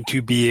 You need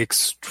to be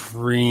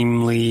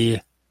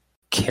extremely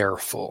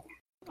careful.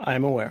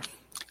 I'm aware.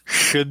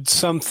 Should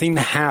something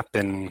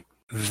happen,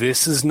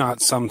 this is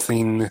not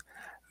something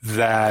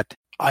that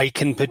I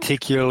can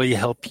particularly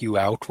help you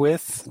out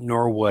with,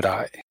 nor would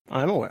I.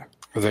 I'm aware.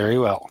 Very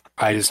well.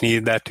 I just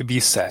needed that to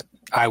be said.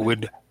 I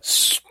would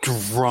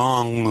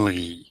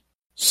strongly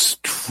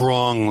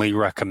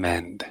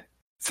recommend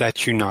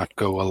that you not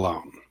go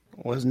alone.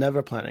 Was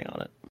never planning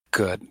on it.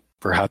 Good.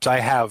 Perhaps I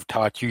have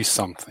taught you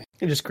something.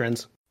 He just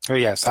grins. Oh,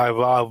 yes. I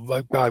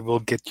will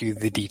get you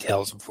the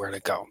details of where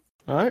to go.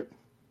 All right.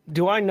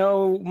 Do I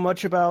know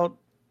much about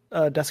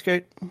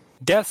Deathgate?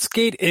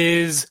 Deathgate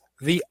is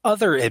the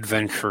other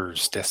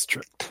adventurers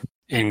district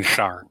in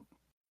Sharn.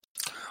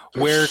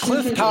 Where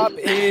Clifftop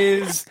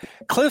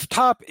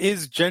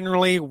is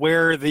generally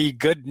where the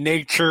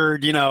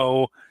good-natured,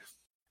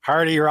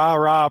 hearty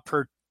rah-rah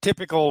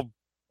typical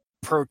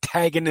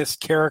protagonist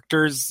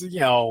characters,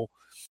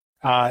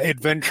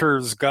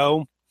 adventurers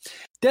go.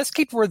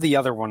 Deathgate where the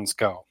other ones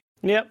go.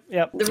 Yep.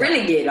 The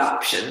renegade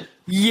option.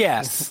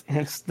 Yes.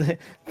 It's the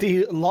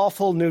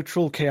lawful,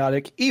 neutral,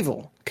 chaotic,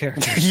 evil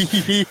character.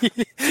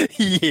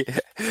 Yeah.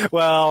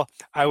 Well,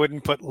 I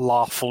wouldn't put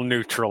lawful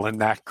neutral in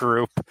that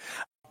group.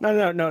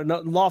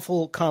 No.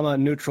 Lawful,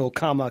 neutral,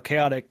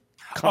 chaotic,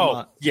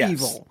 yes.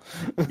 evil.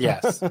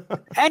 Yes.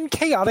 And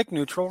chaotic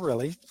neutral,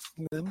 really.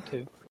 Them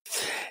too.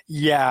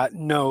 Yeah,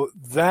 no,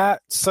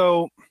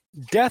 so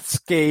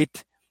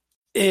Deathgate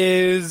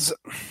is,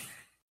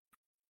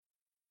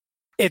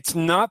 it's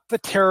not the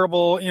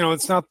terrible,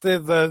 it's not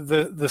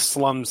the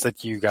slums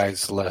that you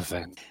guys live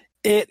in.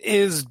 It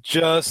is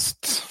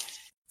just,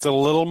 it's a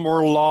little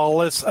more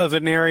lawless of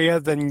an area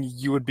than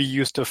you would be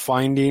used to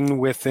finding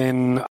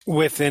within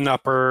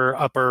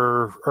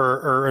upper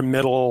or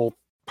middle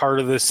part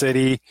of the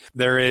city.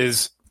 There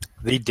is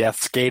the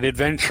Deathgate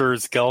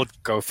Adventurers Guild.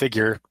 Go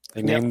figure.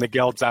 They name the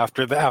guilds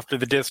after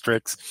the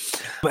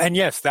districts. And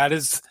yes, that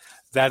is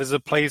a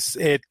place.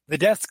 The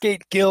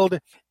Deathgate Guild,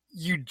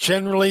 you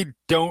generally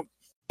don't.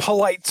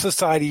 Polite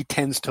society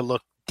tends to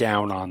look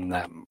down on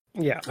them.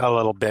 Yeah, a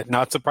little bit.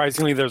 Not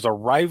surprisingly, there's a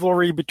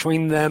rivalry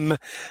between them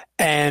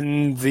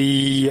and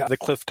the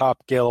Clifftop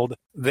Guild.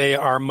 They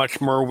are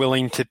much more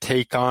willing to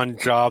take on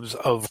jobs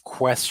of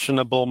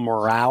questionable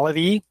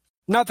morality.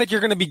 Not that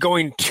you're going to be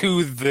going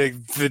to the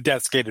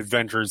Deathgate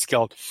Adventurers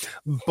Guild,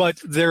 but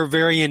they're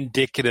very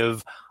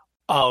indicative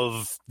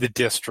of the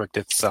district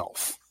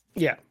itself.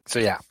 Yeah. So,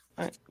 yeah.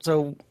 All right.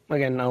 So,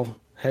 again, I'll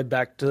head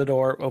back to the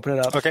door, open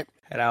it up, okay,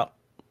 head out.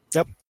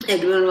 Yep.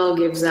 Edwin will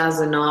give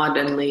Zaz a nod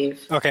and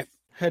leave. Okay.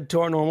 Head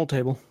to our normal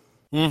table.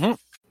 Mm-hmm.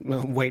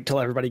 We'll wait till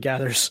everybody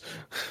gathers.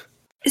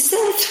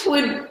 Seth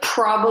would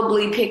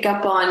probably pick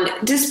up on,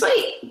 despite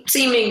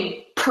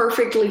seeming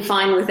perfectly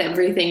fine with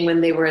everything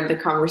when they were in the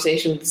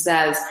conversation with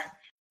Zaz,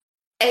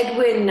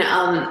 Edwin,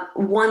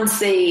 once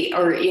they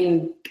are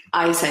in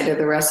eyesight of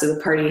the rest of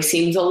the party,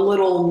 seems a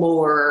little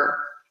more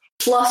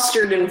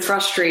flustered and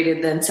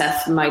frustrated than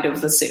Seth might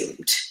have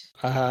assumed.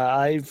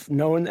 I've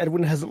known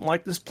Edwin hasn't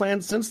liked this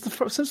plan since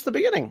the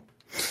beginning.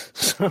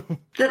 So.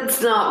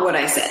 That's not what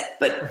I said,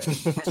 but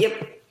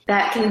yep,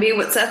 that can be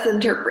what Seth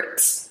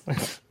interprets.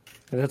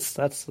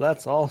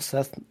 That's all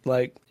Seth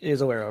is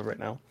aware of right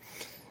now.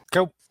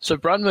 Go. So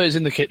Branma is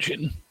in the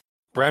kitchen.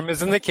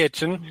 Branma's in the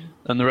kitchen.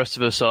 And the rest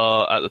of us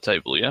are at the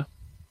table, yeah?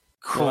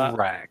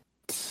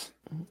 Correct.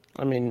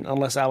 I mean,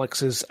 unless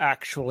Alex is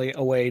actually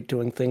away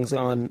doing things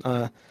on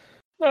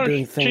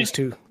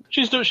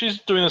She's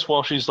doing this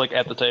while she's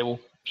at the table.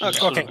 She's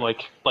sort of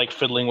like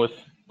fiddling with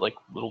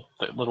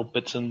little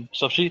bits and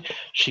stuff.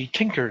 She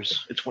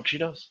tinkers. It's what she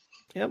does.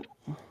 Yep.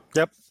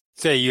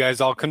 So you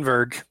guys all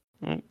converge.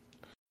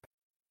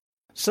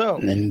 So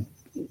and then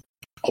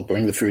I'll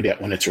bring the food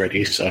out when it's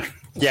ready. So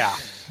yeah,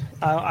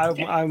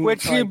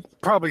 which you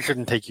probably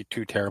shouldn't take you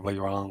too terribly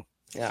wrong.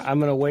 Yeah, I'm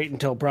gonna wait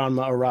until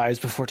Branma arrives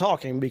before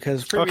talking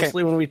because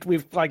previously when we've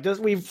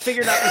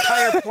figured out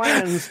entire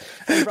plans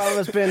and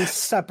Branma's been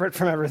separate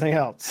from everything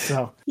else.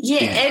 So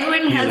yeah,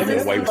 Edwin has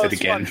this wait with it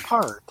again.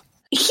 Part.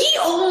 He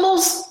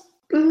almost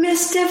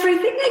missed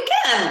everything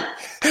again.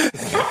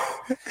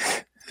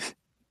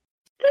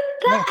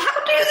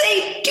 How do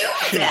they do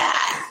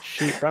that?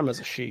 Branma's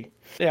a she.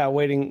 Yeah,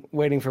 waiting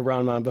for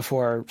Branma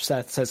before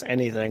Seth says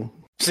anything.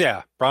 So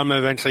yeah, Branma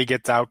eventually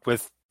gets out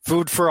with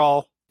food for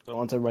all. So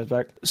once everybody's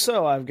back.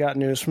 So I've got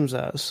news from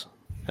Zaz.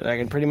 And I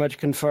can pretty much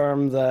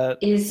confirm that...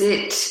 Is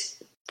it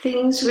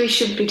things we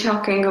should be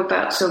talking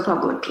about so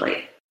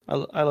publicly?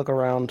 I look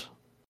around.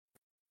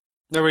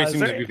 Nobody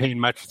seems to be paying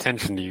much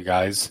attention to you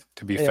guys,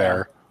 to be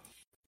fair.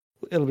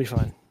 It'll be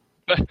fine.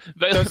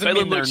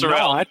 Vaelin looks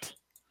around.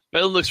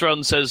 Vaelin looks around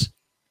and says,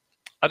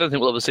 I don't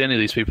think we'll ever see any of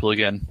these people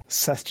again.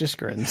 Seth just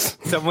grins.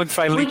 Someone's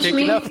finally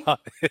picking up on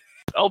it.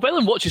 Oh,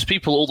 Vaelin watches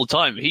people all the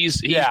time.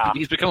 He's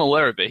become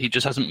aware of it. He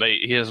just hasn't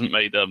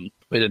made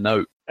a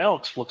note.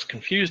 Alex looks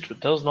confused but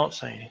does not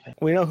say anything.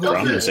 We know who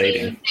Branma's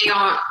eating. They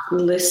aren't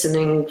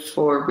listening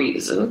for a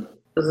reason.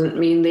 Doesn't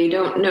mean they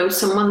don't know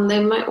someone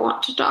they might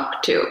want to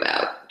talk to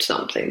about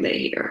something they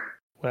hear.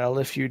 Well,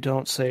 if you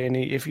don't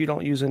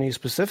use any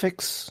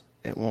specifics,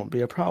 it won't be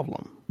a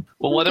problem.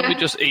 Well, why don't we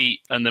just eat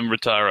and then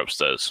retire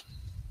upstairs?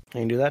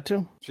 You can do that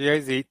too. So you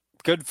guys eat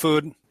good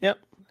food. Yep.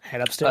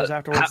 Head upstairs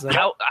afterwards.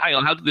 Hang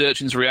on, how did the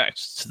urchins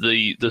react to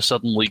the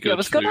suddenly good food? I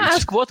was going to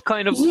ask what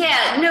kind of...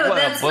 Yeah, no,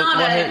 that's not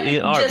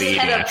just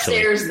head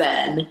upstairs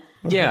then.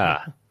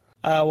 Yeah.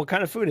 What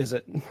kind of food is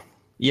it?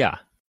 Yeah.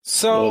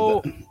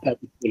 So... that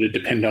would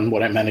depend on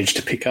what I managed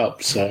to pick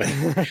up, so...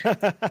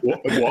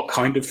 what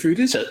kind of food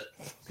is it?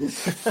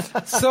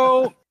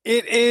 So,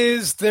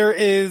 there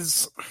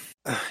is...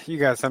 You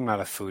guys, I'm not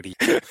a foodie.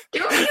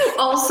 Don't you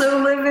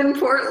also live in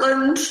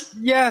Portland?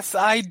 Yes,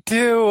 I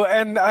do,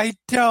 and I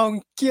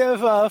don't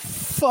give a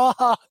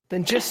fuck.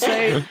 Then just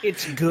say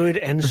it's good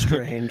and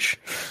strange.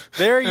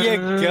 There you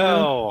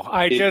go.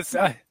 I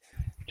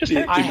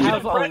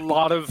have a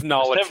lot of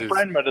knowledge. Just have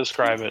Branma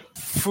describe it.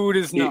 Food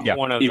is not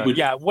one of them.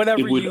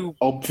 Whatever it would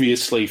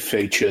obviously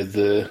feature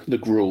the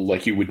gruel,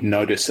 you would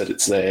notice that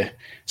it's there.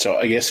 So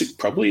I guess it's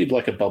probably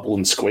like a bubble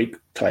and squeak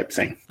type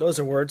thing. Those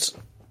are words.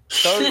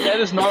 So that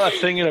is not a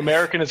thing an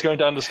American is going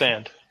to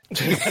understand.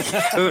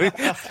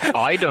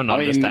 I don't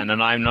understand,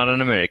 and I'm not an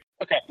American.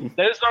 Okay,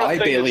 that is not a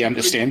thing. I barely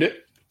understand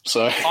it,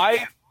 so...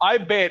 I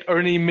bet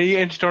only me,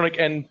 Antitonic,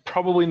 and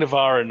probably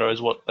Navarran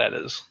knows what that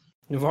is.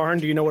 Navarran,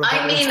 do you know what a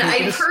bubble and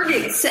squeak is? I've heard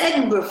it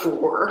said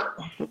before.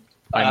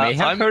 I may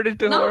have heard it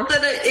before. Not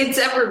that it's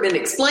ever been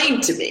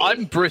explained to me.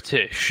 I'm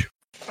British.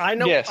 I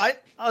know. Yes.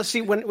 I see.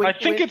 When I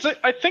think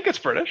it's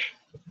British.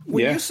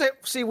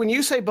 When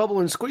you say bubble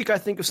and squeak, I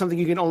think of something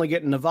you can only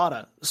get in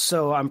Nevada.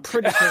 So I'm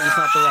pretty sure it's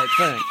not the right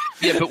thing.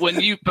 Yeah, but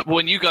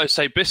when you guys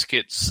say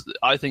biscuits,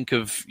 I think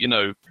of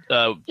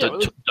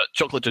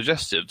chocolate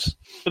digestives.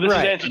 But this is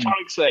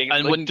Antitonic saying.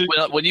 And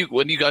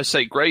when you guys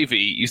say gravy,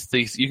 you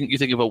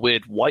think of a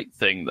weird white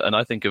thing, and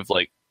I think of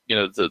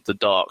the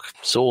dark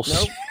sauce.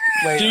 Nope.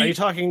 Wait, are you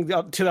talking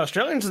to the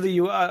Australians or the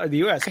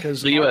U.S.?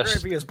 Because the U.S.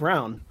 gravy is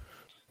brown.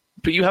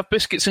 But you have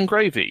biscuits and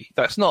gravy.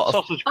 That's not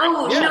sausage.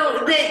 No,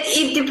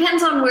 it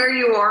depends on where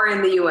you are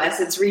in the U.S.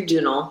 It's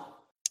regional.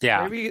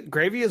 Yeah.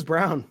 Gravy is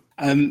brown.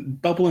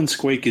 Bubble and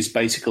squeak is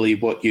basically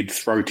what you'd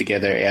throw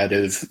together out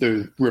of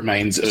the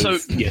remains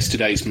of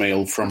yesterday's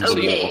meal from the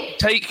war.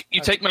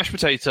 You take mashed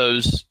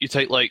potatoes, you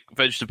take like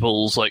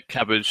vegetables like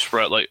cabbage,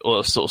 sprout, like all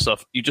that sort of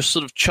stuff. You just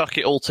sort of chuck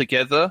it all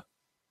together.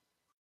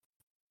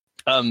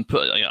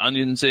 Put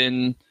onions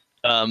in,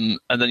 and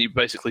then you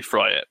basically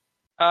fry it.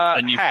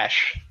 And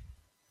hash.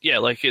 Yeah,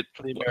 like it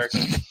for the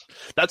Americans.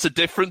 That's a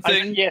different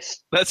thing.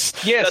 Yes, that's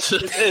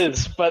it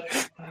is.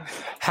 But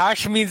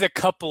hash means a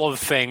couple of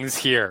things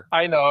here.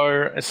 I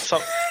know,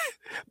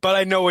 but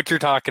I know what you're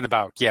talking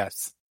about.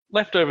 Yes,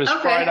 leftovers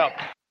fried up.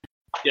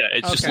 Yeah,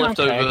 it's just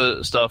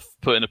leftover stuff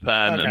put in a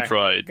pan and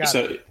fried.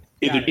 So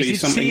it'd be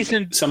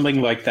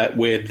something like that,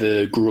 where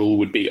the gruel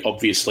would be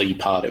obviously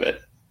part of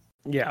it.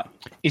 Yeah.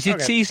 Is it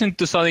seasoned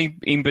to something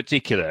in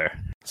particular?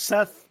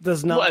 Seth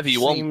does not. Whatever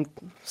you want.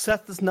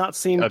 Seth does not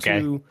seem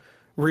to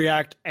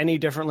react any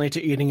differently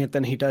to eating it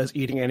than he does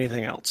eating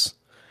anything else.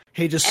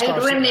 He just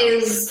Edwin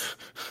is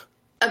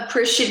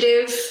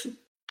appreciative,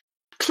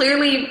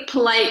 clearly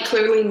polite,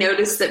 clearly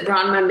noticed that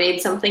Branma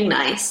made something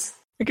nice.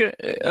 Okay,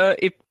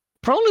 it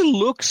probably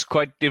looks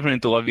quite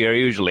different to what we are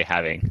usually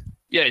having.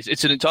 Yeah,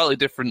 it's an entirely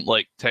different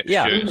like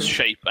texture,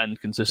 shape, and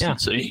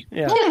consistency.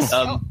 Yeah. Yes.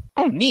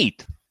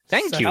 Neat.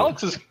 Thank you.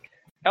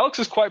 Alex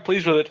is quite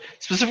pleased with it,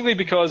 specifically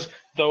because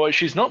though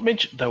I've not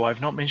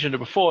mentioned it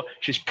before,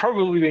 she's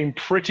probably been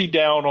pretty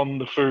down on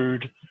the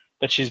food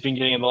that she's been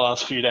getting in the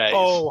last few days.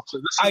 Oh, so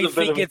I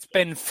think it's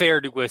been fair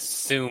to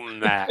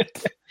assume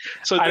that.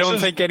 So I don't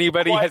think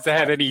anybody has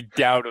had any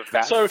doubt of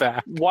that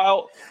fact.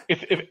 While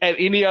if at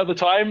any other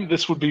time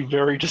this would be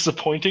very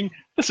disappointing,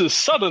 this is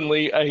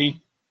suddenly a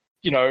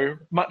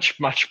much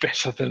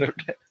better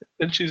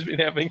than she's been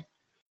having.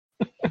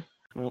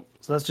 Well,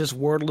 so that's just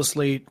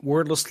wordlessly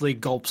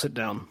gulps it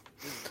down.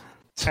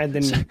 And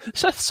then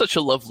Seth's such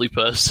a lovely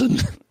person.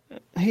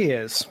 He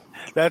is.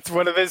 That's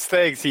one of his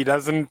things. He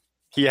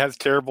has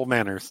terrible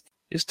manners.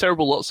 He's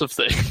terrible lots of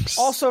things.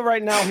 Also,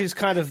 right now, he's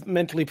kind of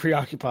mentally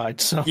preoccupied.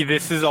 So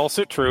this is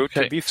also true,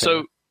 to be fair.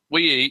 So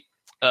we eat,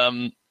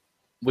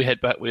 we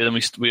head back,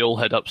 we all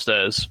head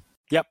upstairs.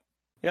 Yep.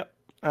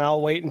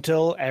 I'll wait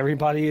until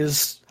everybody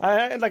is.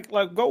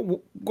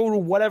 Go to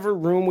whatever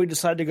room we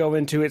decide to go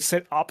into.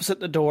 Sit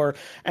opposite the door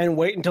and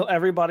wait until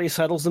everybody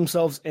settles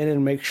themselves in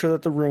and make sure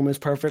that the room is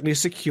perfectly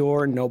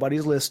secure and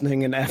nobody's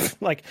listening. And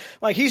like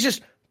he's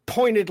just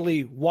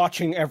pointedly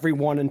watching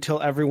everyone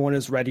until everyone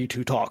is ready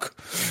to talk.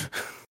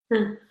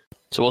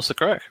 So what's the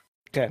crack?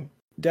 Okay,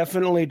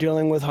 definitely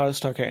dealing with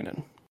House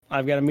Tarkanan.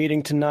 I've got a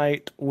meeting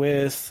tonight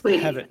with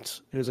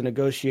Heavens, who's a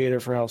negotiator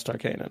for House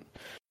Tarkanan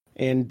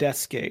in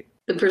Death's Gate.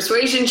 The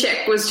persuasion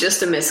check was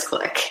just a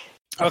misclick.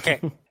 Okay.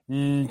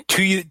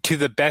 To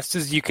the best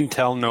as you can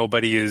tell,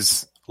 nobody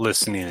is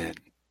listening in.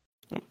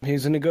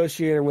 He's a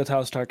negotiator with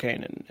House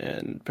Tarkanan,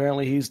 and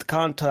apparently he's the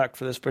contact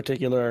for this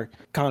particular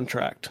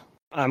contract.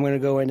 I'm going to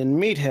go in and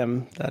meet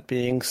him. That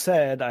being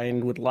said, I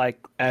would like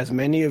as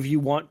many of you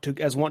want to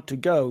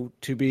go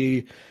to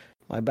be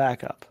my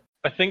backup.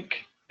 I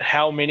think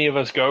how many of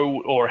us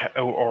go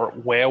or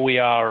where we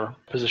are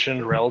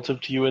positioned relative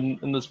to you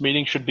in this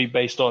meeting should be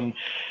based on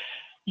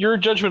your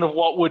judgment of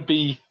what would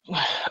be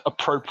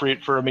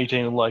appropriate for a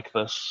meeting like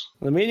this.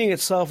 The meeting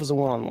itself is a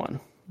one-on-one,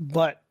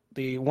 but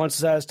once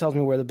Zaz tells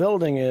me where the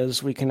building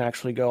is, we can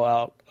actually go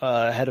out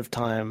ahead of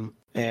time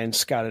and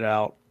scout it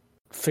out,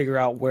 figure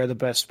out where the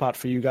best spot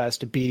for you guys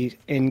to be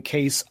in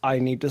case I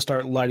need to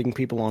start lighting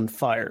people on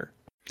fire.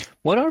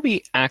 What are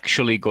we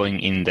actually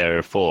going in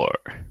there for,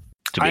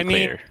 to be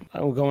clear?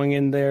 I'm going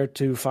in there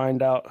to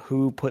find out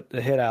who put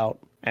the hit out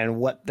and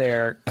what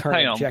their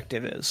current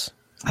objective is.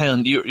 Hang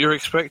on, you're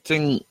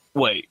expecting...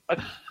 Wait.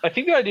 I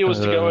think the idea was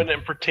to go in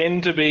and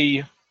pretend to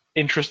be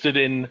interested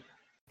in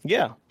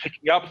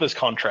picking up this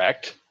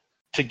contract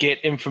to get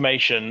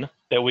information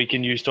that we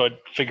can use to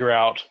figure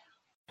out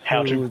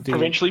how to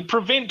eventually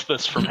prevent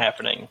this from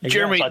happening.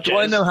 Jeremy, do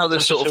I know how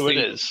this sort of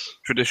thing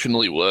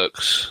traditionally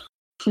works?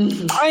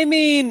 I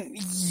mean,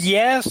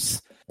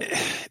 yes.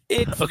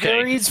 It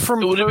varies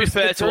from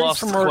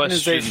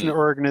organization to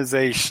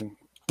organization.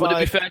 Would it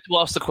be fair to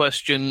ask the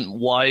question,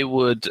 why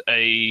would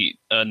a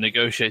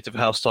negotiator of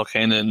House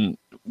Tarkanan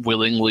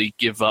willingly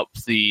give up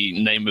the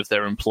name of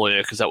their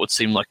employer? Because that would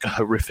seem like a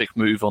horrific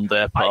move on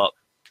their part.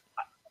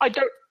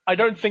 I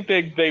don't think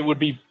they would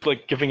be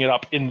like giving it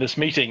up in this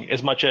meeting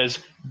as much as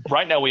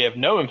right now we have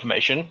no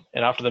information,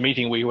 and after the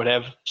meeting we would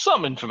have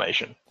some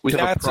information.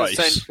 That's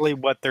essentially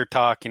what they're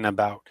talking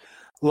about.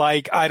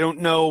 Like, I don't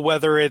know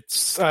whether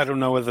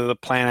the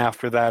plan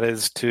after that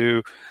is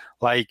to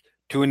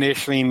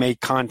initially make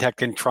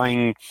contact and try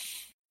and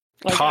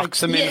talk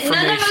some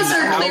information. None of us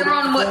are clear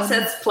on what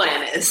Seth's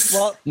plan is.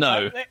 Well,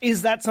 no.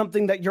 Is that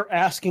something that you're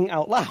asking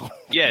out loud?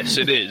 Yes,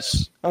 it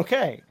is.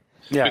 Okay.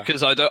 Yeah.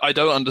 Because I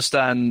don't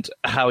understand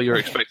how you're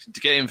expected to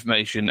get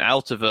information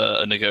out of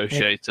a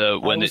negotiator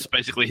when it's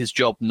basically his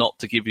job not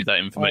to give you that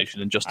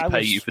information and just to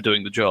pay you for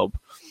doing the job.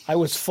 I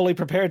was fully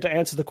prepared to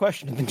answer the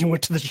question, and then you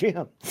went to the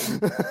GM.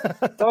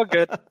 It's all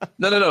good.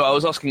 No. I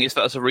was asking if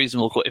that's a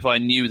reasonable. If I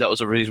knew that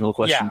was a reasonable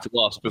question to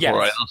ask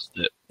before I asked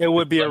it. It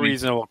would be a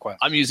reasonable question.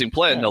 I'm using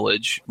player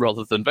knowledge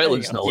rather than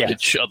Vaelin's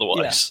knowledge.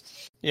 Otherwise,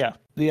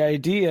 The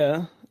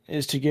idea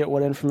is to get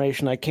what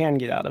information I can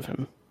get out of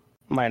him.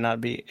 Might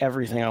not be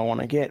everything I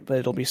want to get, but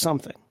it'll be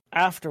something.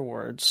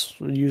 Afterwards,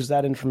 we'll use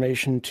that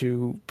information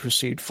to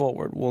proceed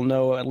forward. We'll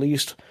know at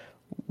least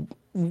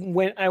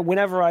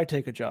whenever I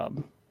take a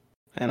job,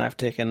 and I've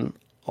taken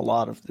a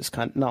lot of this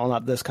kind. No,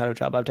 not this kind of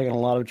job. I've taken a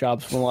lot of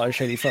jobs from a lot of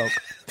shady folk.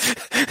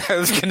 I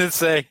was going to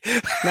say,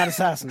 not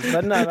assassins,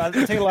 but no, I've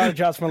taken a lot of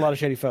jobs from a lot of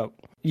shady folk.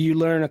 You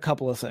learn a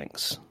couple of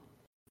things: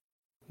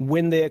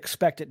 when they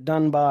expect it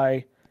done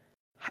by,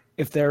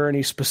 if there are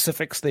any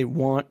specifics they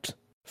want.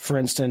 For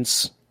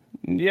instance.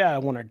 I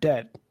want her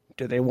dead.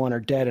 Do they want her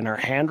dead and her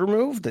hand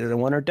removed? Do they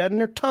want her dead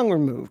and her tongue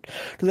removed?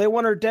 Do they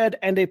want her dead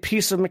and a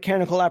piece of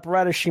mechanical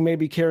apparatus she may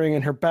be carrying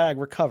in her bag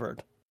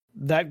recovered?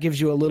 That gives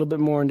you a little bit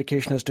more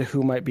indication as to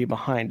who might be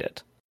behind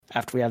it.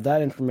 After we have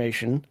that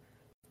information,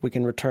 we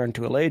can return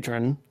to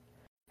Eladrin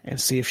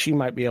and see if she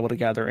might be able to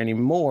gather any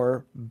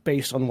more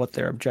based on what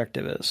their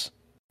objective is.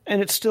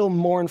 And it's still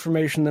more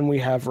information than we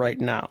have right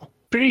now.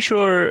 Pretty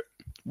sure,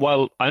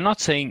 well, I'm not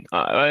saying,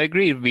 I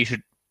agree we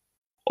should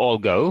all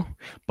go,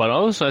 but I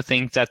also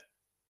think that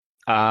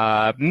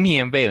me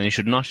and Vaelin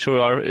should not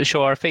show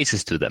our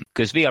faces to them,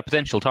 because we are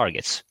potential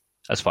targets,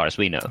 as far as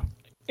we know.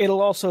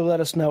 It'll also let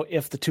us know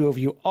if the two of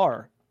you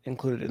are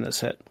included in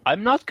this hit.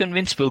 I'm not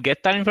convinced we'll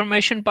get that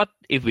information, but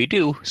if we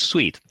do,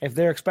 sweet. If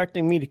they're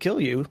expecting me to kill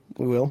you,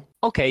 we will.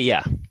 Okay,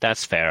 yeah,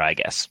 that's fair, I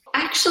guess.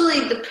 Actually,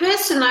 the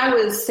person I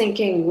was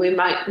thinking we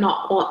might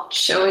not want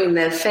showing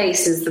their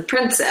face is the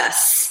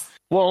princess.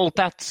 Well,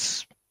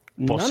 that's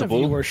possible. None of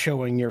you are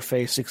showing your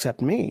face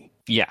except me.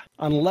 Yeah.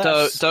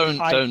 Unless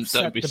don't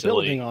set be the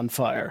silly. building on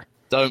fire.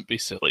 Don't be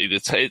silly.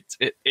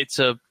 It's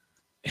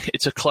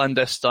a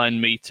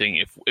clandestine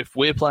meeting. If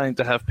we're planning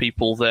to have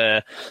people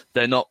there,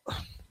 they're not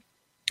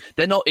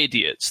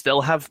idiots.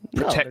 They'll have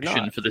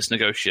protection for this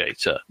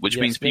negotiator, which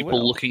means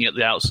people looking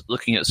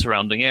at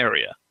surrounding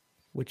area,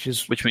 which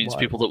means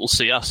people that will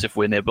see us if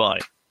we're nearby.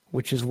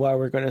 Which is why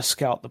we're going to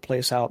scout the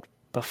place out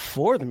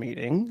before the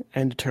meeting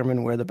and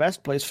determine where the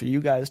best place for you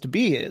guys to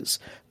be is.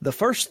 The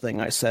first thing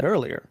I said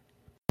earlier.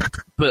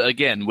 But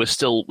again, we've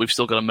still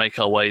got to make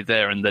our way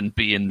there and then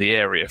be in the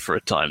area for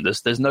a time.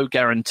 There's no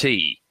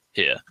guarantee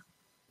here.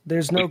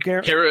 There's no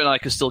guarantee. Kira and I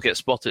could still get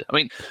spotted. I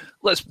mean,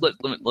 let's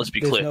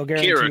be clear. No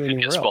Kira could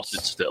get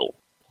spotted still.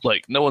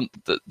 Like no one,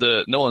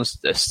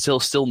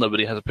 still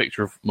nobody has a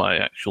picture of my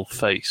actual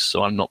face,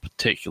 so I'm not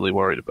particularly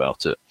worried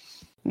about it.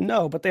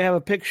 No, but they have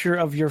a picture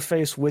of your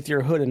face with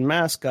your hood and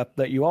mask up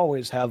that you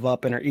always have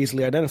up and are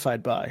easily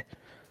identified by.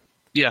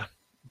 Yeah,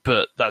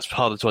 but that's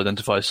harder to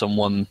identify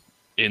someone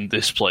in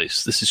this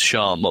place. This is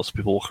Sharn. Lots of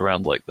people walk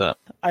around like that.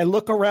 I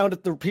look around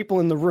at the people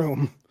in the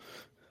room.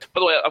 By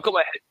the way, I've got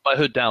my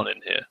hood down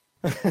in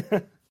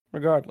here.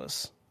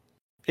 Regardless,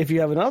 if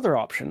you have another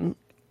option,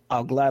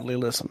 I'll gladly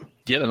listen.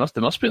 Yeah, there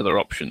must be other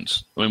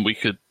options. I mean, we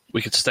could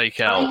stake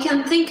out. I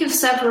can think of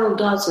several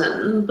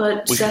dozen,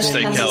 but Seth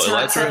has his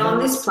heart set on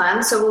this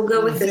plan, so we'll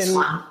go with this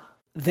one.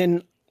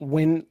 Then,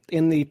 when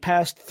in the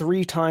past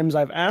 3 times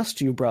I've asked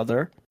you,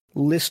 brother,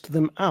 list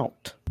them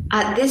out.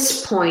 At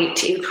this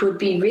point, it would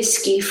be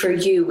risky for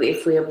you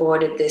if we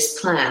aborted this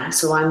plan,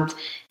 so I'm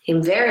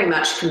very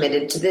much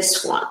committed to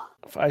this one.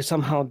 If I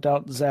somehow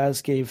doubt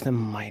Zaz gave them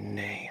my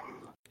name.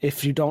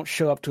 If you don't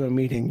show up to a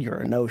meeting, you're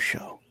a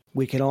no-show.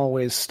 We can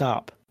always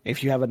stop.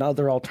 If you have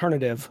another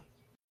alternative,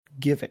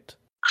 give it.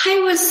 I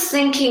was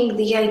thinking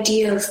the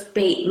idea of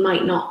bait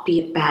might not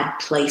be a bad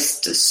place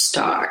to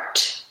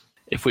start.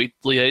 If we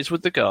liaise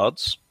with the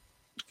guards,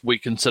 we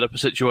can set up a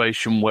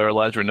situation where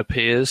Eladrin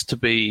appears to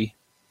be,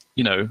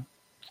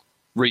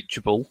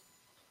 reachable,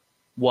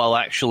 while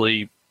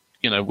actually,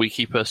 we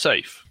keep her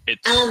safe.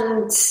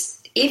 And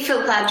if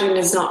Eladrin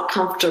is not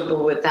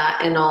comfortable with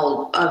that, and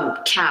I'll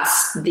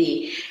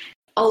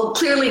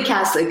clearly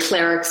cast a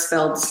cleric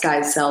spell,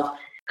 disguise self,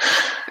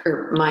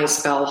 or my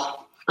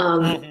spell.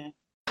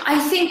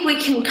 I think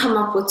we can come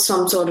up with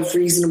some sort of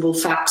reasonable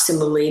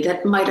facsimile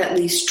that might at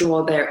least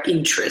draw their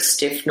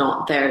interest, if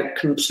not their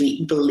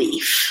complete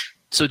belief.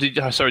 So did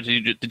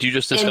you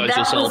just disguise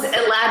yourself? And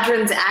that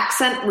was Eladrin's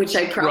accent, which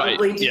I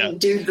probably didn't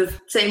do the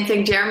same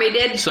thing Jeremy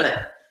did.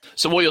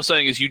 So what you're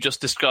saying is you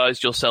just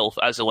disguised yourself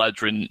as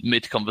Eladrin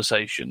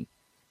mid-conversation?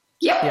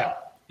 Yep. Yeah.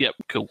 Yep,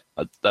 cool.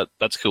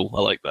 That's cool.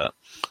 I like that.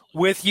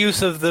 With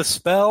use of the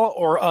spell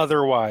or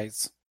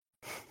otherwise?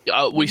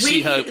 We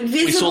see her.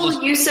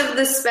 Visible use of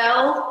the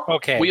spell.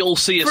 Okay. We all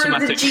see a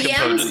somatic for the GM's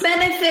component.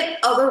 benefit,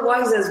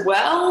 otherwise as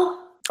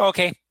well.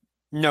 Okay.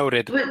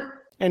 Noted. But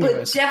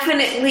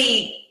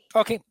definitely.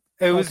 Okay.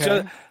 It was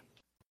just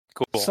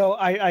cool. So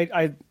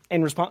I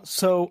in response.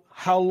 So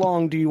how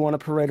long do you want to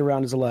parade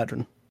around as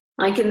Eladrin?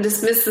 I can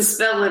dismiss the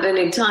spell at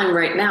any time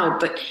right now,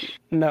 but...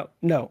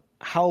 No.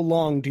 How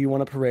long do you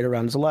want to parade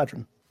around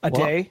Zaladrin? A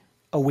day?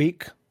 A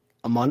week?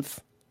 A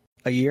month?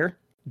 A year?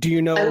 Do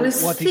you know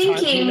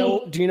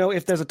do you know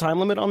if there's a time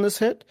limit on this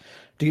hit?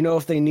 Do you know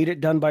if they need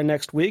it done by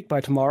next week, by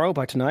tomorrow,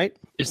 by tonight?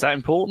 Is that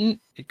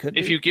important? It could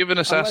be. If you give an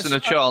assassin a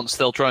chance,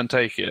 they'll try and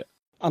take it.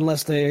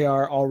 Unless they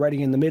are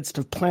already in the midst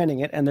of planning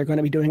it and they're going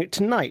to be doing it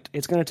tonight.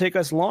 It's going to take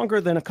us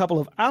longer than a couple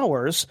of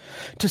hours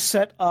to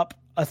set up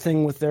a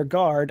thing with their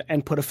guard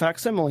and put a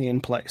facsimile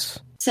in place.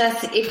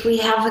 Seth, if we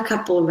have a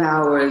couple of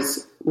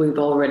hours, we've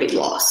already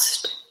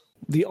lost.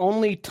 The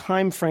only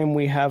time frame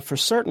we have for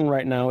certain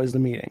right now is the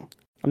meeting.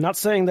 I'm not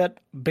saying that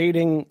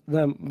baiting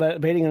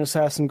an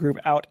assassin group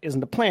out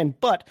isn't a plan,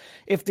 but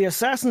if the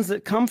assassins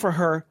that come for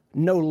her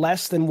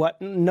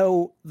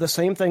know the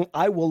same thing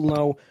I will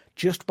know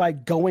just by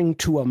going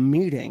to a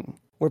meeting,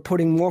 we're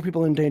putting more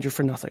people in danger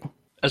for nothing.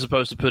 As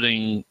opposed to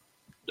putting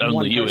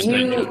only you in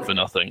danger for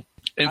nothing.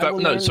 In fact,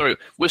 no, sorry,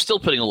 we're still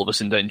putting all of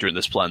us in danger in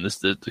this plan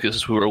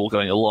because we're all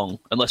going along,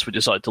 unless we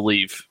decide to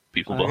leave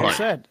people behind. Like I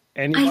said,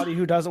 anybody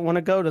who doesn't want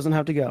to go doesn't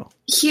have to go.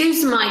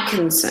 Here's my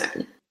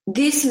concern.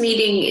 This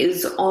meeting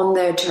is on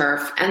their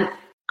turf, and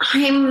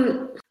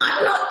I'm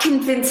not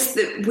convinced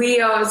that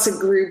we as a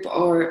group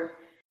are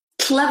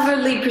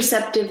cleverly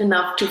perceptive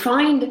enough to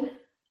find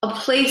a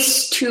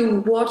place to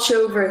watch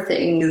over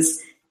things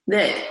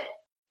that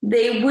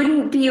they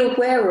wouldn't be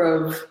aware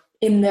of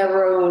in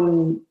their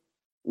own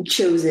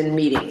chosen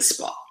meeting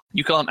spot.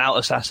 You can't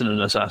out-assassin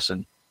an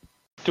assassin.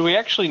 Do we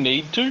actually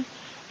need to?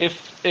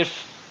 If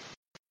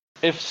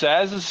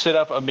Saz has set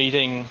up a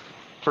meeting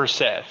for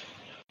Seth,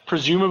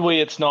 presumably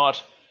it's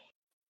not,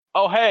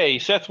 oh hey,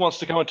 Seth wants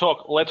to come and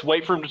talk, let's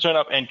wait for him to turn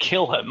up and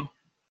kill him,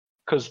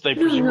 because they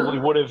presumably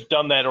would have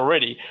done that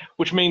already,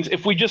 which means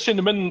if we just send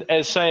him in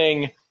as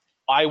saying,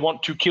 I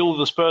want to kill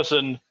this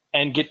person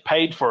and get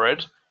paid for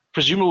it,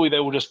 presumably they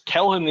will just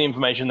tell him the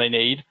information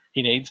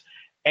he needs,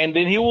 and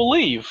then he will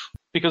leave,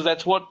 because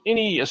that's what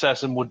any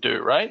assassin would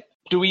do, right?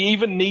 Do we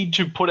even need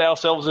to put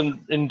ourselves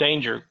in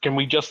danger? Can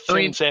we just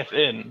send Seth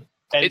in?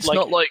 And it's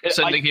not like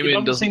sending him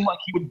in doesn't seem like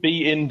he would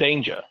be in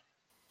danger.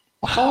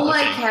 All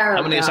I care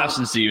How many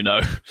assassins do you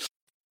know?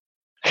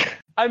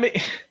 I mean,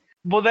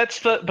 well,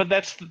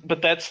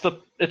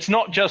 it's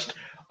not just,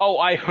 oh,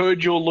 I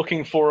heard you're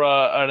looking for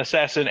an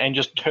assassin and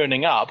just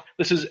turning up.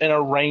 This is an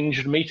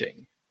arranged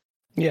meeting.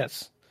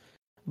 Yes.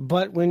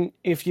 But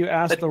if you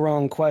ask the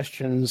wrong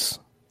questions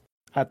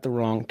at the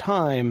wrong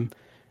time,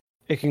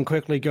 it can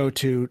quickly go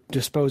to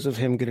dispose of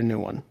him, get a new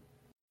one.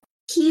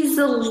 He's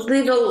a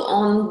little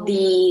on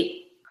the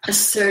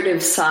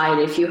assertive side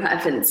if you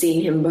haven't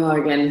seen him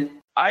bargain.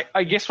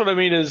 I guess what I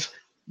mean is,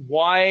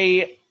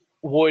 why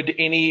would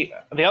any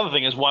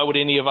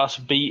of us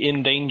be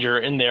in danger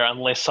in there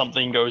unless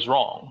something goes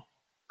wrong?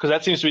 Because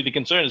that seems to be the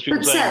concern. Is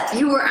people saying, Seth,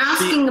 you were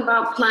asking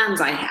about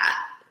plans I had.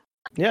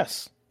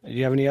 Yes. Do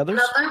you have any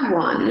others? Another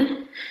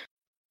one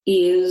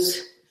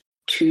is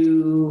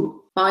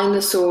to find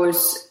the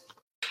source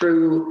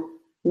through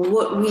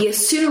what we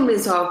assume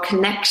is our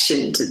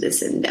connection to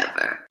this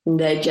endeavor.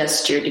 The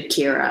gesture to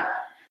Kira.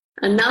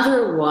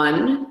 Another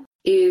one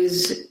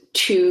is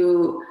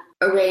to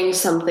arrange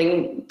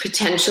something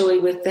potentially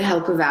with the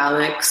help of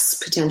Alex,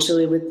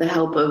 potentially with the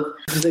help of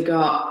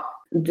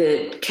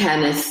the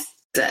Kenneth,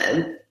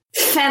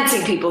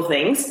 fancy people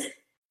things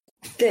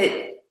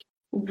that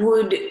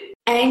would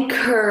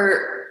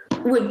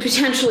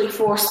potentially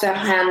force their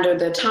hand or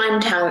their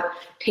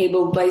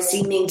timetable by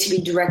seeming to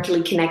be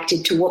directly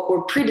connected to what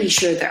we're pretty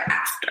sure they're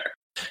after.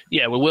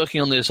 Yeah, we're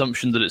working on the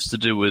assumption that it's to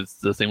do with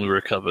the thing we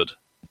recovered.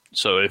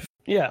 So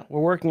we're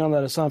working on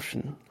that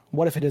assumption.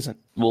 What if it isn't?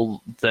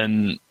 Well,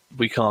 then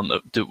we can't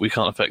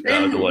affect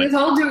that either way. With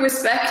all due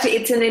respect,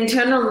 it's an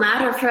internal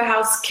matter for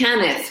House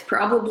Kenneth.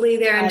 Probably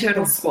their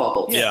internal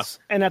squabbles. Yes.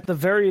 Yeah. And at the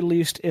very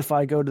least, if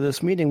I go to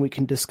this meeting, we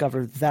can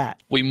discover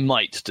that. We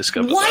might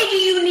discover Why do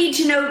you need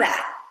to know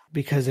that?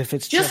 Because if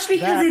it's just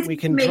because that, it's we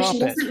can drop it.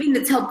 Doesn't mean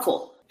it's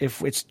helpful.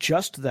 If it's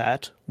just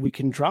that, we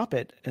can drop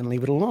it and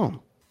leave it alone.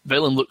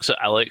 Vaelin looks at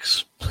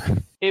Alex.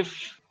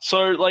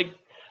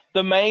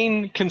 The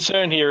main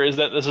concern here is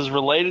that this is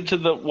related to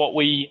what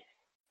we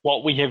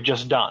have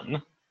just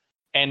done,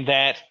 and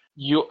that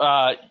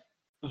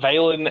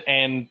Vaelin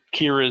and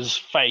Kira's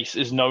face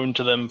is known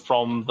to them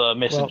from the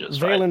messages.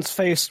 Well, Vaelin's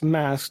face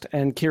masked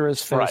and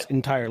Kira's face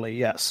entirely.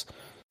 Yes.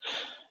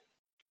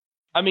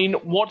 I mean,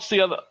 if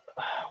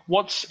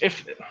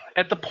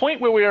at the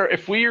point where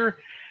if we're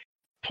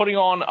putting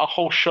on a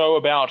whole show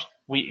about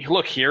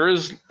here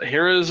is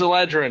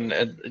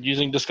Eladrin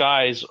using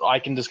disguise. I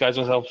can disguise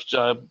myself.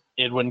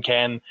 Edwin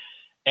can,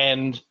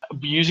 and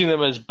using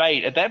them as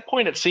bait. At that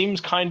point, it seems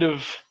kind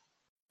of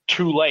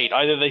too late.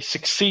 Either they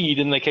succeed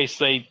in the case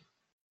they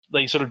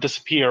sort of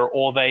disappear,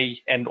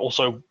 and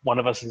also one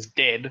of us is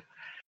dead,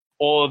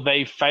 or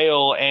they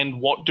fail.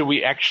 And what do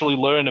we actually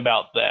learn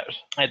about that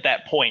at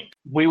that point?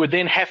 We would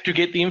then have to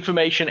get the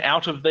information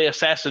out of the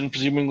assassin,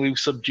 presumably we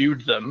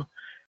subdued them,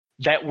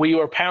 that we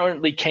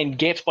apparently can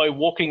get by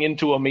walking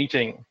into a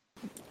meeting.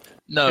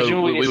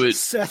 No, we would.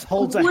 Seth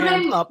holds a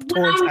hand up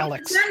towards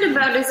Alex. What I'm concerned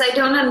about is I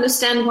don't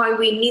understand why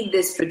we need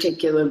this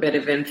particular bit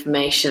of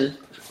information.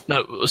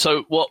 No,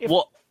 so what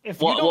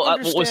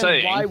we're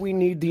saying? Why we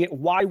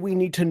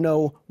need to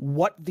know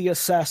what the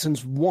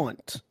assassins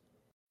want?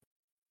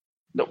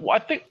 No, I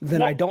think.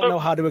 Then I don't know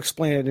how to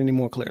explain it any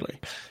more clearly.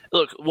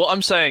 Look, what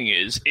I'm saying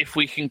is, if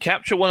we can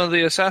capture one of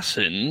the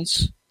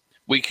assassins,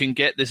 we can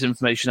get this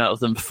information out of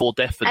them for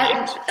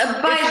definite.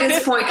 By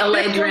this point,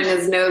 Eladrin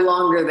is no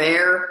longer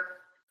there.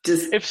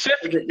 Just if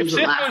Seth goes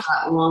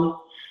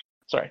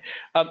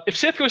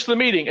to the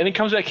meeting and then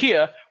comes back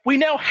here, we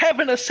now have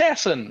an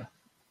assassin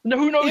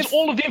who knows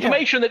all of the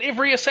information that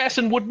every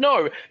assassin would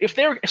know. If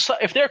they're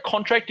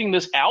contracting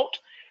this out,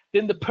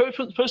 then the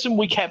person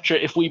we capture,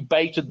 if we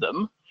baited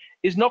them,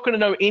 is not going to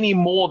know any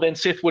more than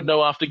Seth would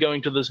know after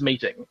going to this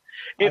meeting.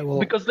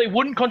 Because they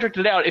wouldn't contract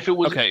it out if it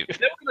was if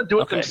they were going to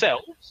do it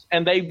themselves,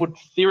 and they would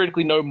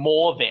theoretically know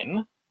more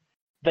then,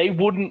 they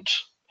wouldn't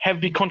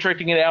be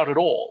contracting it out at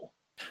all.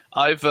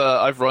 I've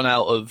run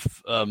out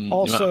of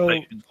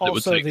arguing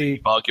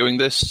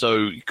this,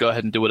 so go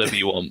ahead and do whatever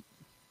you want.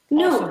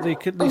 No,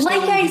 like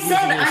I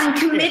said, I'm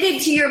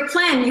committed to your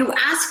plan. You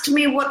asked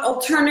me what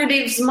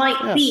alternatives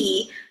might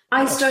be.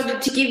 I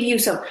started to give you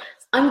some.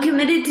 I'm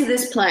committed to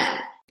this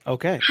plan.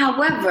 Okay.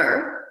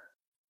 However,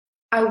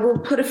 I will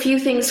put a few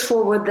things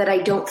forward that I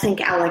don't think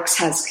Alex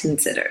has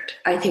considered.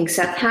 I think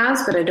Seth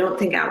has, but I don't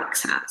think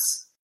Alex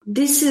has.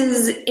 This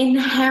is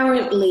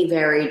inherently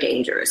very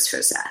dangerous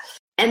for Seth.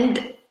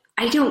 And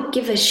I don't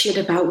give a shit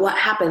about what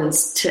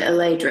happens to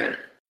Eladrin,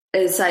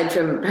 aside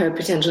from her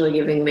potentially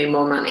giving me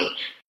more money.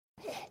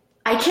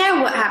 I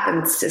care what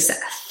happens to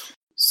Seth.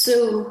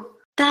 So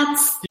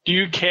that's... Do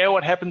you care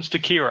what happens to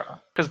Kira?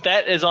 Because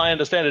that, as I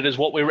understand it, is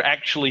what we're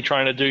actually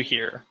trying to do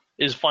here,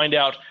 is find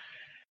out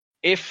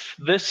if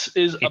this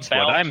is it's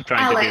about... what I'm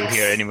trying to do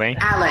here anyway.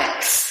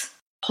 Alex,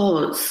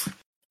 pause.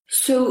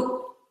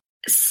 So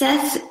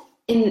Seth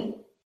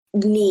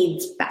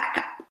needs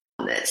backup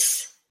on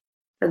this.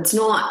 That's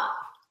not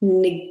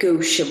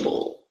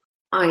negotiable.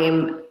 I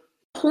am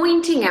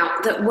pointing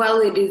out that while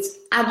it is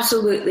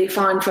absolutely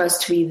fine for us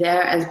to be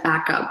there as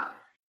backup,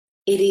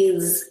 it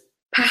is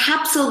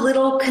perhaps a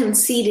little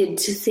conceited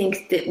to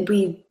think that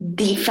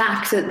the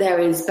fact that there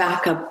is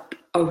backup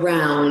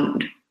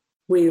around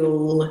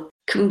will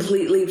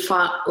completely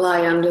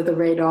fly under the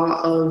radar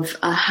of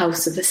a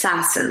house of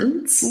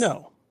assassins.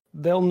 No.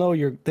 They'll know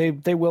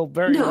they will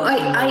very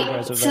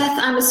No, Seth,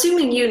 I'm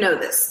assuming you know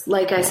this.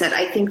 Like I said,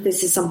 I think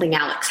this is something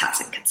Alex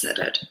hasn't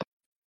considered.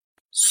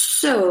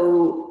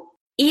 So,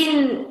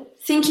 in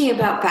thinking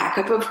about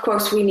backup, of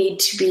course we need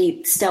to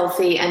be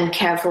stealthy and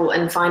careful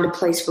and find a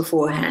place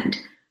beforehand.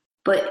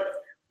 But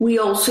we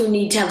also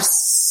need to have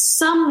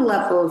some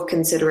level of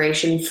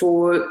consideration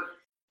for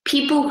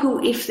people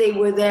who, if they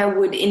were there,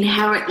 would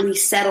inherently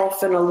set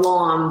off an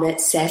alarm that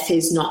Seth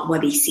is not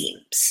what he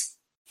seems.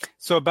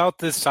 So about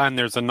this time,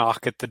 there's a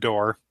knock at the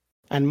door.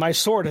 And my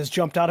sword has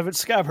jumped out of its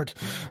scabbard.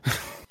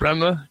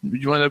 Branma,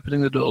 would you mind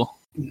opening the door?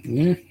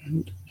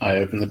 Mm-hmm. I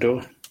open the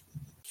door.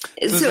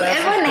 So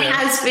Edwin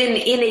has been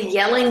in a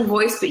yelling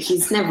voice, but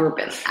he's never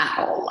been at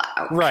all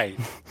loud. Right.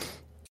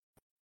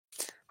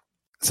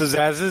 So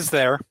Zaz is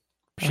there.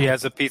 She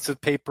has a piece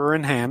of paper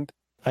in hand.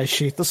 I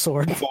sheath the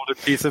sword. Folded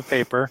piece of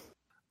paper.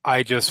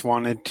 I just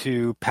wanted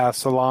to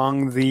pass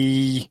along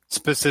the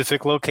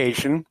specific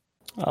location.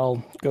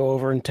 I'll go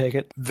over and take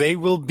it. They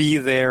will be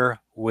there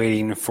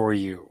waiting for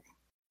you.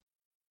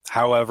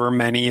 However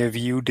many of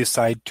you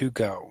decide to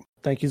go.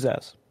 Thank you,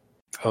 Zaz.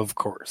 Of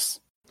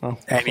course. Oh,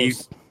 and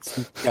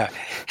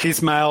she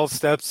smiles,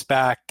 steps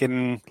back,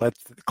 and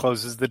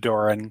closes the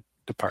door and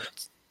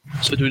departs.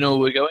 So do we know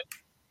where we're going?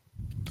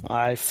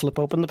 I flip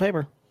open the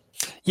paper.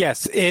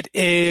 Yes, it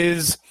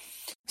is.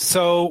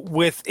 So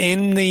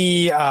within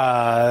the...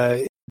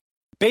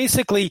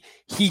 basically,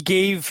 he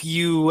gave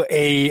you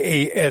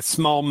a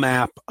small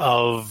map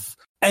of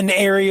an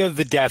area of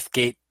the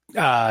Deathgate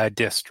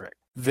district.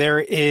 There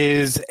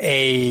is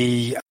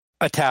a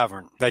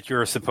tavern that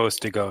you're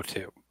supposed to go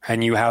to,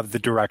 and you have the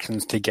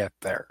directions to get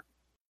there.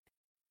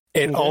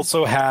 It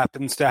also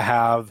happens to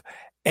have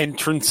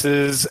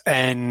entrances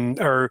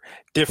or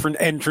different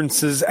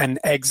entrances and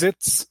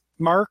exits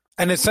marked,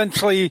 and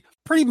essentially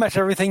pretty much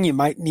everything you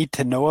might need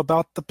to know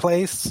about the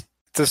place.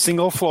 It's a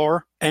single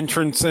floor,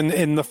 entrance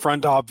in the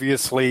front,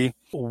 obviously,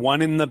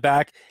 one in the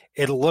back.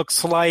 It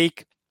looks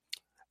like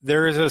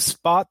there is a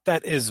spot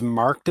that is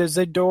marked as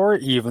a door,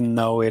 even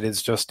though it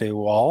is just a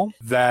wall,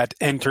 that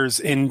enters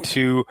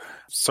into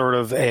sort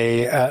of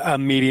a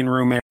meeting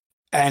room area.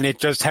 And it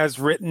just has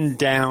written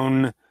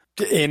down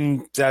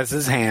in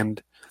Zaz's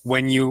hand,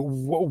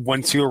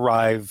 once you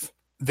arrive,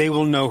 they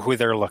will know who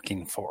they're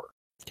looking for.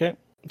 Okay.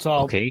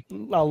 So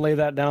I'll lay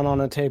that down on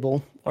a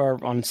table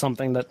or on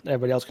something that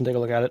everybody else can take a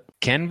look at it.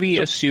 Can we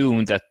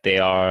assume that they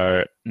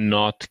are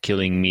not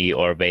killing me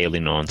or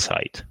Vaelin on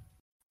site?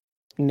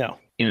 No.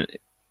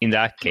 In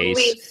that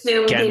case,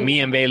 can me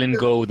and Vaelin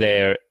go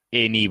there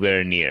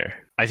anywhere near?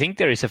 I think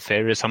there is a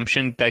fair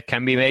assumption that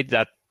can be made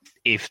that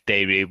if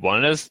they really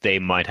want us, they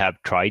might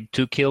have tried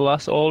to kill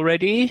us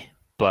already.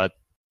 but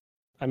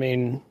I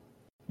mean,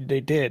 they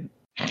did.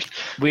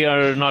 We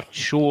are not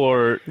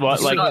sure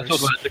what. Like, talk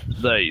about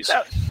different days.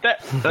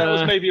 That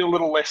was maybe a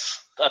little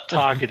less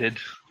targeted.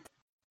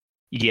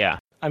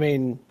 I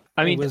mean,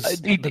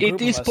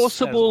 it is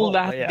possible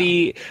that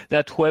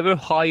that whoever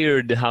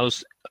hired the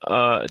House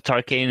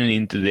Tarkanan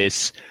into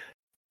this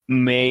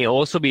may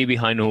also be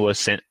behind who was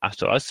sent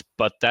after us,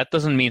 but that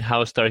doesn't mean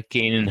House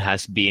Tarkanan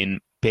has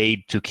been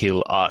paid to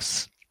kill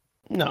us.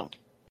 No,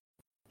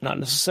 not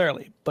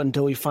necessarily. But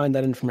until we find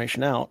that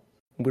information out,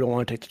 we don't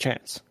want to take the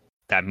chance.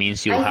 That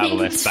means you'll have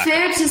less back. I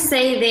think it's fair to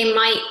say they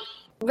might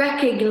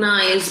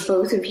recognize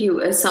both of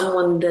you as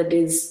someone that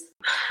is...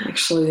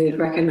 Actually, they'd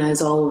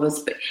recognize all of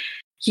us, but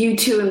you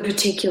two in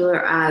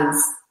particular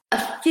as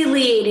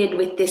affiliated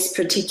with this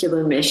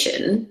particular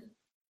mission.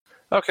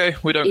 Okay,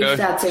 we don't go. If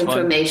that's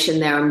information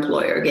their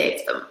employer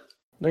gave them.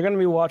 They're going to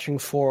be watching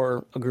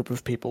for a group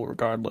of people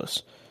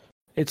regardless.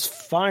 It's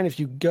fine if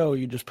you go,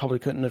 you just probably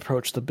couldn't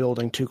approach the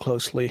building too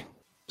closely.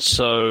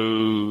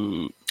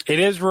 So... It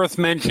is worth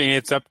mentioning,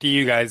 it's up to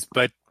you guys,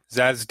 but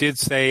Zaz did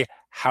say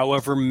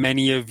however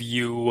many of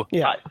you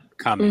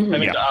come.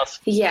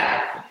 Mm-hmm.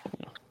 Yeah.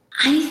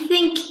 I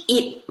think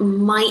it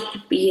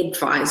might be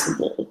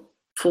advisable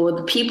for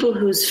the people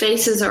whose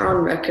faces are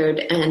on record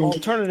and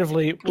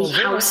alternatively, the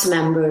House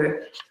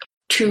member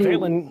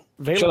to...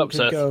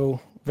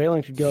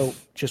 Vaelin could go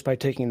just by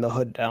taking the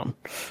hood down.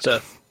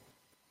 Seth,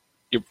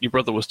 your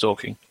brother was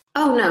talking.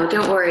 Oh, no,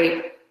 don't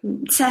worry.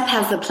 Seth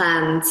has the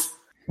plans.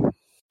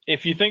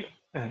 If you think...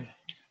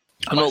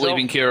 I'm not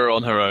leaving Kira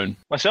on her own.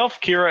 Myself,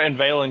 Kira, and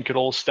Vaelin could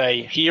all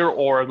stay here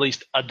or at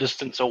least a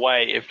distance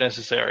away if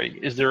necessary.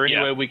 Is there any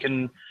way we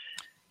can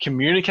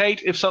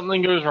communicate if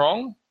something goes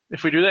wrong?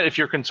 If we do that, if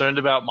you're concerned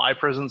about my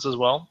presence as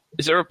well?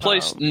 Is there a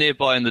place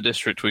nearby in the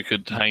district we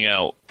could hang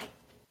out?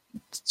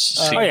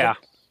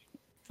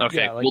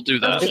 Okay, we'll do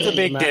that. It's a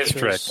big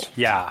district.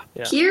 Yeah.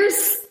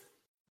 Here's...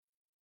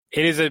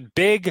 It is a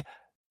big,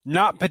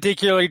 not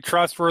particularly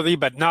trustworthy,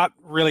 but not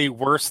really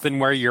worse than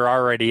where you're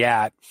already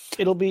at.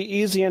 It'll be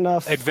easy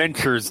enough.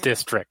 Adventures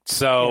district,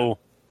 so...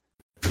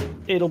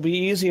 It'll be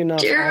easy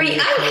enough. Jeremy,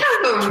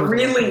 I have a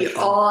really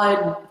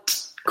odd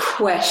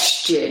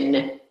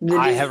question.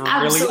 I have a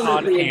really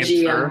odd answer.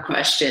 GM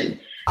question.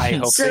 I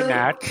hope they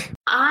match.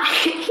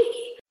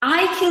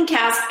 I can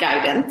cast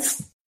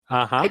guidance.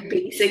 I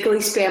basically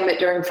spam it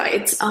during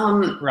fights.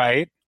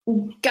 Right.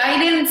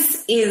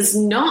 Guidance is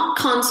not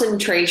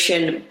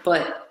concentration,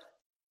 but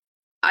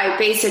I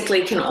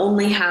basically can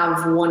only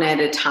have one at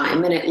a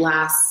time, and it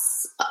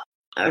lasts,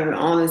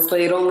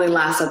 honestly, it only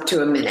lasts up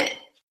to a minute.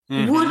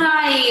 Mm-hmm. Would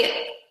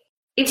I,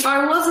 if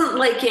I wasn't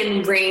like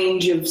in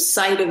range of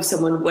sight of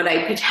someone, would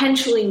I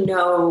potentially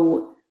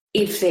know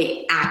if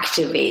they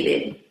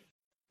activated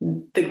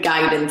the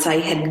guidance I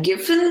had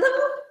given them?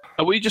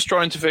 Are we just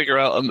trying to figure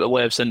out a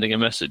way of sending a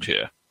message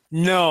here?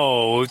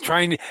 No,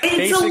 trying to...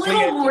 It's a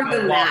little more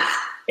than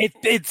that.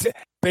 It's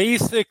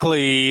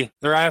basically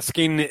they're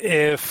asking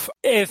if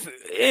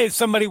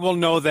somebody will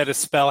know that a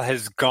spell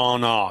has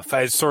gone off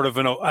as sort of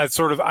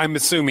I'm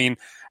assuming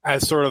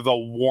as sort of a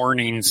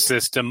warning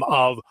system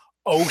of,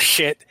 oh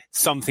shit,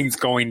 something's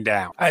going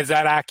down. Is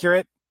that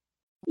accurate?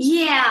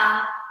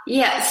 Yeah,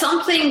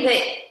 something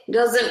that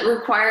doesn't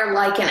require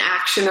like an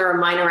action or a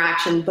minor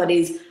action, but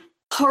is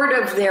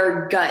part of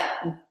their gut.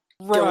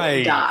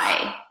 Don't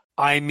die.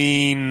 I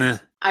mean,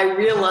 I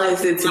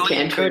realize it's a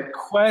cantrip. Good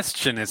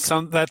question.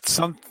 So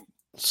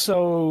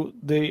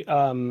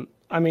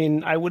I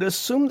mean, I would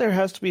assume there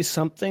has to be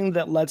something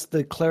that lets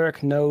the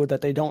cleric know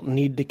that they don't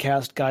need to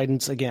cast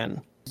guidance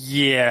again.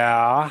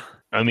 Yeah.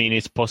 I mean,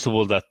 it's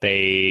possible that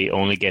they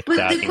only get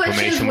that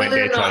information when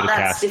they try to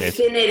cast it. That's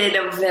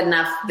definitive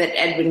enough that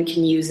Edwin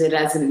can use it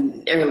as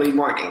an early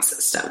warning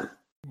system.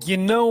 You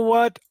know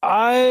what?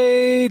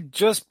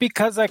 Just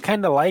because I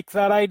kind of like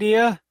that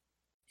idea.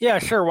 Yeah,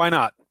 sure, why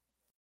not?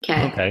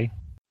 Okay.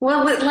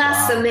 Well, it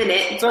lasts a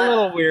minute. It's a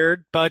little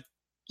weird, but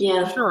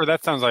yeah, sure,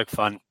 that sounds like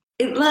fun.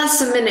 It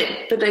lasts a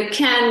minute, but I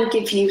can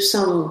give you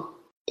some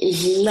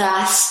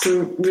last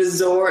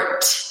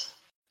resort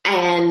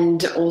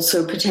and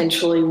also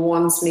potentially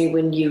warns me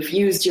when you've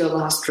used your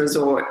last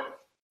resort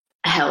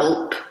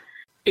help.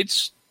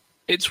 It's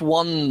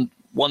one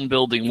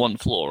building, one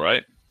floor,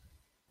 right?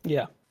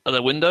 Yeah. Are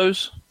there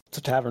windows? It's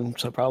a tavern,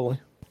 so probably.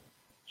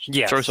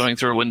 Yeah. Throw something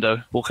through a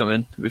window. We'll come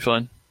in. It'll be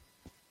fine.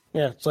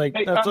 Yeah, it's like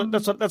that's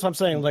what I'm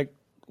saying. Like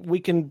we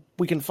can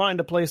find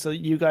a place that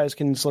you guys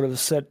can sort of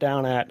sit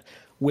down at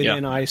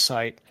within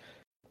eyesight.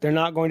 They're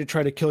not going to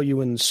try to kill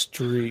you in the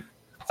street.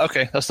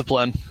 Okay, that's the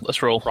plan.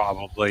 Let's roll.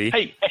 Probably.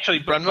 Hey,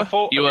 actually,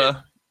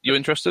 Branma, you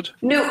interested?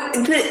 No,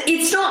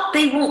 it's not.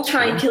 They won't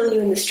try and kill you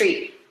in the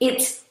street.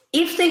 It's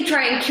if they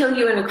try and kill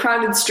you in a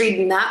crowded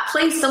street in that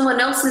place, someone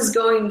else is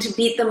going to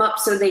beat them up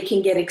so they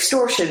can get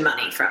extortion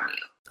money from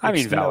you. I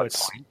mean, valid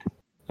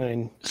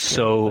point.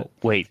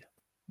 Wait.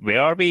 Where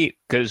are we?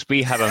 Because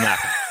we have a map.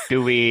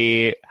 Do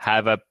we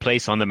have a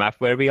place on the map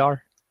where we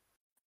are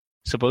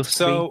supposed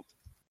to be? So,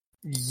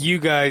 you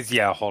guys,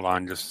 hold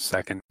on just a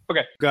second. Okay.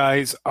 You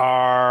guys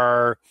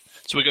are...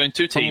 So we're going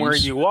two teams. From where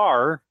you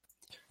are,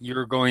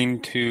 you're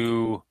going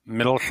to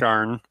Middle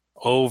Sharn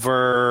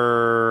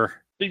over...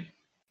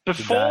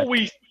 Before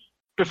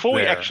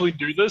we actually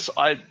do this,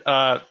 as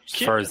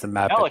far as the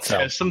map Alex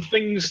itself. has some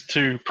things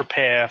to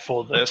prepare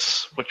for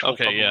this, which will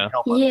probably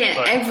help us. Yeah,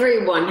 So-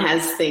 everyone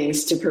has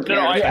things to prepare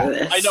for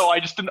this. I know. I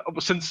just didn't.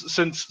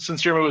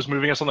 Since Jeremy was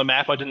moving us on the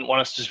map, I didn't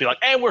want us to just be like,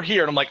 "And we're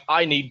here." And I'm like,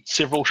 I need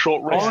several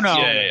short rests. Oh no!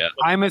 Yeah.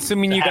 I'm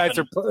assuming you guys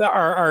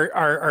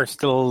are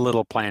still a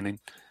little planning.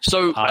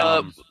 So,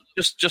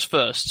 just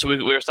first, so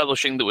we're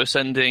establishing that we're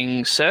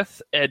sending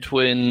Seth,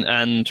 Edwin,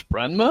 and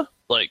Branma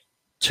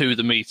to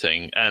the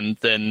meeting, and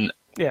then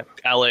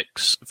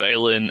Alex,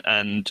 Vaelin,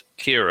 and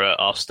Kira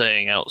are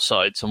staying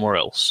outside somewhere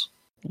else.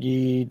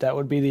 That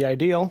would be the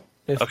ideal.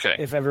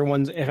 If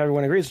everyone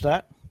agrees to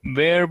that.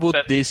 Where would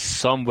this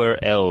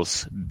somewhere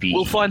else be?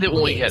 We'll find it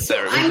when we get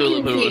there. We'll do a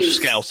little bit of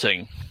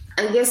scouting.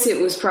 I guess it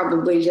was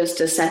probably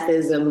just a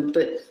Sethism,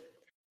 but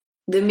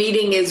the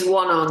meeting is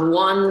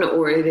one-on-one,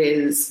 or it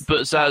is...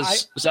 But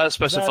Zaz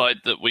specified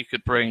that we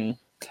could bring...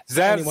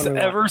 That's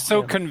ever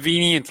so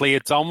conveniently.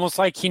 It's almost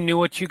like he knew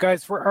what you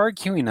guys were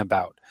arguing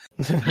about.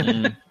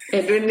 Edwin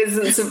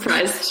isn't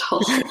surprised at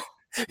all.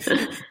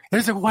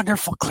 There's a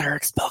wonderful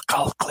cleric spell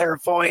called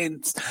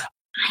clairvoyance.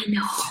 I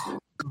know.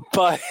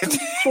 But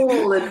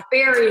full and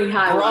very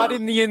high. Brought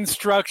in the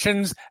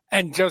instructions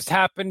and just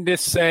happened to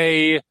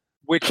say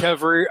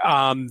whichever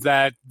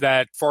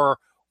that for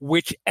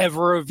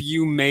whichever of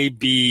you may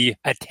be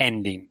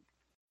attending.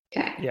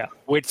 Okay. Yeah.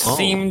 Which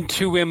seemed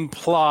to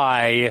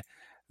imply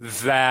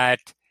that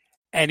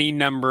any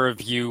number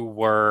of you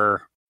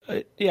were.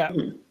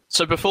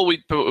 So before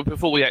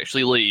we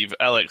actually leave,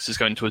 Alex is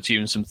going to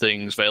attune some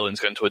things.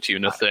 Vaelin's going to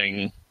attune a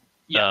thing.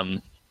 Yeah.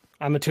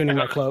 I'm attuning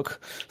my cloak.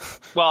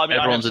 Well, I mean,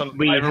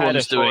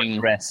 everyone's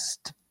doing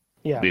rest.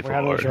 Yeah, before. we're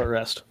having a short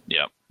rest.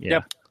 Yeah.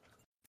 Yep.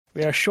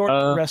 We are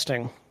short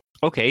resting.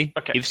 Okay.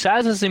 If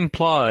Saz has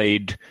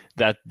implied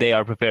that they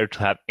are prepared to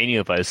have any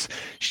of us,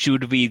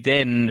 should we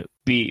then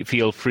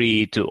feel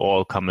free to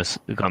all come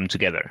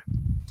together?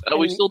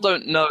 We still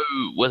don't know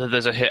whether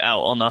there's a hit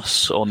out on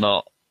us or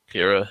not,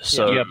 Kira.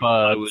 So,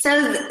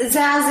 So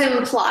Zaz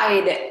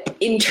implied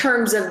in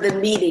terms of the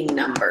meeting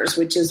numbers,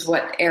 which is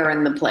what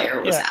Erin, the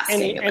player, was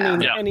asking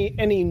about.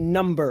 Any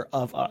number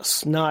of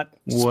us, not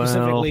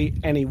specifically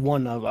any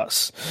one of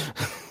us.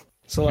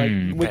 So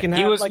we can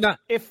have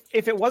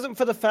if it wasn't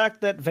for the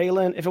fact that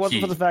Vaelin,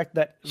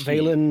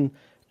 Vaelin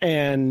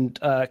and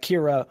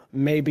Kira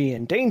may be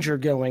in danger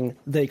going,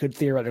 they could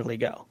theoretically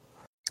go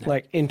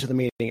into the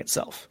meeting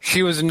itself.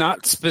 She was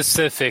not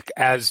specific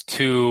as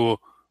to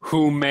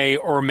who may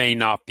or may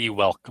not be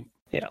welcome.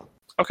 Yeah.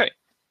 Okay.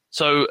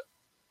 So,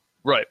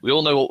 right, we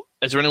all know.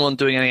 Is there anyone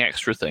doing any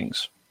extra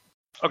things?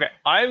 Okay,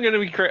 I'm going to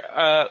be.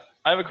 I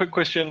have a quick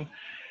question.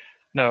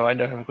 No, I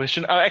don't have a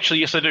question. Actually,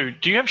 yes, I do.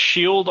 Do you have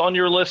shield on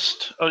your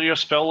list, or your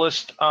spell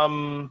list?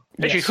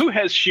 Actually, who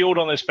has shield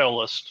on their spell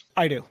list?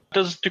 I do.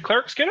 Do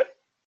clerics get it?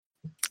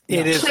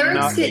 It is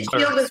not. It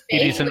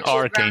is an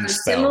arcane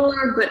spell.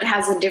 Similar, but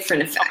has a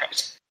different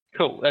effect. Okay.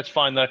 Cool, that's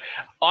fine though.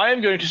 I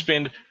am going to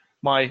spend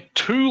my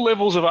 2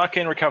 levels of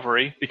arcane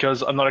recovery,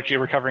 because I'm not actually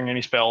recovering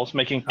any spells,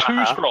 making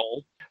 2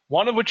 scroll,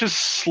 one of which is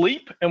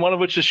sleep and one of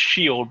which is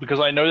shield, because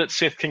I know that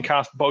Seth can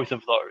cast both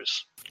of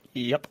those.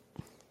 Yep.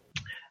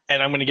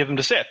 And I'm going to give them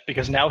to Seth,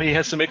 because now he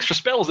has some extra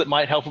spells that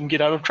might help him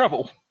get out of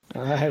trouble.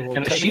 I will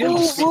and take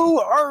Woo,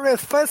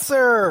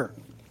 Artificer!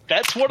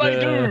 That's what I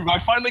do. I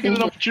finally get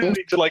an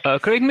opportunity to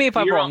correct me if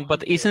I'm wrong,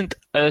 but isn't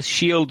a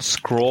shield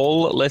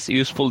scroll less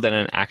useful than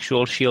an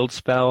actual shield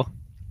spell?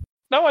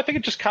 No, I think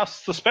it just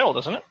casts the spell,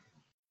 doesn't it?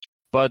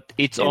 But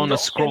it's on a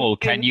scroll.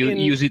 Can you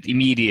use it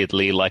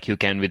immediately like you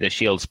can with a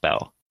shield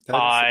spell?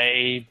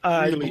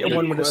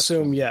 One would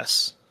assume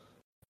yes.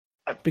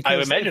 I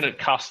imagine it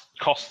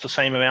costs the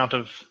same amount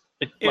of...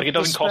 It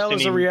doesn't cost any...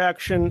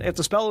 If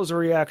the spell is a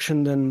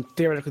reaction, then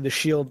theoretically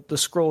the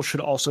scroll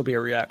should also be a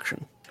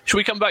reaction. Should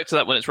we come back to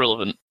that when it's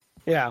relevant?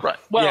 Yeah. Right.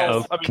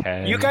 Well,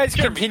 okay. You guys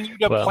continue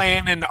to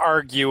plan and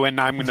argue, and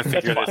I'm going to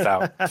figure this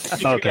out.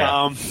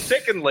 Okay.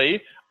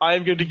 Secondly,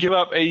 I'm going to give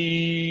up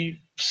a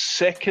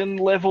 2nd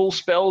level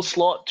spell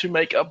slot to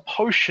make a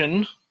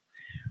potion,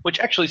 which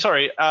actually,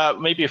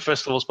 maybe a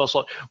 1st level spell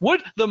slot.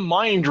 Would the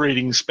mind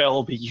reading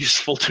spell be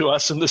useful to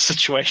us in this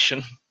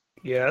situation?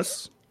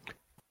 Yes.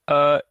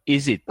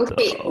 Is it?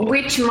 Okay,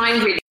 which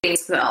mind reading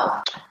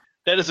spell?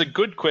 That is a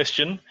good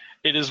question.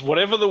 It is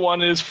whatever the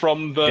one is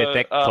from the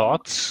Detect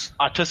thoughts.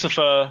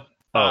 Artificer.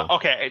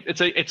 Okay,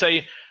 it's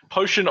a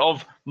potion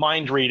of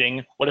mind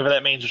reading, whatever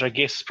that means, which I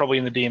guess is probably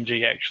in the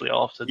DMG. Actually,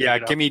 I'll have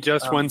to give me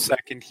just 1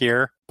 second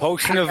here.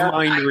 Potion of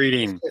mind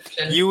reading.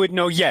 You would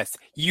know. Yes,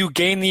 you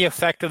gain the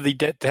effect of the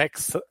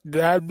detect.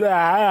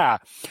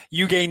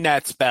 You gain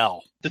that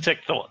spell.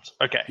 Detect thoughts.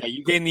 Okay. Yeah,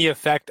 you gain the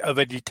effect of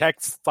a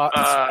detect thought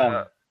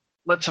spell.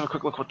 Let's have a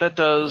quick look what that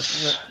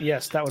does.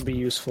 Yes, that would be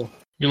useful.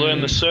 You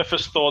learn the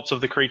surface thoughts of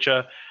the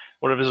creature,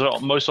 whatever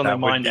is most on their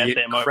mind at that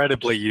moment.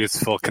 Incredibly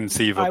useful,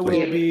 conceivably. I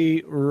will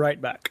be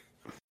right back.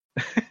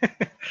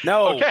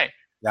 No. Okay.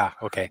 Yeah,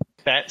 okay.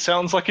 That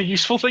sounds like a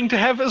useful thing to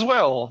have as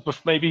well.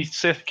 If maybe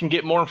Seth can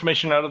get more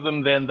information out of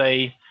them than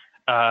they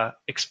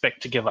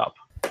expect to give up.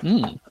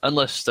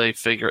 Unless they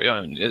figure it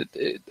out.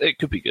 It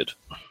could be good.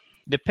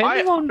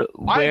 Depending on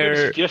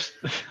where...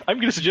 I'm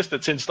going to suggest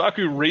that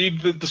Senstaku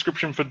read the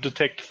description for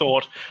Detect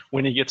Thought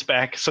when he gets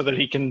back so that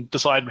he can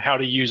decide how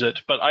to use it.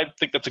 But I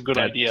think that's a good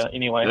idea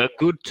anyway.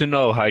 Good to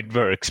know how it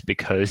works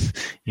because,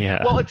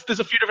 Well,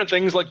 there's a few different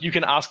things. Like you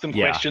can ask them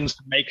questions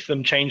to make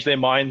them change their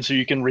mind so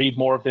you can read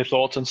more of their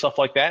thoughts and stuff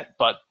like that.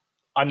 But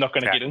I'm not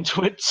going to get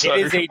into it. So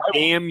it is a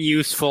damn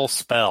useful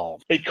spell.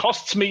 It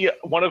costs me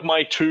one of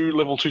my 2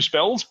 level 2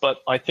 spells, but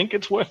I think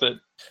it's worth it.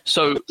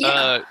 So,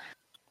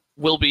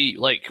 we'll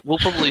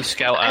probably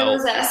scout out. I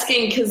was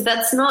asking because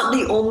that's not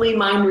the only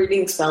mind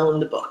reading spell in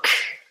the book.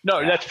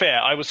 No, that's fair.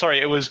 I was sorry.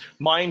 It was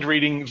mind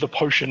reading the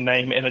potion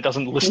name, and it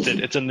doesn't list it.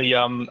 It's in the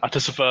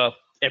Artificer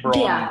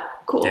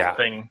Eberron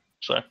thing.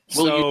 So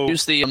we'll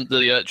use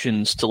the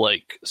urchins to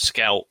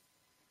scout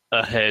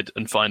ahead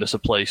and find us a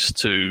place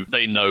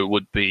they know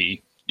would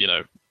be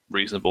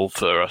reasonable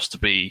for us to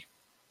be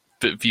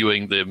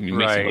viewing the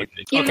meeting.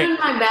 Given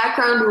my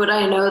background, would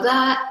I know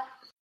that?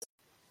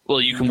 Well,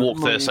 you can walk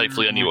there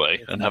safely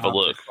anyway and have a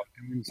look.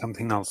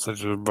 Something else.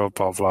 Blah, blah,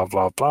 blah,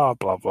 blah, blah,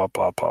 blah, blah,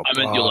 blah, blah. I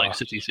meant your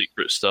city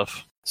secret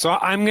stuff. So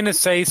I'm going to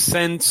say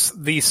since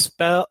the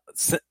spell...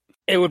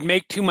 It would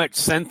make too much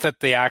sense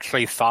that they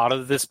actually thought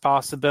of this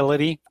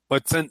possibility.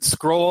 But since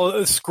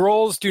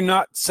scrolls do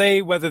not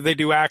say whether they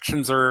do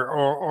actions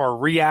or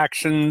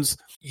reactions,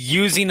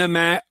 using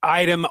an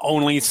item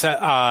only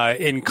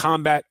in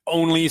combat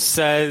only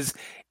says...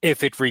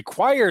 If it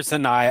requires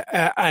an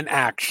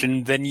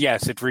action, then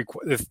yes, it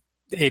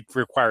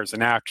requires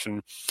an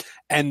action.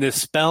 And the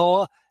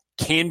spell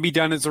can be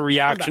done as a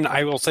reaction.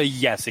 I will say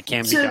yes, it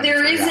can be done. So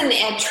there is an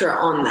extra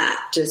on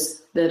that,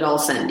 just that I'll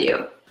send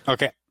you.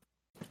 Okay.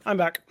 I'm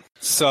back.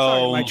 So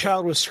sorry, my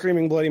child was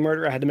screaming bloody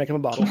murder. I had to make him a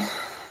bottle.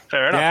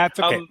 Fair enough. That's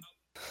okay.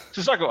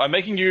 Senstaku, I'm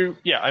making you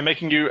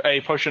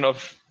a potion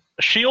of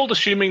shield,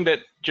 assuming that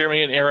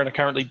Jeremy and Erin are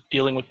currently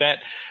dealing with that.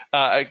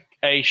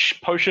 A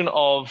potion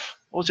of...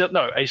 What was it?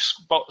 No, a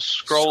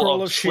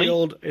scroll of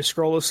shield, a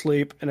scroll of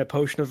sleep, and a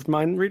potion of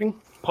mind reading.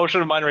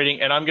 Potion of mind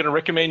reading, and I'm going to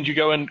recommend you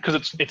go in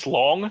because it's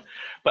long,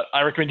 but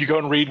I recommend you go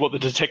and read what the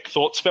Detect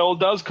Thought spell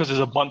does because there's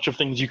a bunch of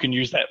things you can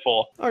use that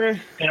for. Okay.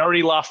 It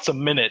already lasts a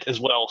minute as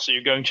well, so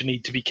you're going to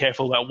need to be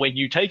careful about when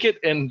you take it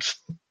and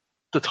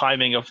the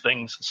timing of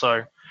things.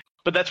 So,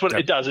 but that's what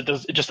it does. It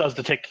just does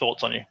Detect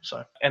Thoughts on you.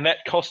 So, and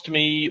that cost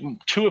me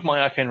 2 of my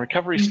Arcane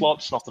Recovery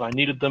slots. Not that I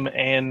needed them,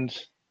 and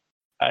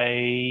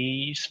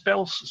a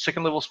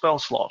second level spell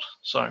slot.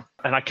 So,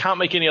 and I can't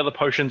make any other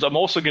potions. I'm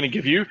also going to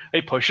give you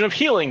a potion of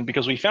healing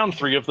because we found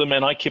 3 of them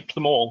and I kept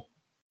them all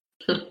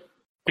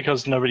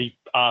because nobody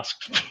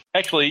asked.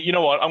 Actually, you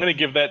know what? I'm going to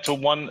give that to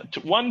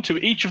one to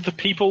each of the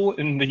people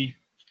in the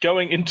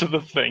going into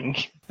the thing.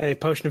 A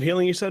potion of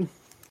healing, you said?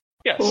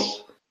 Yes.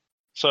 Cool.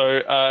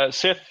 So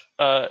Seth,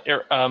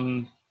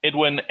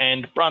 Edwin,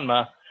 and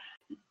Branma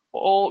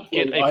all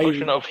get a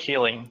potion of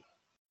healing.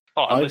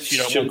 Oh, I've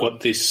still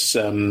got this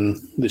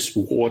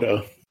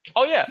water.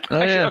 Oh yeah,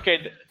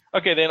 actually,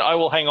 okay. Then I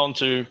will hang on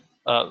to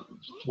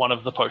one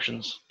of the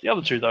potions. The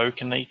other 2, though,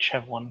 can each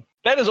have one.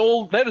 That is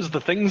all. That is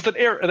the things that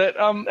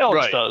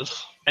Alex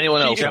does.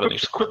 Anyone else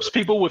equips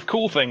people with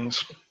cool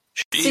things.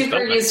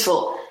 Super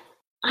useful.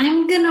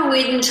 I'm gonna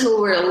wait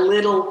until we're a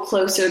little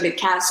closer to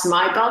cast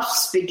my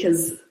buffs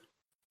because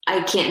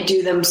I can't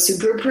do them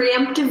super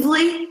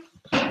preemptively.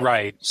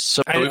 Right.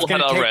 So and it's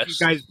going to take you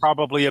guys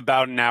probably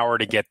about an hour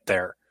to get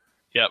there.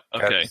 Yep,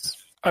 okay.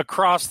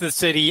 Across the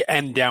city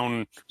and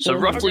down. So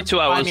roughly 2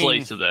 hours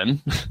later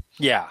then.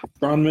 Yeah.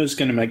 Branma's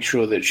going to make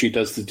sure that she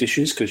does the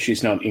dishes because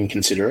she's not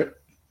inconsiderate.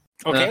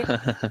 Okay.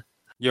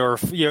 Your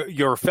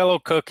fellow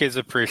cook is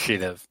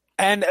appreciative.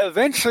 And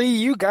eventually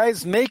you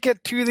guys make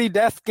it to the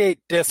Deathgate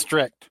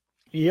district.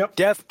 Yep.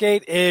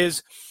 Deathgate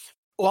is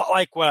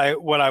like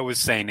what I was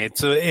saying.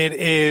 It's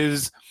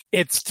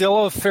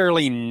still a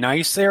fairly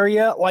nice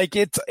area. Like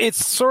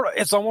it's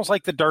almost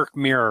like the Dark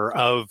Mirror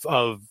of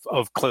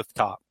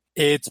Clifftop.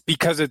 It's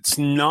because it's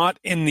not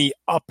in the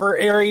upper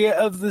area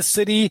of the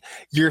city.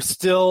 You're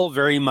still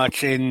very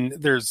much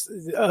there's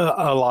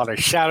a lot of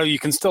shadow. You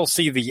can still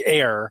see the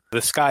air,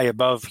 the sky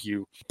above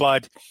you,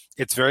 but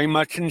it's very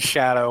much in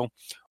shadow,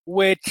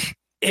 which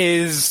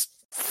is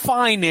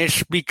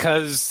fine-ish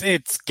because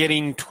it's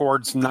getting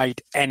towards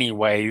night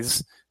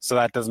anyways. So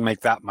that doesn't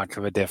make that much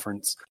of a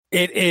difference.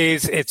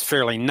 It's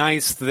fairly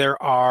nice.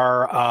 There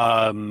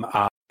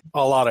are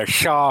a lot of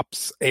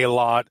shops, a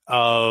lot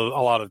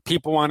of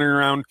people wandering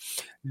around.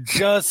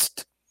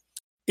 Just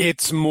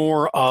it's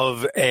more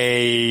of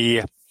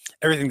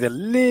everything's a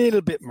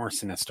little bit more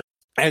sinister.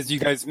 As you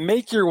guys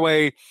make your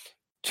way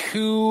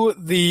to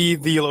the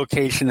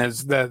location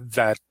as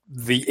the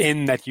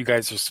inn that you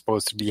guys are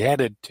supposed to be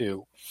headed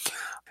to.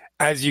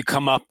 As you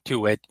come up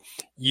to it,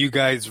 you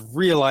guys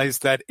realize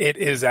that it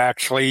is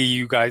actually,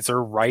 you guys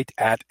are right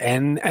at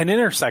an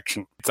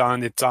intersection. It's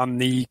on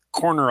the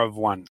corner of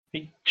one.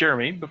 Hey,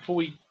 Jeremy, before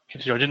we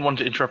continue, I didn't want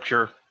to interrupt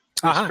your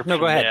description. No,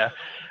 go ahead.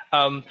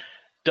 There.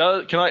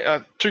 Can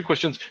I? 2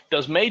 questions.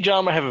 Does Mage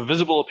Armor have a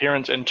visible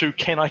appearance? And 2,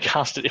 can I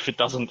cast it if it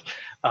doesn't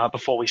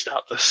before we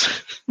start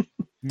this?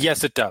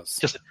 Yes, it does.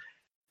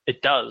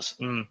 It does.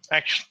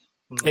 Actually,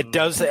 it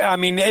does. I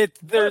mean,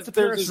 there's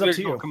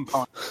a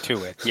component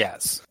to it.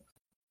 Yes.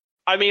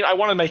 I mean, I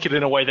want to make it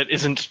in a way that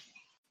isn't.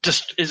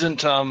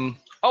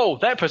 Oh,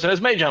 that person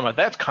has Mage Armor.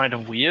 That's kind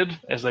of weird.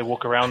 As they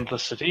walk around the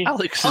city,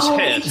 Alex's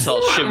head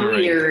starts shimmering.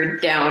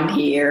 Weird down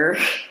here.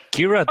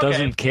 Kira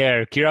doesn't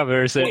care. Kira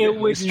wears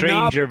a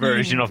stranger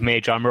version of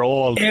Mage Armor.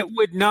 It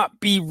would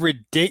not be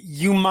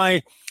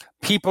ridiculous.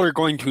 People are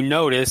going to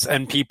notice,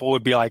 and people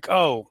would be like,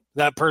 "Oh,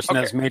 that person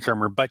has Mage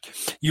Armor." But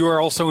you are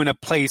also in a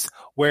place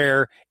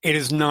where it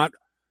is not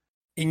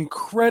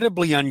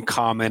incredibly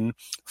uncommon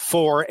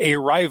for a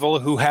rival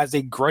who has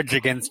a grudge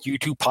against you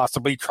to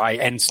possibly try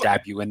and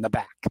stab you in the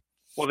back.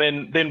 Well,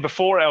 then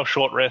before our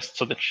short rest,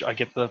 so that I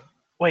get the...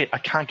 Wait, I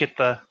can't get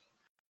the...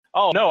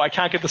 Oh, no, I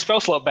can't get the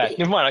spell slot back.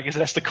 Never mind, I guess it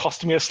has to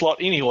cost me a slot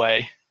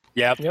anyway.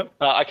 Yep.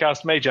 I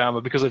cast Mage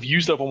Armor because I've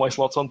used up all my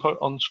slots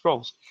on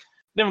scrolls.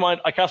 Never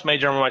mind, I cast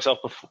Mage Armor myself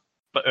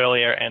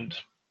earlier, and...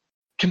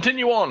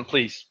 Continue on,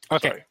 please.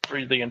 Okay. Sorry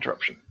for the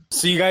interruption.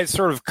 So you guys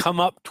sort of come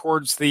up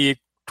towards the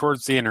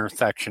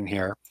intersection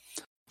here.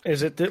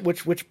 Is it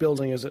which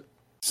building is it?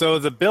 So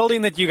the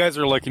building that you guys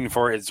are looking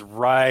for is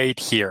right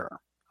here.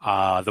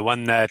 The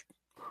one that,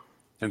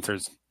 since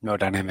there's no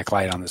dynamic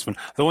light on this one,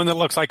 the one that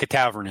looks like a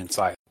tavern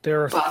inside.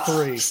 There are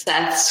 3.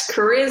 Seth's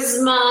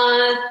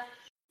charisma,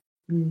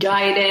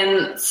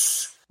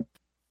 guidance.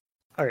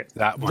 Okay,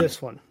 that one.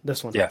 This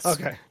one. Yes.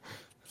 Okay.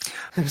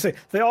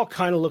 They all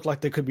kind of look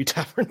like they could be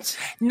taverns.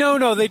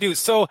 No, they do.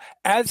 So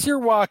as you're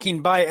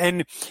walking by,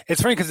 and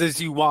it's funny because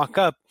as you walk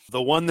up,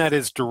 the one that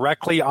is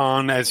directly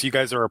on, as you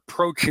guys are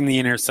approaching the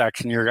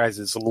intersection, your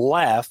guys'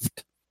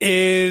 left,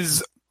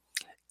 is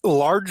a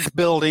large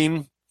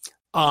building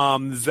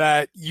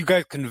that you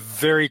guys can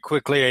very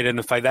quickly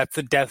identify. That's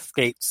the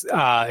Deathgate's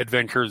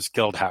Adventurers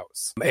Guild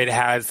House. It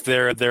has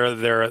their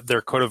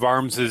coat of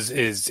arms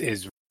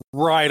is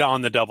right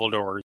on the double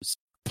doors.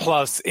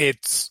 Plus,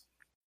 it's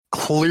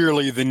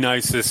clearly the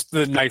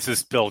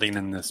nicest building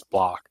in this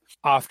block.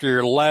 Off to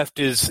your left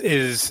is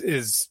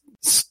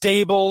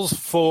stables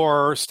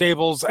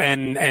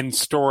and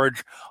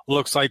storage.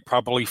 Looks like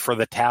probably for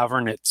the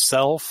tavern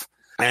itself.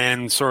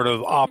 And sort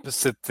of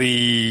opposite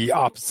the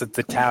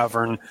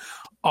tavern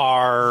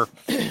are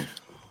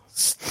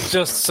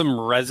just some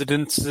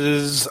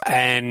residences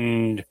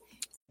and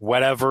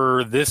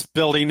whatever this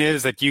building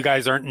is that you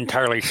guys aren't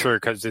entirely sure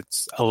because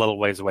it's a little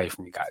ways away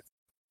from you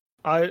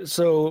guys.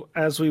 So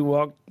as we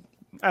walk,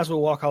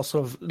 I'll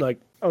sort of like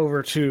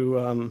over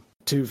to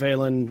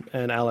Vaelin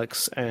and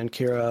Alex and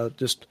Kira.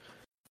 Just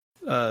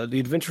the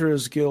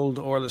Adventurers Guild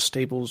or the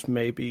stables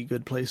may be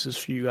good places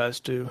for you guys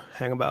to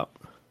hang about.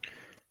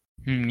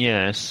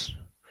 Yes.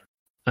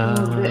 A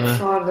bit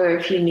farther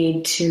if you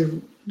need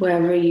to,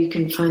 wherever you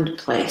can find a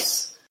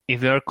place. If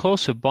they are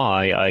closer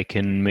by, I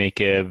can make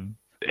a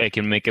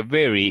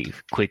very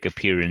quick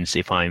appearance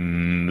if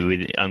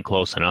I'm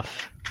close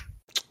enough.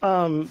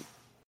 The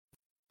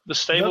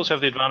stables have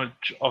the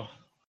advantage of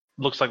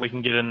looks like we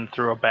can get in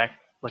through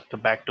the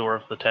back door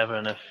of the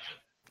tavern.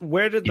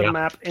 Where did the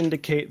map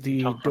indicate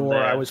the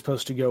door I was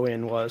supposed to go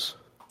in was?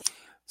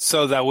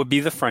 So that would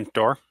be the front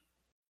door.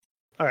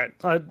 All right.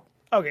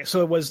 Okay,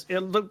 so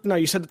no,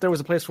 you said that there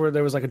was a place where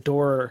there was like a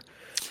door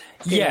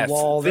in a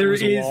wall.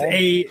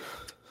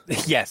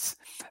 Yes,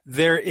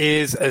 there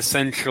is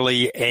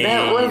essentially a...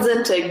 That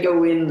wasn't a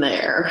go in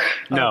there.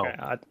 No,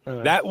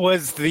 that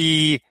was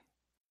the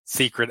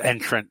secret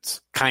entrance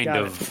kind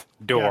of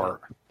door.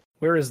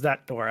 Where is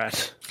that door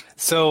at?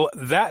 So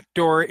that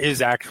door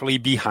is actually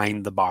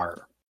behind the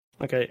bar.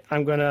 Okay,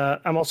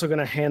 I'm also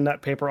gonna hand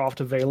that paper off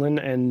to Vaelin,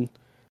 and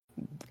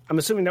I'm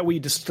assuming that we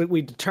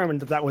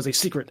determined that was a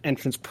secret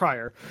entrance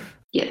prior.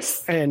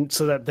 Yes. And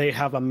so that they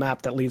have a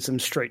map that leads them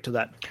straight to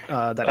that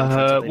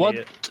entrance.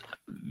 What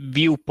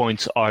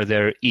viewpoints are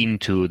there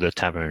into the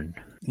tavern?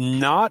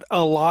 Not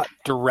a lot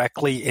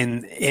directly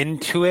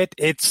into it.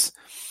 It's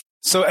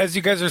so as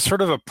you guys are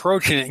sort of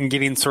approaching it and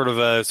getting sort of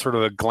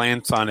a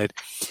glance on it,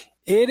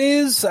 it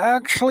is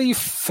actually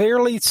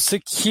fairly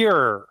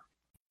secure.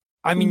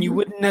 I mean, you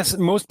wouldn't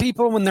most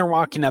people when they're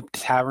walking up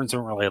taverns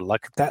don't really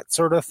look at that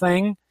sort of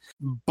thing.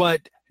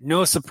 But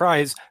no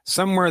surprise,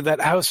 somewhere that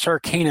House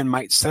Arcanan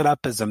might set up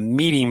as a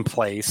meeting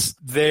place,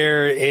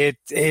 there it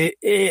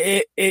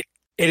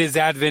is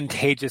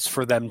advantageous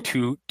for them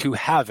to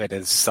have it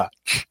as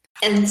such.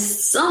 And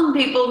some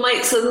people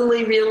might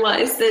suddenly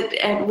realize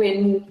that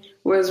Edwin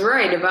was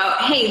right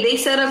about, hey, they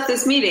set up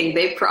this meeting.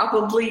 They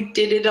probably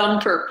did it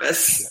on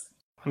purpose.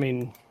 I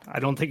mean, I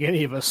don't think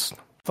any of us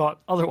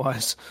thought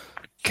otherwise.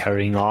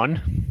 Carrying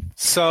on.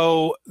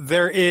 So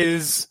there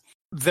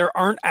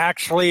aren't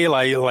actually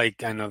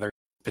like I know there's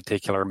a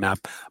particular map,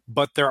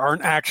 but there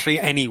aren't actually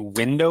any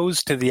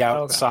windows to the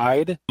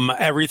outside. Okay.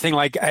 Everything,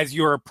 like as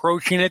you're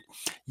approaching it,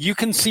 you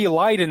can see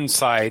light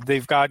inside.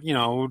 They've got,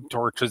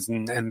 torches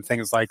and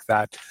things like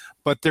that,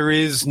 but there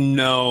is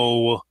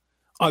no,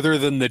 other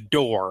than the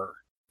door,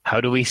 How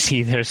do we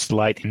see there's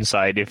light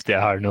inside if there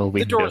are no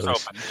windows? The door's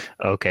open.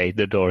 Okay,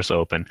 the door's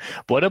open.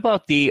 What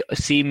about the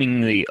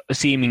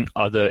seeming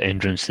other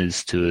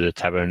entrances to the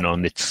tavern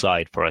on its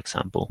side, for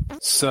example?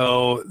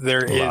 So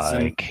there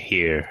is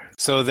here.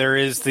 So there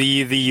is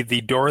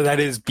the door that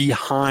is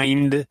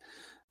behind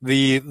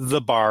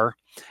the bar,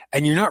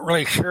 and you're not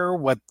really sure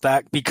what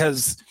that,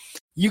 because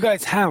you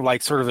guys have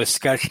like sort of a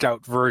sketched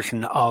out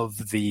version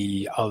of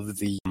the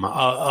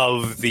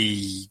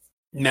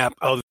map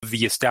of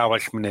the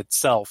establishment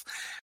itself.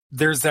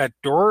 There's that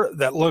door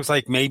that looks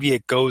like maybe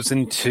it goes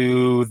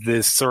into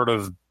this sort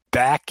of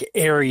back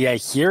area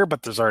here,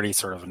 but there's already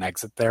sort of an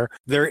exit there.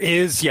 There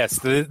is, yes,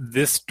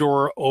 this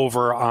door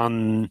over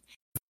on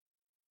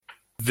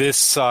this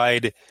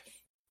side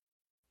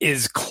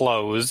is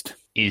closed.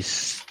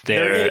 Is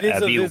there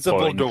a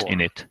viewpoint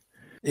in it?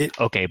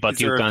 Okay,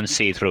 but you can't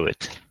see through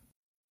it.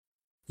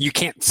 You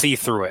can't see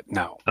through it,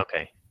 no.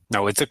 Okay.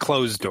 No, it's a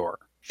closed door.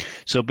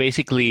 So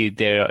basically,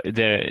 there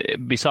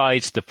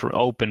besides the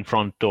open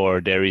front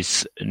door, there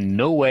is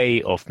no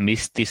way of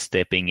Misty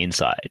stepping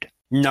inside.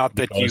 Not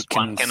that you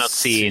cannot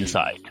see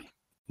inside.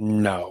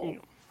 No.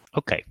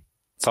 Okay.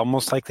 It's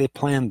almost like they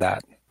planned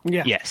that.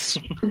 Yeah. Yes.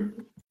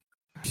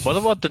 What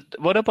about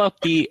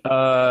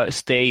the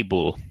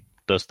stable?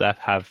 Does that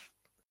have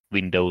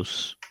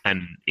windows?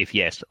 And if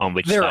yes, on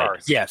which side?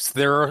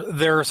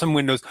 There are some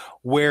windows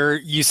where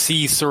you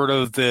see sort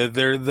of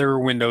there are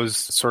windows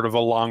sort of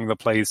along the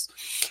place,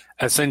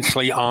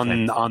 essentially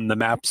on the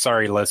map.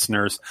 Sorry,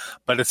 listeners,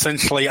 but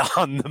essentially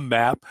on the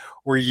map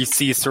where you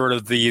see sort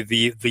of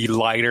the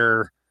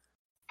lighter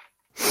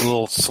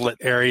little slit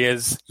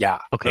areas. Yeah.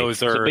 Okay.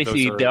 So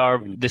basically,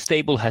 the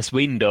stable has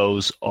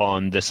windows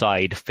on the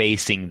side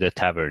facing the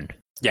tavern.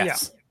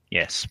 Yes. Yeah.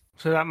 Yes.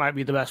 So that might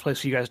be the best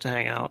place for you guys to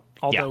hang out.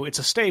 Although it's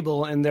a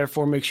stable and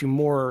therefore makes you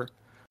more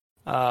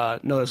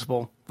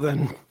noticeable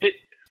than...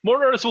 More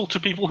noticeable to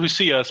people who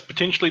see us.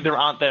 Potentially there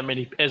aren't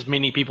as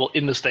many people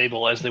in the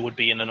stable as there would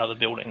be in another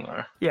building,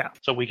 though. Yeah.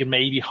 So we can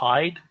maybe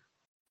hide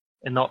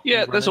and not...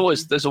 Yeah, there's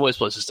always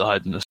places to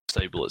hide in the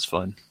stable. It's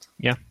fine.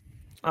 Yeah.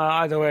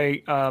 Either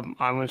way, I'm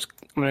going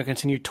to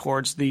continue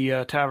towards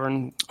the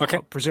tavern. Okay.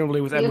 Presumably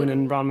with Edwin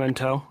and Branma in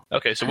tow.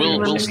 Okay, so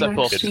we'll step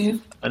off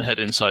and head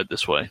inside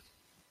this way.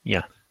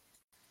 Yeah.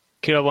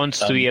 Kira wants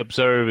to be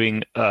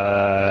observing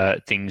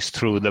things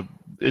through the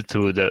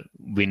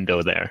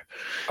window there.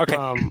 Okay.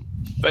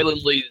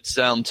 Vaelin leads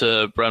down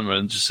to Branma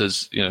and just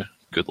says,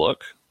 good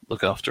luck.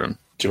 Look after him.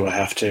 Do I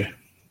have to?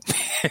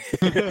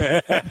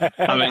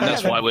 I mean,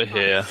 that's why we're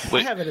here.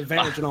 I have an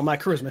advantage in all my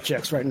charisma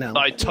checks right now.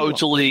 I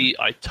totally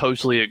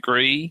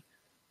agree.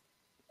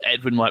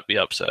 Edwin might be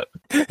upset.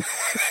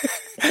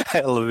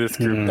 I love this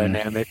group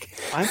dynamic.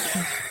 All right.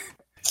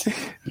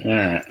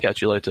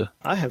 Catch you later.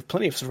 I have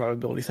plenty of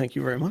survivability, thank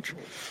you very much.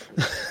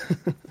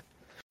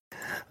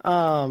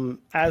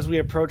 As we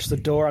approach the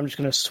door, I'm just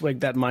going to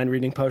swig that mind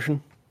reading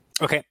potion.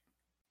 Okay.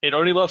 It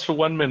only lasts for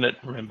 1 minute,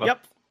 remember?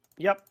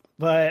 Yep.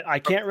 But I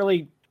can't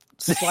really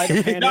slide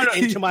a pan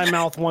into my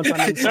mouth once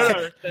I'm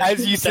inside.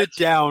 As you sit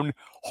down,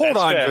 hold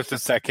on just a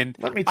second.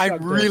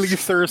 I'm really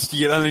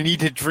thirsty and I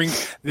need to drink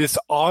this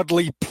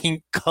oddly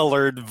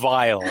pink-colored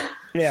vial.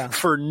 Yeah.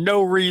 For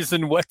no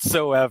reason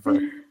whatsoever.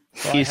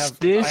 So Is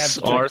this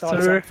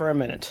Arthur? For a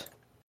minute.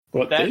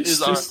 What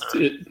this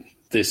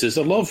is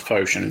a love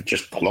potion.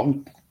 Just pull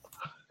on.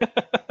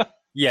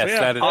 Yes,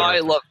 that is. I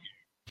love.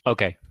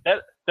 Okay.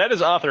 That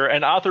is Arthur,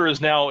 and Arthur is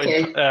now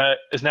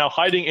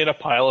hiding in a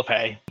pile of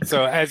hay.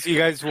 So as you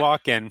guys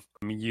walk in,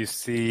 you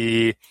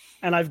see,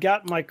 and I've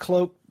got my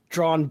cloak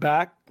drawn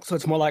back, so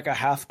it's more like a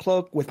half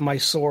cloak with my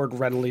sword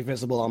readily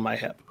visible on my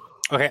hip.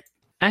 Okay.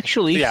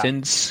 Actually,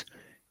 since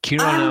Kira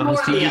now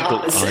has the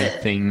eagle eye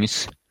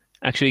things.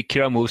 Actually,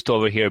 Kira moves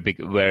over here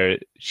where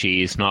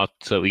she is not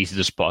so easy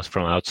to spot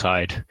from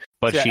outside.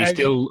 But she's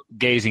still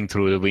gazing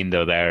through the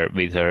window there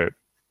with her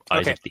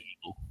eyes of the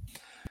eagle.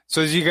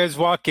 So as you guys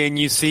walk in,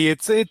 you see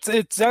it's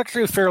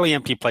actually a fairly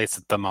empty place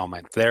at the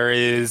moment. There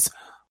is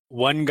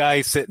one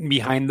guy sitting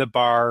behind the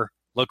bar,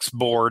 looks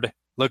bored,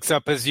 looks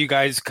up as you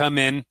guys come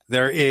in.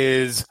 There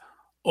is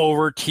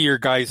over to your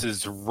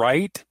guys'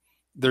 right.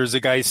 There's a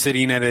guy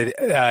sitting at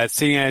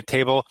a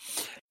table.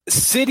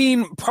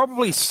 Sitting,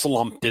 probably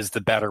slumped is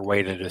the better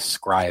way to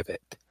describe him.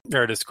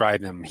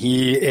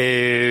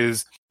 He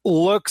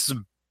looks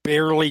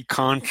barely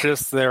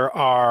conscious. There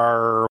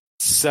are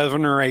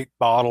 7 or 8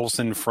 bottles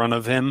in front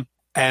of him.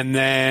 And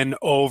then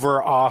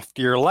over off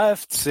to your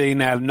left,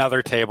 sitting at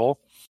another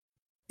table,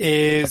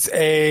 is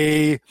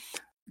a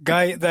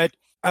guy that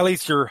at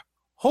least you're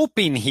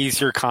hoping he's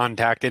your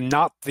contact and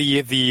not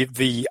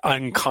the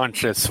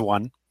unconscious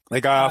one.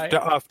 The guy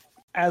off.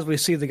 As we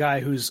see the guy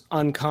who's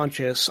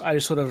unconscious, I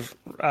just sort of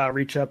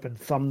reach up and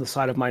thumb the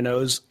side of my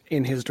nose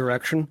in his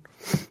direction.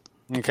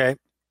 Okay.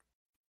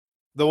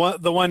 The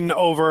one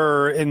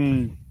over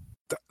in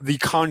the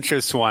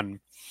conscious one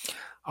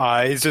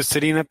is just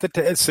sitting at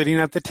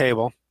the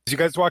table. As you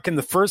guys walk in,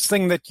 the first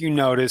thing that you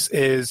notice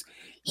is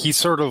he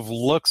sort of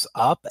looks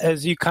up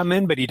as you come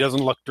in, but he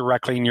doesn't look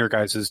directly in your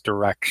guys'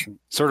 direction.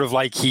 Sort of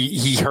like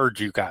he heard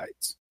you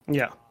guys.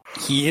 Yeah.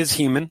 He is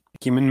human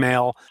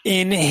male.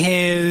 In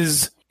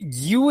his,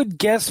 you would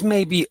guess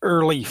maybe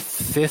early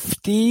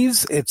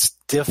 50s. It's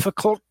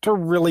difficult to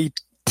really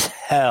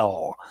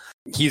tell.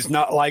 He's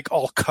not like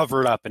all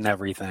covered up and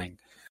everything.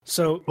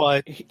 So,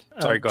 but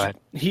sorry, go ahead.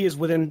 He is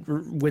within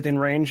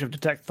range of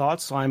detect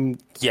thoughts, so I'm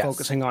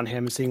focusing on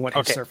him, seeing what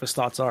his surface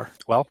thoughts are.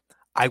 Well,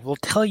 I will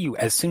tell you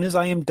as soon as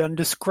I am done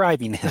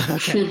describing him.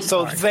 Okay.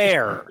 So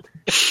there.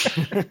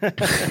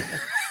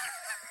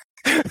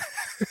 I'm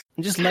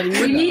just letting you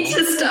know. We need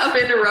to stop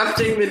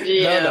interrupting the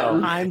GM.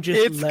 No. I'm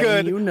just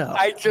letting you know.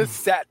 I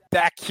just sat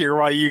back here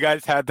while you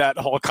guys had that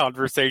whole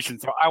conversation,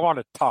 so I want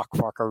to talk,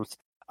 fuckers.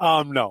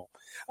 No.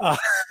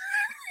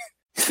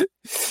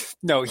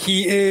 No,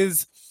 he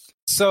is...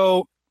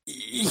 So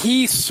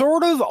he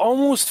sort of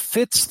almost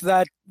fits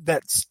that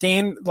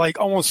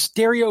almost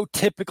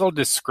stereotypical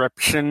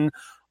description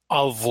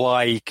of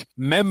like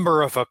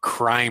member of a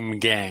crime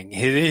gang.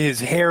 His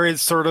hair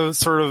is sort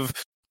of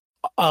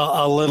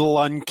a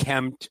little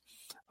unkempt,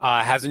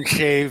 hasn't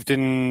shaved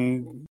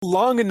in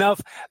long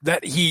enough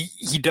that he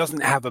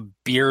doesn't have a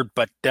beard,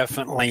 but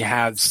definitely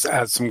has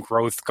some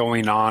growth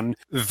going on.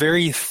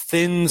 Very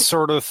thin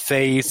sort of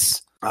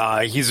face.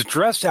 He's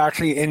dressed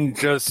actually in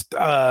just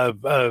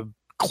a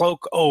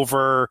cloak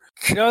over,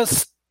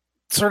 just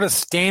sort of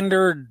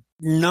standard,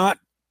 not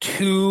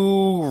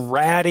too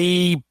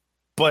ratty,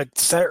 but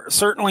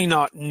certainly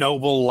not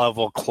noble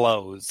level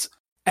clothes.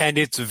 And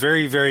it's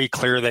very, very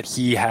clear that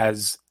he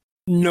has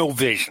no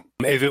vision.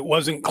 If it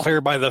wasn't clear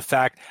by the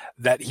fact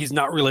that he's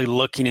not really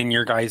looking in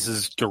your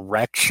guys'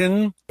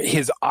 direction,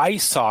 his eye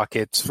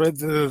sockets, for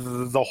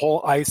the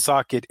whole eye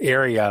socket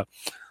area,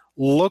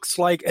 looks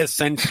like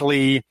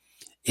essentially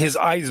his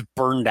eyes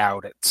burned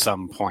out at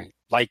some point.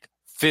 Like,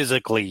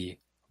 physically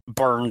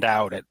burned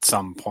out at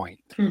some point.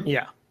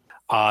 Yeah.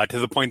 To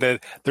the point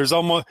that there's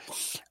almost...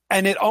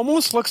 And it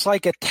almost looks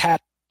like a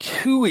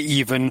tattoo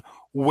even,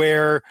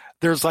 where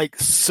there's like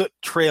soot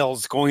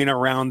trails going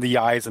around the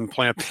eyes and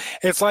plant.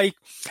 It's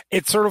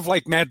sort of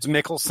like Mads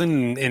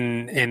Mikkelsen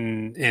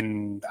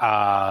in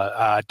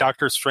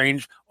Doctor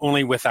Strange,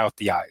 only without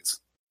the eyes.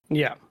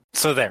 Yeah.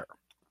 So there.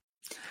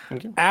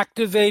 Okay.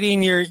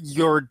 Activating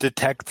your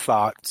detect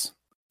thoughts,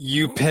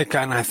 you pick,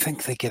 and I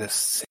think they get a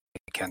 6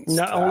 against.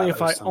 Not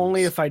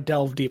only if I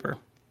delve deeper.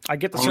 I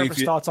get the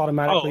surface thoughts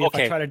automatically.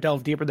 Okay. If I try to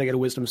delve deeper, they get a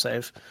wisdom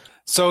save.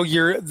 So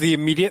the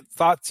immediate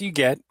thoughts you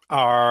get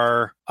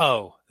are,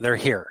 they're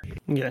here.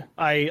 Yeah.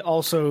 I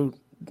also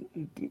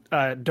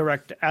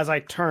direct, as I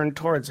turn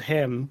towards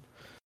him,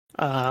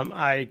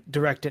 I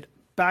direct it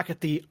back at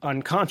the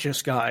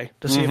unconscious guy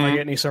to see if I get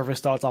any surface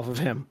thoughts off of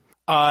him.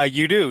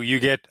 You do. You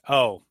get,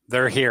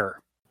 they're here.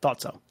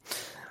 Thought so.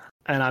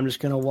 And I'm just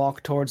going to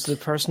walk towards the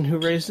person who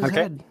raised his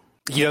head.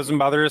 He doesn't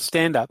bother to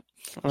stand up.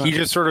 He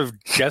just sort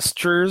of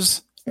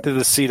gestures to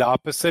the seat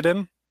opposite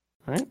him.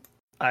 All right.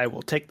 I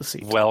will take the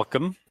seat.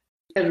 Welcome.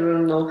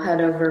 Edwin will head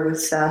over with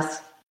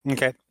Seth.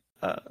 Okay.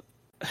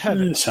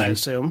 Heaven, I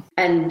assume.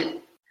 And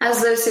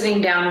as they're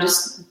sitting down,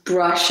 just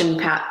brush and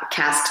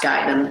cast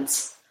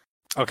guidance.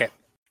 Okay.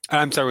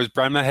 I'm sorry, was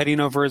Branma heading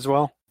over as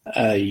well?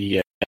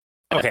 Yeah.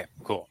 Okay,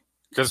 cool.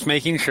 Just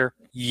making sure.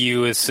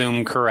 You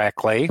assume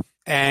correctly.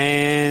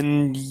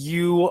 And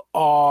you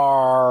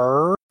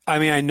are... I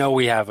mean, I know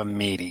we have a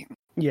meeting.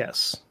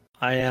 Yes.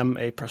 I am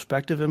a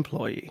prospective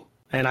employee.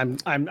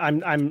 And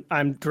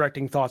I'm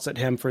directing thoughts at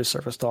him for his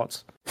surface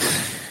thoughts.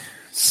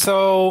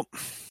 So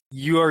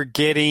you are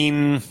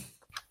getting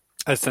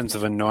a sense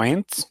of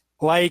annoyance,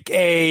 like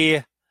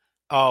in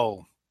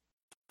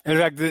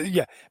fact,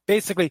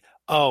 basically,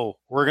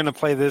 we're gonna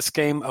play this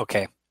game,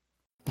 okay.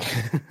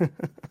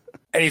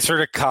 And he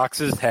sort of cocks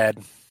his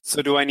head.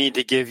 So do I need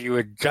to give you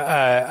a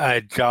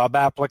job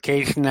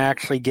application to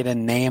actually get a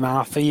name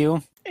off of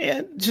you?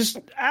 And just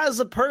as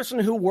a person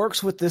who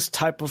works with this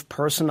type of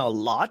person a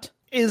lot,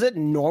 is it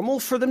normal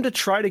for them to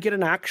try to get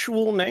an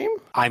actual name?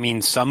 I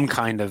mean, some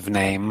kind of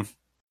name.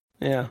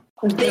 Yeah.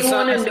 They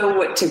want to know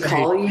what to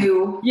call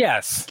you.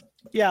 Yes.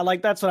 Yeah,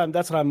 like that's what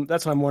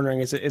I'm wondering.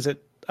 Is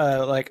it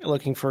like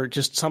looking for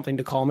just something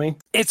to call me?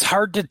 It's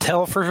hard to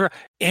tell for sure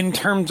in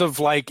terms of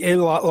like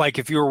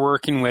if you were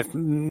working with,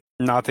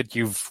 not that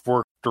you've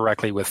worked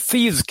directly with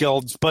thieves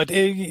guilds, but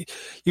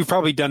you've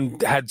probably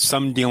had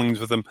some dealings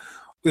with them.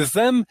 With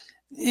them,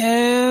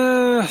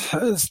 yeah,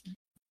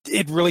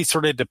 it really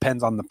sort of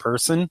depends on the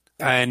person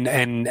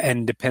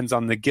and depends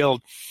on the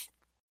guild.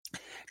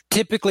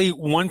 Typically,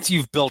 once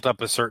you've built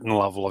up a certain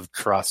level of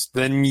trust,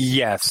 then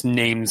yes,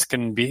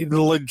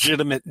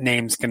 legitimate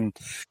names can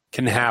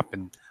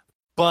happen.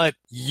 But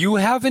you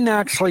haven't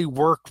actually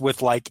worked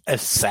with like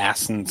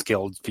Assassin's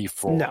Guilds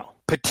before. No.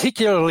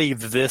 Particularly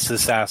this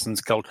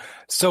Assassin's Guild.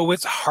 So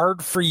it's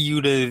hard for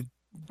you to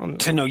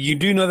know. You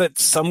do know that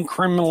some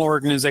criminal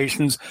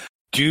organizations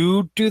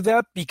do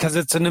that because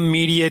it's an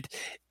immediate,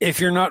 if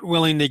you're not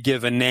willing to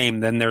give a name,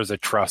 then there's a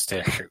trust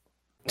issue.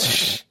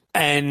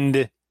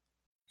 And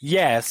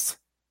yes,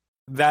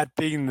 that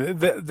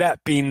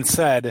being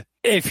said,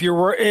 if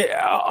you're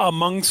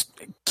amongst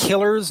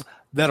killers,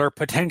 that are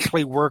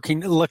potentially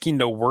looking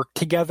to work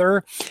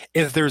together,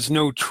 if there's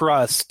no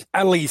trust,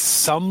 at least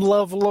some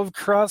level of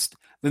trust,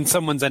 then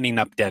someone's ending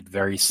up dead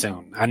very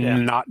soon,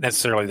 and not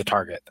necessarily the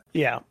target.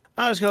 Yeah.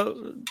 I was going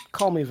to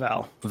call me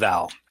Val.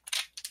 Val.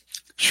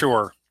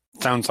 Sure.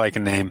 Sounds like a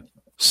name.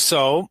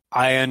 So,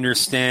 I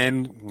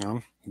understand,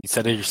 you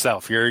said it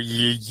yourself.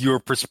 You're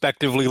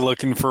prospectively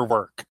looking for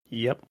work.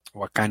 Yep.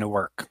 What kind of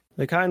work?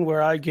 The kind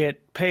where I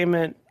get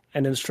payment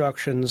and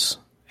instructions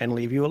and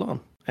leave you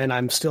alone. And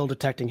I'm still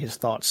detecting his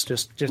thoughts.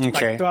 Just okay.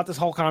 Like, throughout this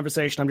whole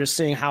conversation, I'm just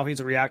seeing how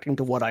he's reacting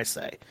to what I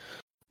say.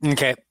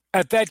 Okay.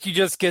 At that, you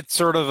just get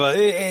sort of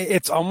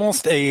it's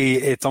almost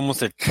a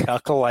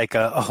chuckle, like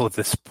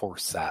this poor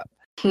sap.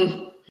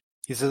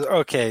 He says,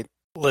 okay,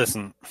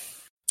 listen,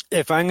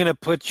 if I'm going to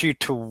put you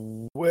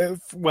to,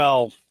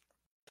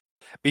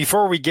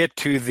 before we get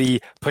to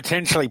the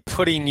potentially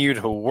putting you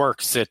to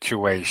work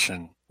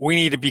situation, we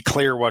need to be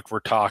clear what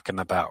we're talking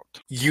about.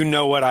 You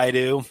know what I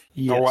do?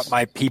 Yes. Or what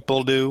my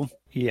people do?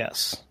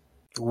 Yes.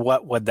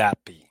 What would that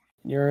be?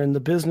 You're in the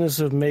business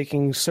of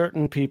making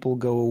certain people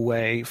go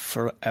away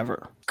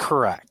forever.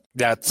 Correct.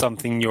 That's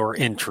something you're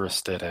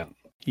interested in.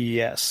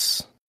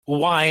 Yes.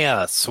 Why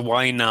us?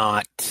 Why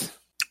not?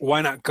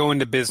 Why not go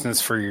into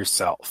business for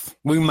yourself?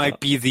 We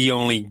might be the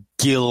only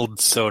guild,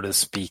 so to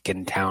speak,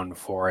 in town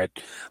for it,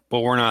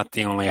 but we're not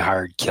the only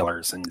hired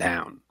killers in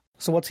town.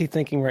 So what's he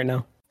thinking right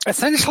now?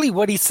 Essentially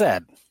what he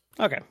said.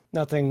 Okay.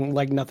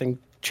 Nothing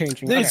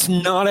changing. It's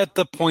not at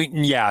the point,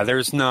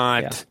 there's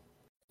not. Yeah.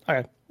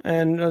 Okay.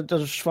 And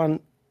that's fun.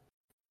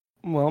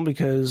 Well,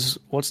 because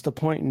what's the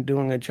point in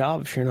doing a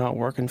job if you're not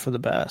working for the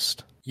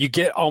best? You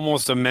get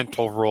almost a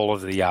mental roll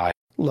of the eye.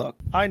 Look,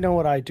 I know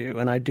what I do,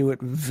 and I do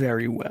it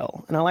very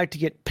well. And I like to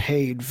get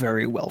paid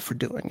very well for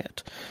doing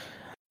it.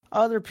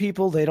 Other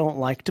people, they don't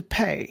like to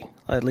pay.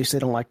 At least they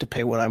don't like to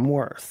pay what I'm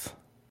worth.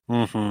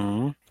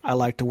 Mm-hmm. I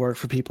like to work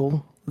for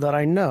people that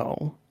I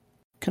know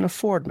can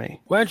afford me.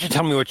 Why don't you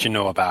tell me what you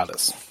know about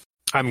us?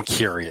 I'm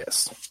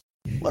curious.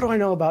 What do I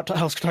know about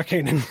House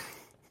Tarkanan?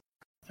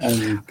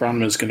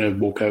 Branma's going to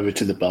walk over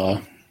to the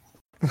bar.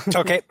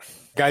 Okay.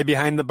 Guy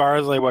behind the bar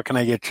is like, what can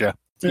I get you?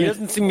 He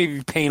doesn't seem to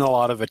be paying a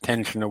lot of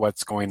attention to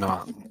what's going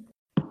on.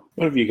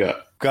 What have you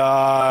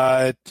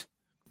got?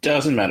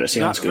 Doesn't matter.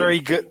 Sounds not good. Very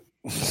good.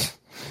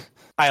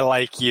 I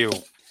like you.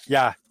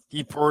 Yeah.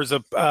 He pours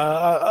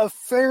a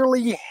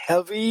fairly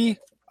heavy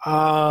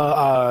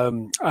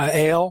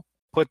ale,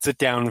 puts it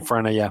down in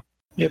front of you.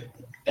 Yep.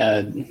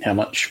 How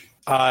much?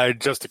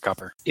 Just a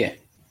cupper. Yeah.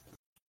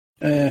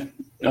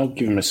 I'll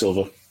give him a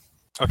silver.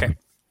 Okay.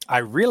 I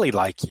really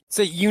like you.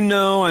 So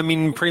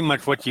pretty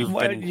much what you've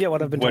been... Yeah,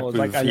 what I've been told.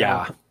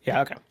 Yeah,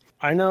 okay.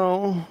 I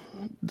know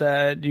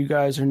that you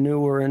guys are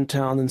newer in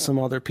town than some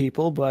other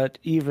people, but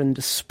even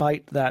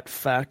despite that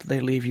fact, they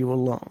leave you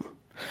alone.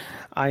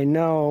 I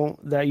know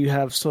that you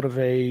have sort of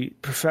a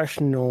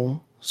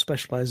professional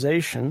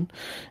specialization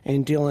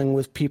in dealing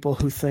with people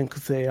who think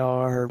they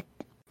are,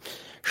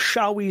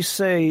 shall we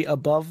say,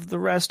 above the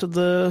rest of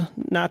the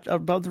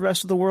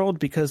world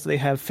because they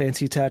have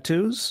fancy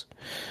tattoos.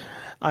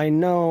 I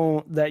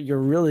know that you're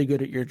really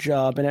good at your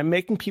job and at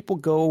making people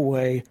go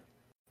away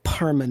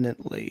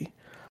permanently,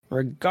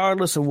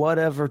 regardless of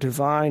whatever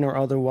divine or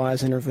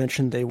otherwise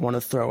intervention they want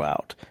to throw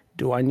out.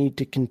 Do I need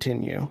to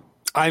continue?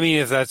 I mean,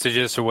 if that's the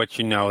gist of what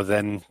you know,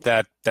 then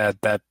that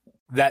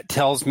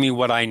tells me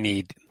what I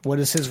need. What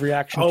is his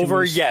reaction?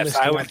 Yes,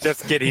 I was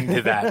just getting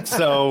to that.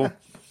 So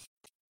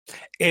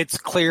it's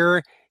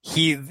clear.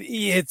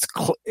 It's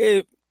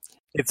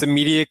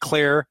immediate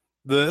clear.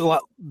 The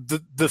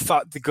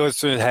thought that goes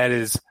through his head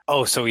is,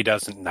 so he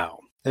doesn't know.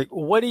 Like,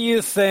 what do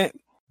you think?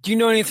 Do you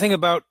know anything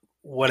about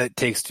what it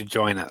takes to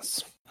join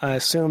us? I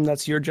assume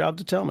that's your job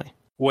to tell me.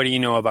 What do you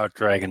know about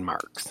dragon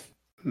marks?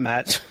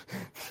 Matt,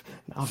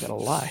 I'm gonna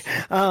lie.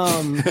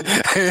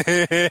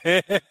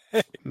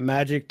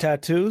 Magic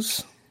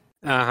tattoos.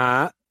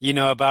 You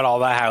know about all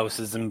the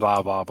houses and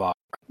blah blah blah.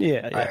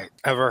 Yeah. Right.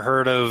 Ever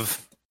heard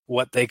of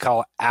what they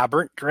call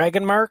aberrant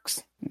dragon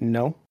marks?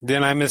 No.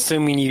 Then I'm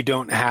assuming you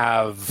don't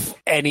have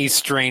any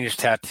strange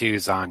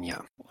tattoos on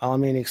you. I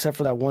mean, except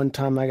for that one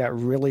time I got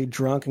really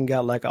drunk and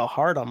got like a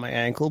heart on my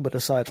ankle, but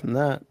aside from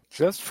that...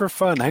 Just for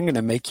fun, I'm going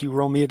to make you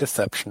roll me a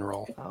deception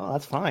roll. Oh,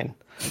 that's fine.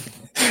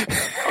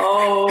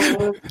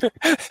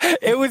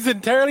 It was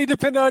entirely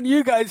dependent on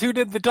you guys who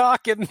did the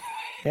talking.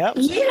 Yep.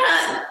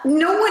 Yeah,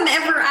 no one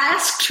ever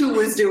asked who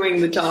was doing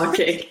the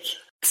talking.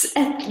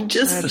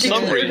 Just for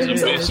some reason,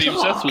 it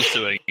seems Seth was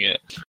doing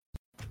it.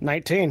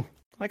 19.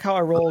 Like how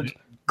I rolled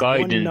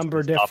one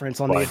number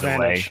difference on the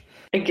advantage.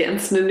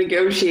 Against a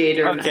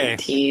negotiator, okay.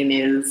 19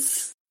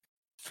 is...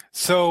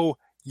 So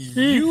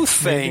you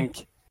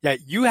think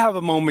that you have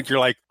a moment you're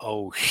like,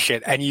 oh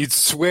shit, and you'd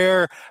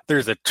swear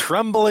there's a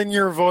tremble in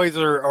your voice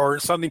or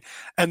something,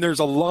 and there's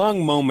a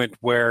long moment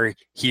where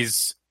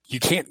you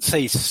can't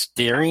say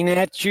staring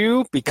at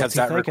you because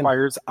that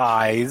requires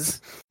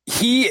eyes.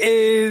 He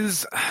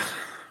is...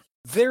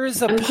 There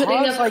is a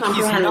pause, like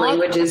he's not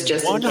languages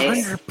just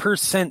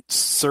 100%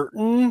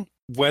 certain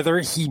whether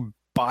he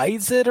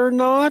buys it or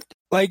not.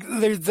 Like,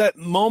 there's that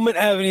moment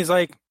of, and he's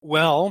like,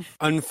 well,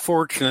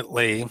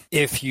 unfortunately,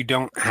 if you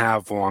don't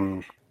have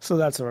one... So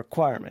that's a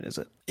requirement, is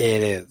it?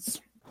 It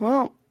is.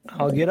 Well,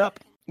 I'll get up.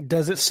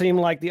 Does it seem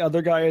like the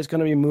other guy is going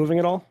to be moving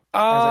at all?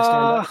 As I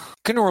stand up?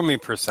 Can you roll me a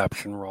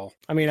perception roll?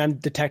 I mean, I'm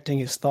detecting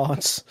his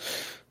thoughts.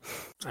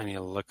 I need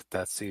to look at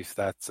that, see if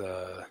that's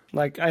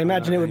like, I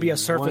imagine it would be a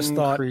surface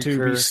thought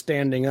to be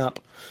standing up.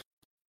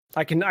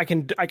 I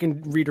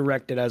can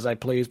redirect it as I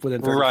please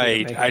within 30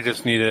 Right, feet. I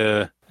just need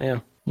to... Yeah.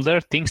 Well, there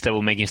are things that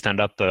will make you stand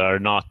up that are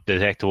not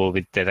detectable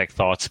with detect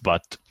thoughts,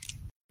 but...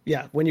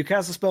 Yeah, when you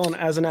cast a spell and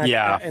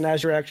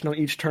as your action on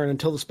each turn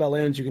until the spell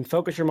ends, you can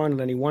focus your mind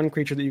on any one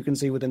creature that you can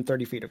see within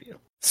 30 feet of you.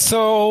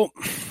 So,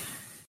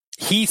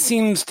 he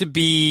seems to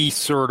be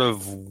sort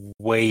of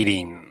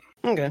waiting.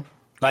 Okay.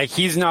 Like,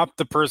 he's not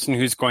the person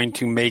who's going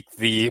to make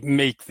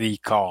the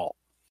call.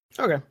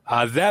 Okay.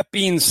 That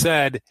being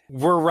said,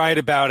 we're right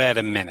about at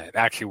a minute.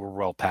 Actually, we're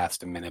well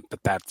past a minute,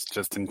 but that's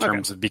just in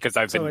terms of because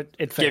I've been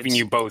giving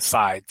you both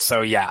sides.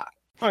 So, yeah.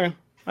 Okay,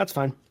 that's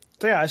fine.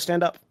 So, yeah, I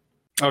stand up.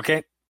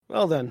 Okay.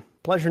 Well, then,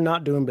 pleasure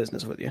not doing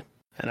business with you.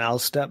 And I'll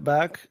step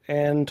back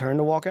and turn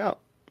to walk out.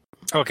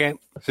 Okay.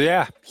 So,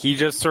 yeah, he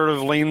just sort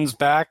of leans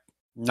back.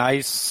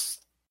 Nice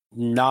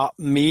not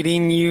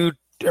meeting you,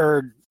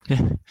 or...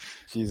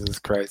 Jesus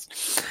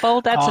Christ. Well,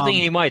 that's the thing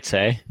he might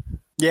say.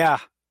 Yeah.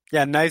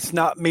 Yeah, nice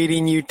not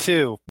meeting you,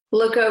 too.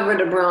 Look over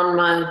to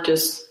Branma,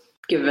 just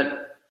give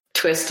a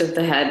twist of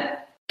the head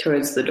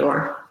towards the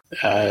door.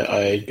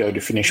 I go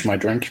to finish my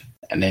drink,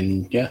 and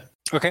then, yeah.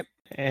 Okay.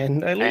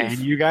 And I leave. And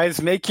you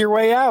guys make your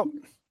way out.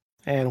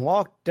 And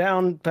walk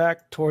down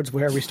back towards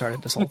where we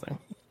started this whole thing.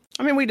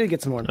 I mean, we did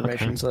get some more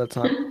information, so that's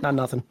not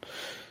nothing.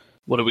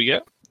 What did we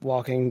get?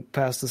 Walking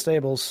past the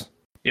stables.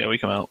 Yeah, we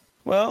come out.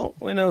 Well,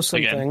 we know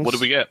some things. What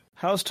did we get?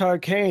 House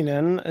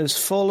Tarkanan is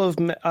full of...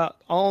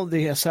 all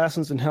the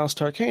assassins in House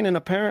Tarkanan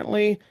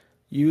apparently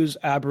use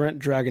aberrant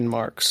dragon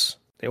marks.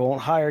 They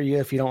won't hire you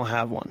if you don't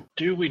have one.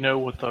 Do we know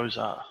what those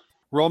are?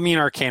 Roll me an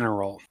Arcana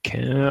roll.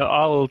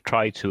 I'll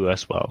try to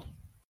as well.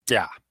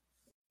 Yeah.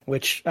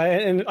 Which,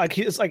 and like,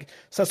 it's like,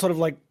 Seth sort of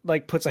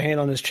like puts a hand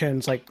on his chin,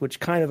 it's like, which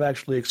kind of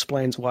actually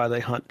explains why they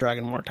hunt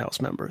dragon marked house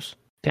members.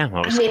 Damn,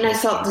 I mean, I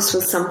thought this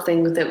was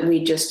something that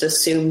we just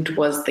assumed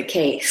was the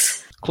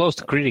case. Close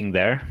to greeting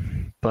there,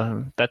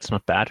 but that's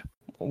not bad.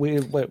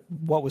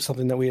 What was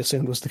something that we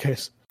assumed was the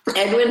case?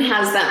 Edwin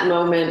has that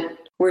moment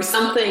where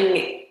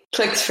something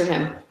clicks for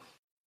him.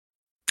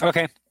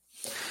 Okay.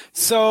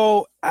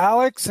 So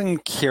Alex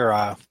and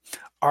Kira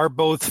are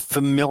both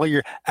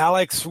familiar.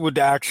 Alex would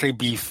actually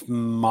be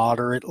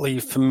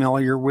moderately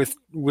familiar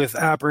with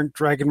aberrant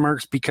dragon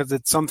marks because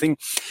it's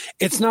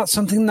not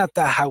something that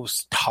the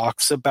house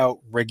talks about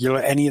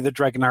regularly. Any of the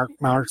dragon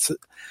marks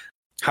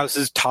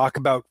houses talk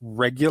about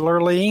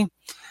regularly,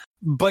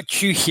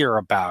 but you hear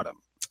about them.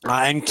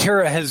 And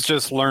Kira has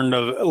just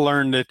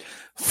learned it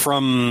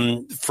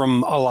from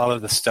a lot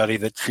of the study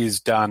that she's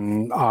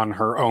done on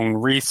her own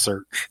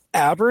research.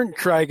 Aberrant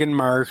dragon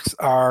marks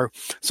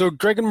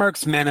dragon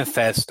marks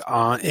manifest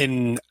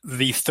in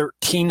the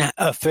 13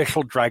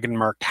 official dragon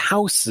marked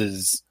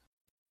houses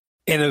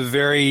in a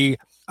very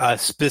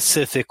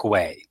specific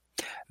way.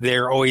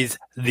 They're always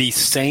the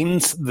same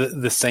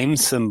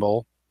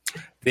symbol.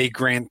 They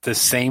grant the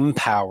same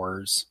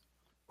powers.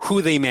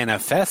 Who they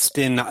manifest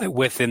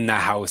within the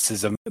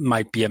houses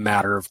might be a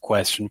matter of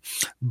question,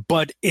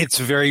 but it's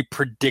very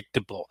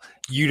predictable.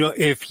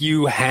 If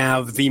you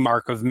have the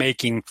mark of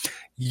making,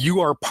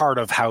 you are part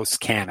of House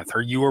Cannith,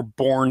 or you were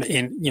born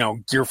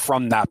you're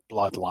from that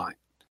bloodline.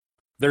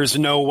 There's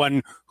no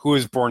one who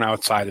is born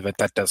outside of it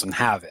that doesn't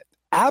have it.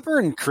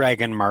 Aberrant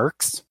dragon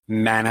marks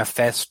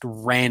manifest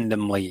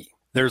randomly.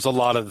 There's a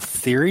lot of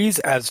theories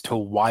as to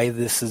why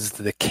this is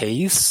the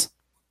case.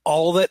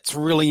 All that's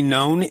really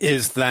known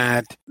is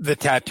that the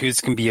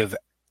tattoos can be of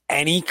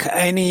any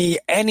kind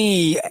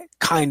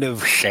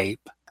of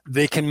shape.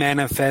 They can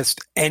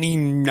manifest any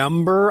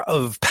number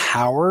of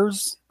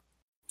powers.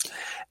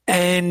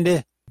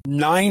 And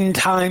 9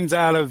 times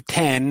out of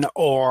 10,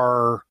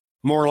 or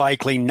more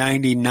likely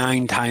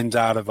 99 times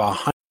out of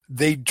 100,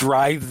 they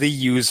drive the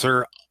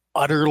user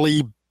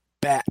utterly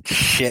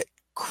batshit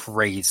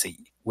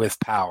crazy with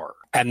power.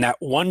 And that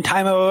one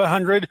time out of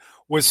 100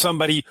 was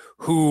somebody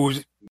who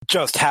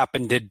just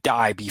happened to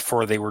die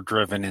before they were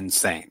driven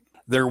insane.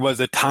 There was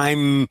a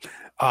time,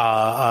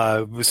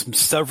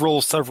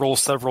 several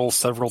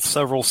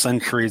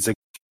centuries ago,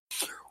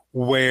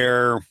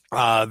 where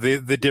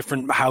the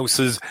different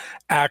houses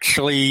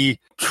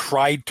actually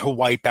tried to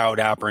wipe out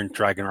aberrant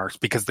dragon marks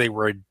because they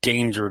were a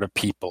danger to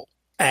people.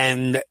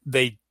 And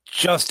they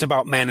just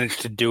about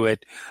managed to do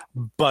it,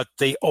 but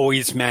they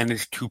always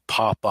managed to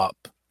pop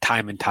up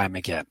time and time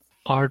again.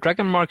 Are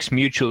dragon marks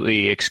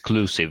mutually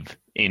exclusive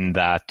in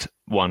that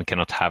one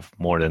cannot have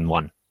more than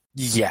one?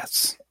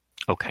 Yes.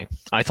 Okay.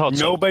 I thought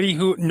nobody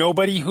who,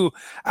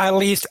 at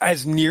least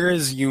as near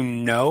as you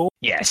know.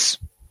 Yes.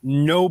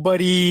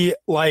 Nobody,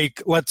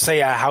 like, let's say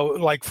a house,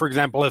 like, for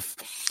example, if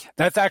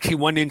that's actually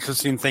one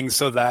interesting thing.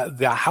 So that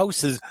the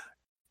houses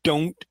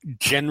don't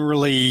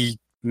generally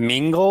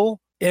mingle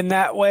in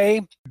that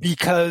way,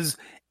 because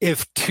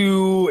if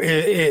two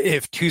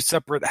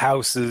separate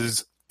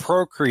houses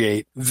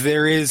procreate,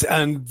 there is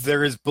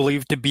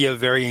believed to be a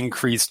very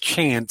increased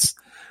chance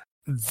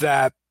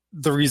that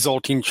the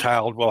resulting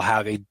child will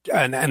have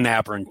an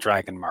aberrant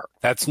dragon mark.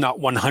 That's not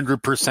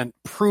 100%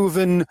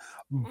 proven,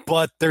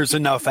 but there's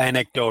enough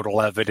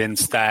anecdotal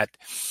evidence that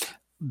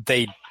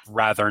they'd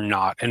rather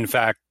not. In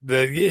fact,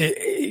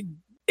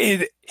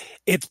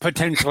 it's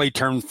potentially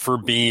termed for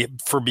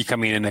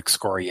becoming an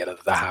excoriate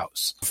of the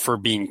house, for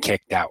being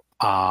kicked out.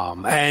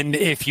 And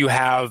if you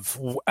have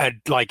a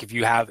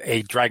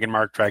dragon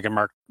mark,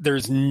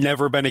 there's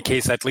never been a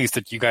case, at least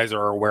that you guys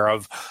are aware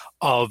of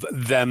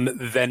them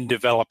then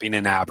developing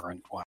an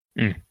aberrant one.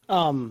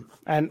 And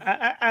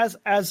as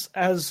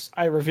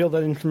I reveal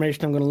that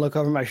information, I'm going to look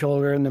over my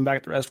shoulder and then back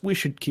at the rest. We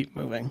should keep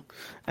moving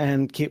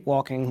and keep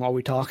walking while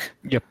we talk.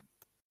 Yep.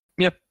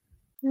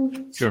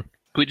 Sure.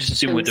 We just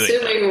assume we're doing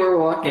Assuming we're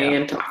walking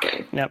and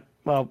talking. Yep.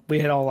 Well, we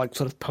had all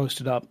sort of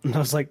posted up, and I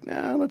was like,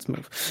 let's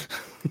move.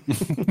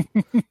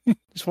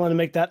 Just wanted to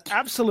make that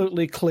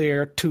absolutely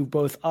clear to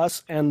both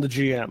us and the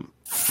GM.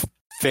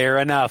 Fair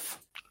enough.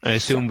 I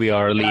assume we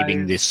are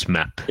leaving this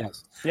map.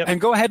 Yes. Yep.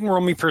 And go ahead and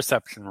roll me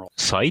perception roll.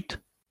 Sight?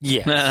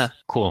 Yes.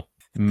 Cool.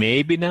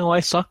 Maybe now I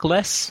suck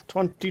less?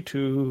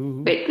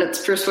 22. Wait,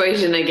 that's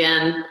persuasion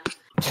again.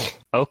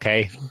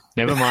 Okay.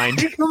 Never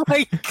mind. Oh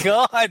my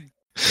god.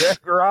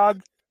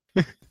 Zaghrog.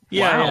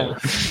 Yeah.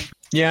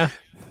 Yeah.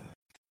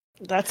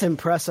 That's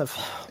impressive.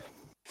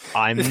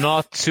 I'm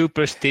not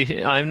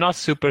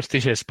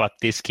superstitious, but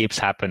this keeps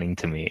happening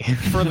to me.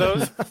 For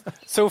those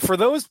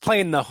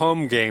playing the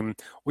home game,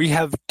 we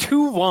have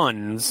 2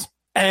 1s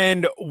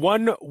and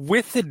one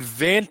with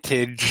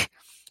advantage.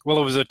 Well,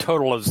 it was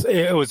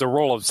a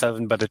roll of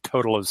 7, but a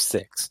total of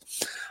 6.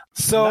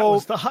 So that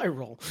was the high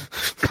roll.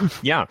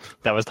 Yeah,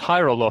 that was the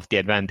high roll of the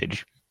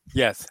advantage.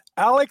 Yes,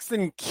 Alex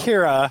and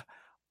Kira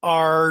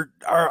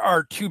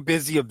are too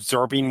busy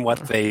absorbing what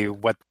they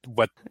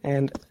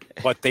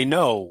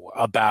know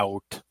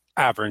about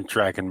aberrant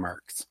dragon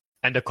marks.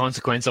 And the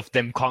consequence of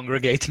them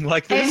congregating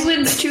like this?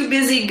 Edwin's too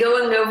busy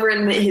going over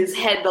in his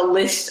head the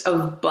list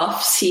of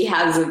buffs he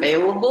has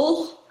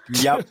available.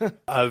 Yep.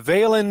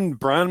 Vaelin,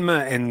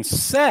 Branma, and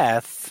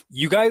Seth,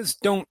 you guys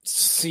don't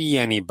see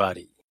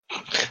anybody.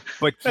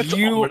 But That's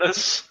you...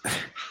 ominous.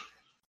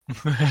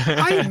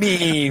 I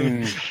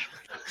mean,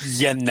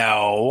 you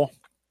know.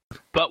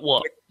 But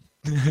what?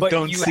 But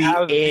don't you see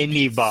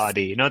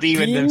anybody, not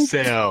even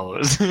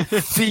themselves.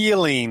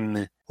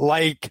 Feeling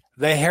like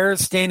the hair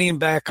standing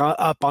back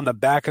up on the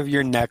back of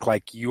your neck,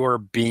 like you're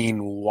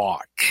being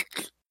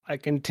watched. I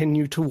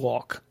continue to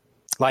walk.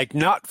 Like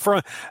not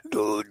from,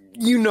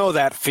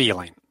 that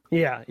feeling.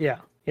 Yeah,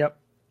 yep.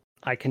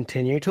 I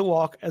continue to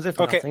walk as if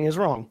nothing is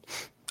wrong.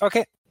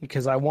 Okay.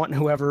 Because I want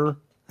whoever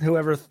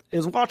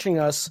is watching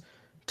us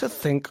to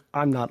think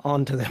I'm not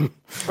onto them.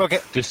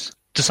 Okay.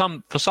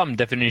 For some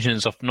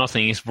definitions of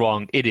nothing is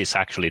wrong, it is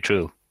actually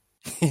true.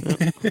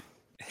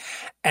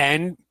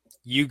 And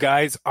you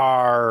guys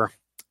are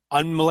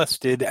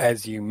unmolested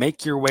as you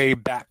make your way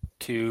back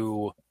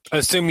to,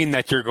 assuming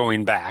that you're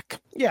going back.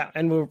 Yeah,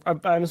 and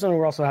I'm assuming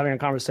we're also having a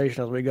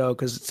conversation as we go,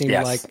 because it seems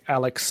like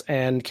Alex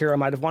and Kira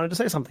might have wanted to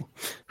say something.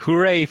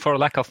 Hooray for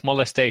lack of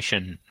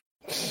molestation.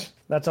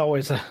 That's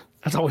always a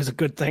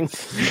good thing.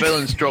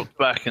 Vaelin's dropped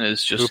back and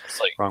is just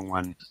wrong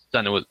one.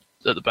 Standing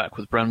at the back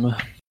with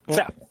Branma.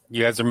 Yeah,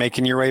 you guys are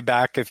making your way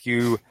back. If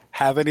you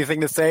have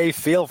anything to say,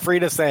 feel free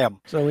to say them.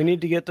 So we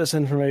need to get this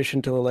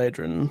information to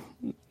Eladrin.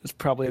 It's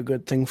probably a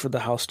good thing for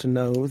the house to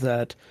know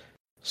that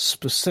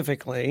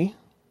specifically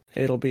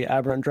it'll be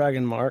aberrant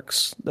dragon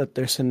marks that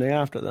they're sending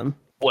after them.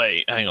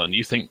 Wait, hang on.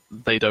 You think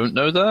they don't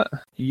know that?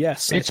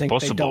 Yes, it's I think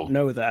possible. They don't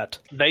know that.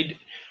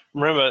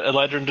 Remember,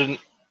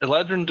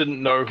 Eladrin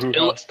didn't know who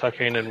Heirs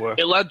Tarkanan were.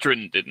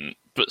 Eladrin didn't,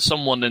 but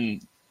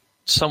someone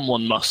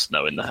must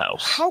know in the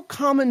house. How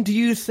common do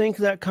you think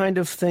that kind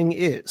of thing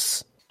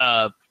is?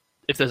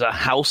 If there's a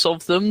house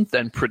of them,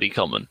 then pretty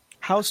common.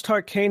 House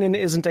Tarkanan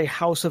isn't a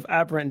house of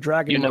aberrant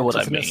dragon marks.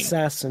 It's an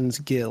assassin's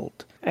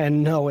guild.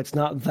 And no, it's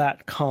not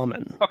that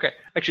common. Okay,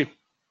 actually,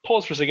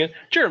 pause for a second.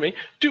 Jeremy,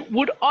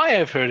 would I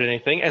have heard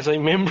anything as a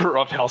member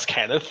of House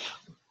Cannith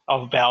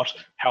about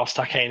House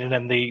Tarkanan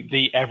and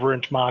the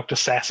aberrant marked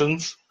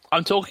assassins?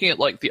 I'm talking at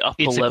like the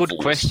upper levels. It's a good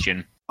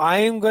question. I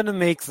am going to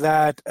make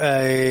that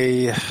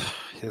a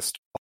history.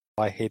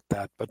 I hate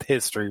that, but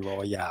history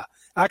roll, yeah.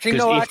 Actually,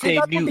 no,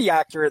 that would be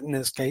accurate in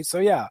this case, so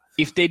yeah.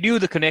 If they knew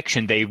the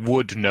connection, they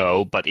would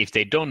know, but if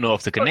they don't know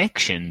of the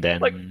connection,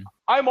 then...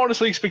 I'm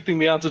honestly expecting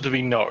the answer to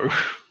be no,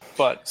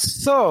 but...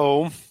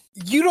 So,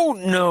 you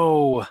don't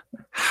know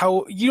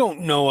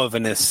of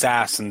an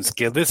assassin's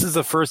guild. This is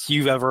the first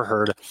you've ever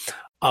heard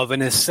of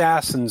an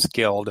assassin's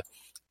guild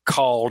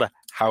called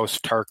House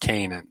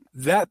Tarkanan.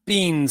 That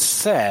being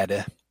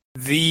said...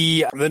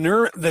 The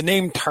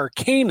name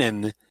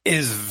Tarkanan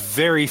is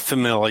very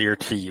familiar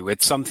to you.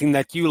 It's something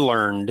that you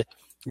learned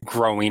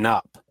growing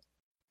up.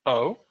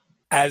 Oh,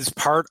 as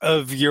part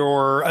of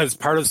your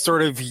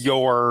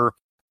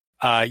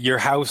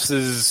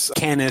house's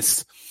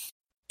canis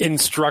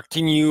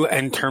instructing you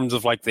in terms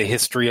of like the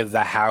history of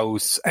the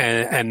house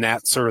and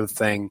that sort of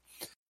thing.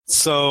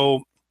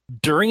 So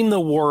during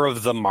the War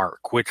of the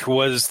Mark, which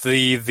was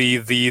the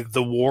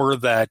war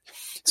that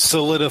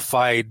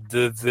solidified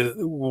the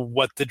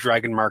what the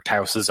dragon marked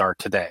houses are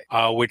today,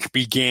 which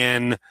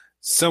began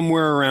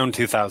somewhere around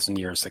 2,000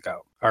 years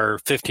ago, or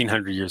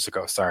 1,500 years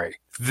ago, sorry.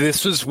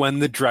 This was when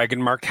the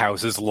dragon marked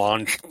houses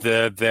launched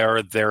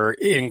their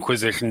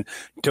inquisition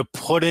to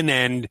put an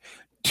end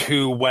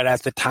to what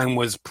at the time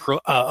was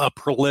a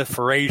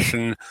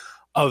proliferation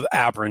of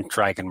aberrant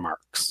dragon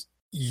marks.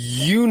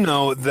 You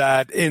know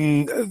that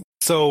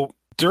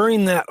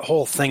during that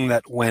whole thing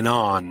that went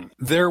on,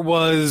 there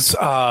was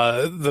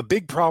the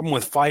big problem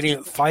with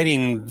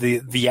fighting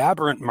the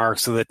aberrant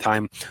marks of the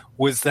time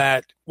was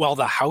that while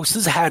the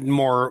houses had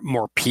more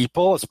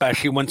people,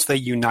 especially once they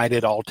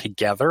united all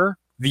together,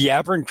 the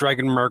aberrant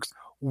dragon marks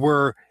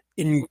were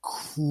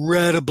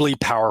incredibly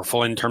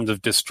powerful in terms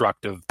of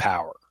destructive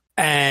power.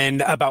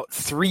 And about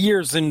 3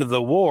 years into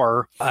the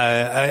war,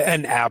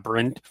 an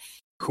aberrant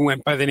who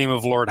went by the name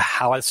of Lord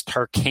Hallis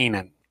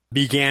Tarkanan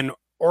began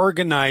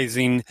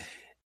organizing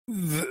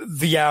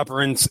the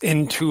aberrants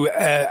into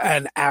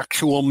an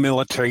actual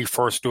military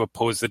force to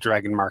oppose the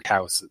dragon-marked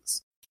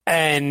houses.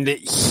 And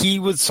he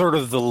was sort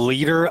of the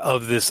leader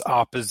of this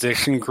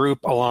opposition group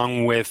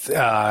along with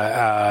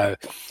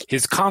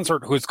his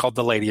consort, who is called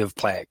the Lady of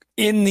Plague.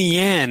 In the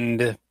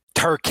end,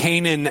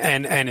 Tarkanan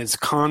and his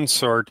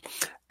consort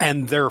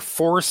and their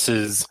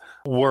forces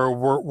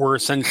were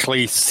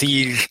essentially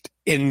sieged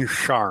in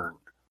Sharn,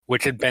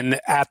 which had been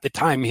at the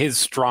time his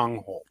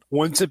stronghold.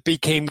 Once it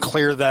became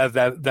clear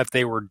that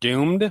they were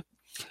doomed,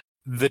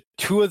 the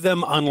two of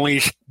them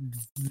unleashed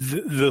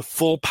the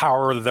full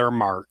power of their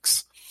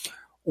marks,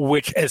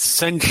 which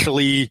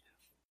essentially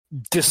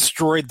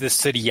destroyed the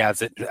city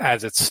as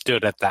it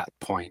stood at that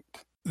point.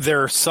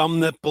 There are some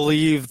that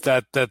believe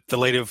that the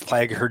Lady of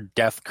Plague, her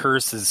death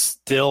curse, is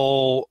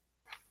still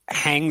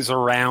hangs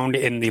around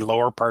in the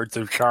lower parts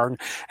of Sharn,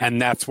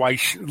 and that's why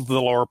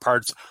the lower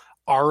parts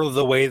are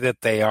the way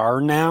that they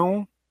are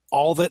now.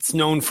 All that's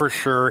known for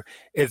sure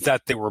is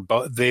that they were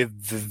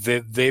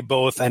they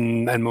both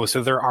and most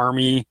of their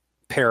army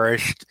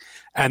perished,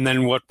 and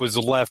then what was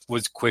left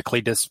was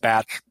quickly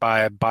dispatched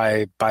by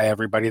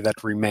everybody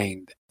that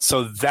remained.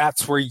 So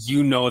that's where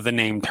you know the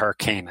name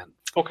Tarkanan.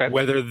 Okay.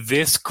 Whether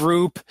this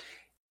group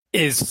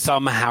is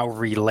somehow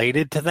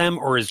related to them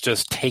or is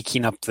just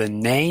taking up the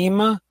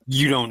name,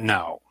 you don't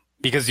know,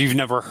 because you've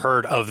never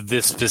heard of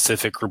this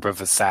specific group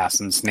of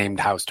assassins named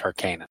House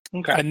Tarkanan.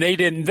 Okay. And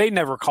they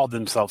never called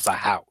themselves a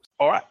house.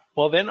 All right.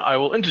 Well, then I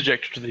will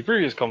interject to the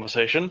previous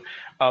conversation.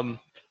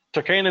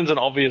 Tarkanan's an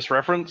obvious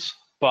reference,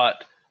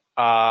 but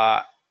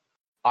I've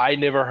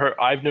never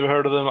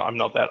heard of them.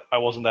 I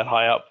wasn't that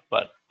high up,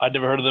 but I'd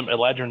never heard of them.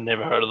 Eladrin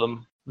never heard of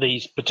them.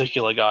 These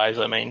particular guys,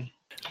 I mean.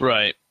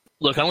 Right.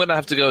 Look, I'm going to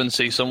have to go and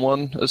see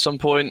someone at some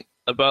point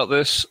about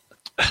this.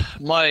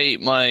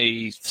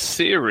 My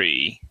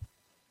theory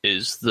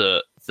is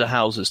that the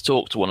houses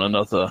talk to one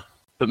another,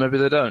 but maybe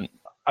they don't.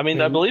 I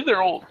mean, I believe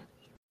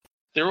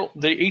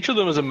each of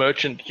them is a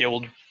merchant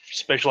guild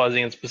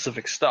specializing in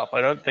specific stuff. I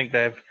don't think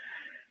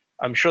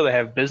I'm sure they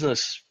have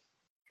business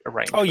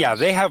arrangements. Oh yeah,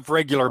 they have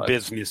regular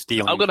business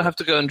dealings. I'm going to have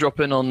to go and drop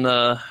in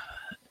on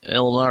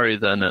Ilmari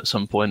then at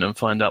some point and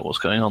find out what's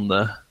going on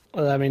there.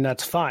 Well, I mean,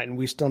 that's fine.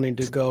 We still need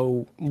to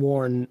go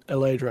warn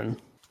Eladrin.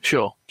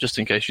 Sure, just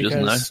in case she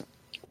doesn't know.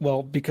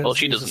 Well,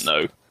 she doesn't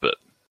know, but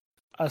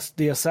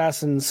the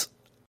assassins,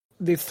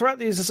 the threat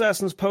these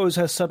assassins pose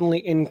has suddenly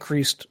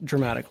increased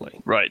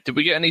dramatically. Right. Did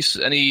we get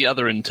any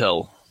other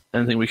intel?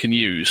 Anything we can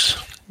use?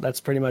 That's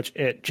pretty much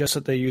it. Just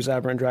that they use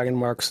aberrant dragon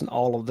marks and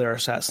all of their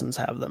assassins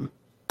have them.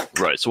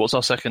 Right. So what's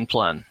our second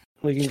plan?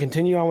 We can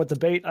continue on with the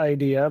bait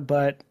idea,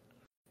 but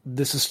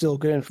this is still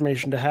good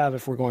information to have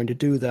if we're going to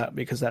do that,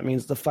 because that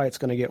means the fight's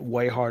going to get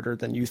way harder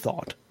than you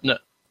thought.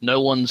 No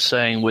one's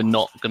saying we're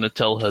not going to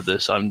tell her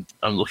this. I'm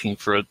looking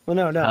for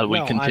how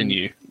we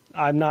continue.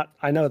 I'm not.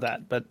 I know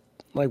that, but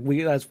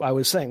as I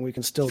was saying, we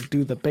can still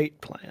do the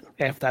bait plan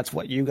if that's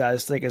what you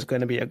guys think is going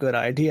to be a good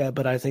idea.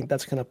 But I think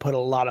that's going to put a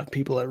lot of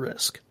people at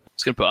risk.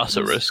 It's going to put us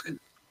at risk.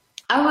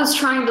 I was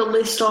trying to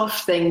list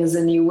off things,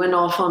 and you went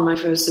off on my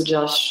first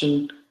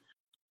suggestion.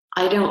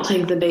 I don't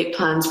think the bait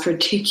plan's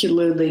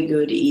particularly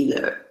good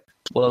either.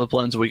 What other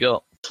plans have we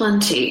got?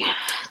 Plenty,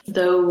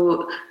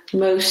 though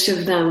most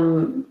of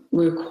them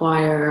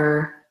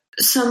require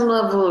some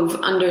level of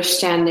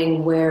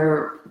understanding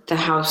where the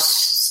house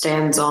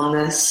stands on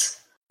this.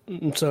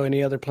 So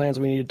any other plans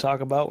we need to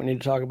talk about? We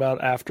need to talk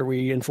about after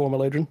we inform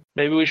Eladrin?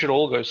 Maybe we should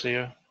all go see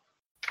her.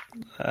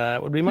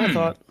 That would be my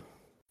thought.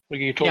 We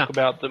can talk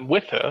about them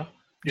with her.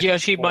 Yeah,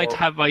 she might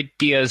have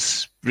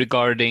ideas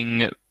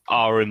regarding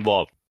our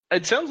involvement.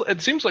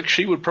 It seems like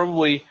she would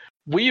probably.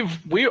 We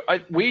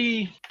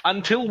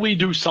until we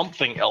do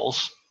something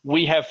else,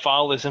 we have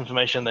far less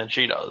information than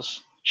she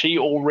does. She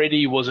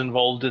already was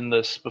involved in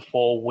this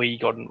before we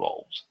got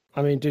involved.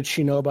 I mean, did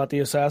she know about the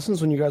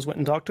assassins when you guys went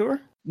and talked to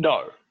her?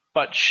 No,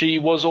 but she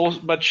was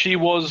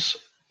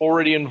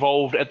already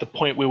involved at the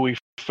point where we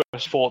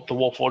fought the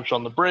Warforged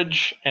on the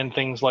bridge and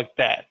things like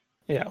that.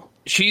 Yeah.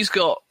 She's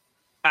got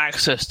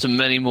access to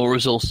many more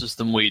resources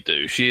than we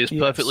do. She is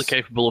perfectly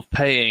capable of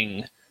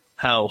paying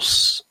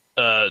House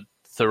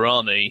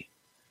Thorani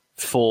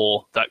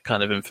for that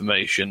kind of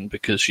information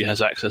because she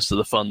has access to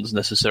the funds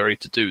necessary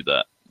to do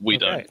that. We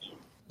don't.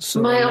 So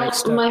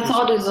my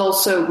thought is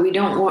also we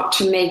don't want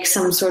to make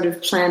some sort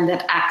of plan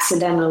that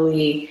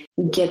accidentally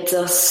gets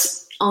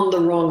us on the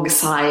wrong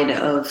side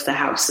of the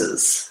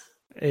houses.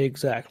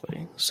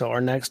 Exactly. So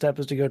our next step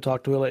is to go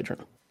talk to Eladrin.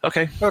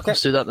 Okay.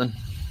 Let's do that then.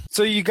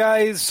 So you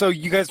guys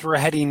were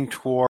heading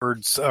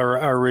towards,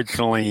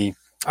 originally,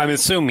 I'm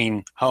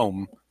assuming,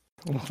 home.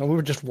 We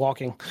were just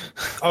walking.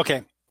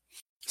 Okay.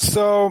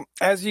 So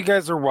as you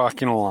guys are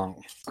walking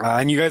along,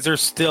 and you guys are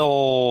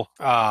still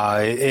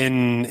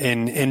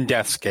in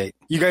Death's Gate,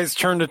 you guys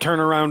turn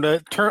around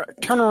a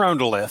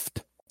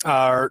lift,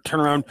 or turn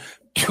around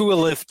to a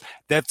lift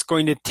that's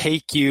going to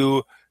take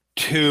you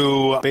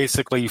to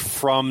basically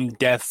from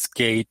Death's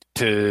Gate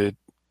to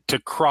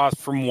cross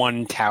from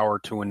one tower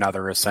to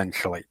another,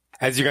 essentially.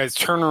 As you guys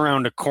turn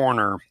around a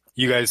corner,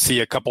 you guys see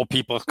a couple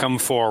people come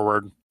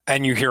forward,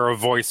 and you hear a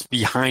voice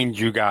behind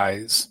you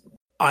guys.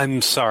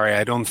 I'm sorry,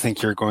 I don't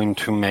think you're going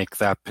to make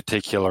that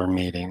particular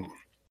meeting.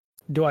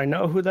 Do I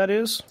know who that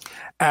is?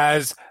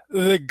 As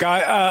the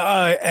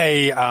guy,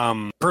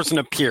 a person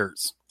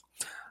appears.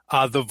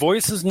 The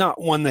voice is not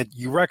one that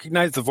you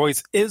recognize. The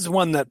voice is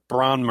one that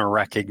Branma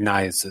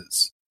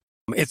recognizes.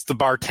 It's the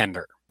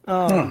bartender.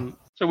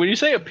 So when you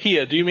say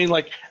appear, do you mean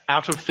like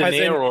out of thin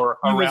air or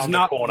around the corner? He was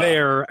not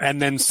there,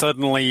 and then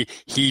suddenly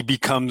he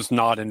becomes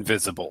not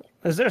invisible.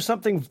 Is there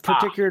something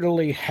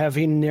particularly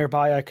heavy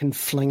nearby I can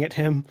fling at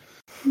him?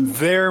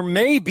 There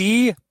may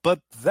be, but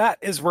that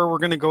is where we're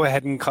going to go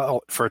ahead and call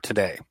it for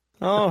today.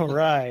 All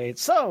right.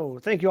 So,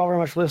 thank you all very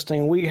much for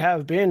listening. We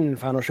have been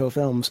Final Show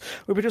Films.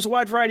 We produce a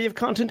wide variety of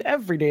content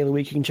every day of the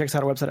week. You can check us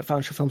out on our website at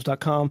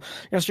finalshowfilms.com.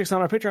 You can also check us out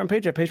on our Patreon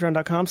page at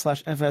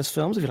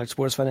patreon.com/fsfilms. If you'd like to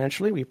support us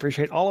financially, we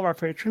appreciate all of our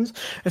patrons,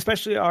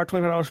 especially our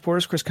 $25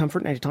 supporters, Chris Comfort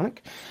and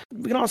Antitonic.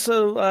 You can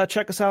also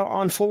check us out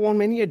on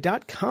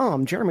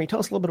 411mania.com. Jeremy, tell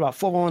us a little bit about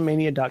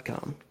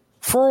 411mania.com.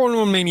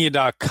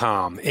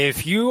 411mania.com.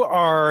 If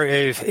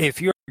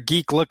you're a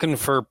geek looking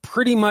for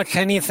pretty much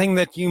anything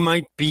that you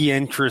might be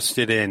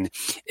interested in,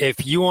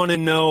 if you want to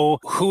know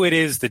who it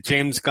is that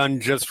James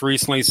Gunn just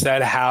recently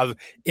said have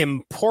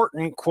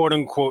important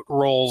quote-unquote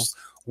roles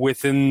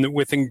within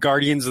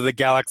Guardians of the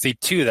Galaxy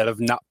 2 that have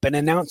not been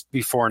announced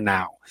before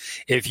now,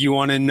 if you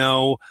want to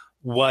know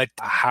whether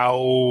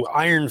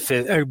Iron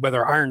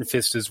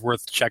Fist is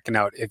worth checking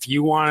out. If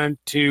you want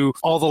to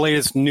all the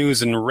latest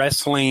news in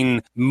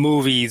wrestling,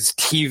 movies,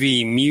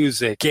 TV,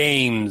 music,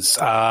 games,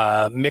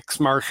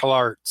 mixed martial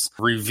arts,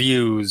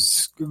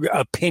 reviews,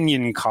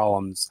 opinion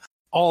columns,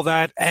 all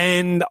that,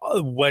 and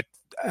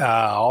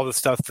all the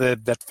stuff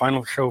that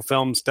Final Show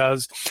Films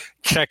does,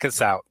 check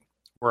us out.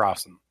 We're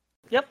awesome.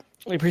 Yep.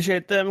 We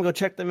appreciate them. Go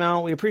check them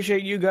out. We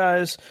appreciate you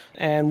guys,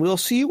 and we'll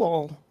see you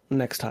all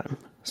next time.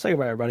 Say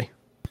goodbye, everybody.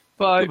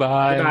 Bye.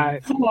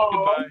 Goodbye.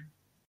 Goodbye.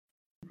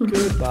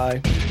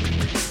 Goodbye.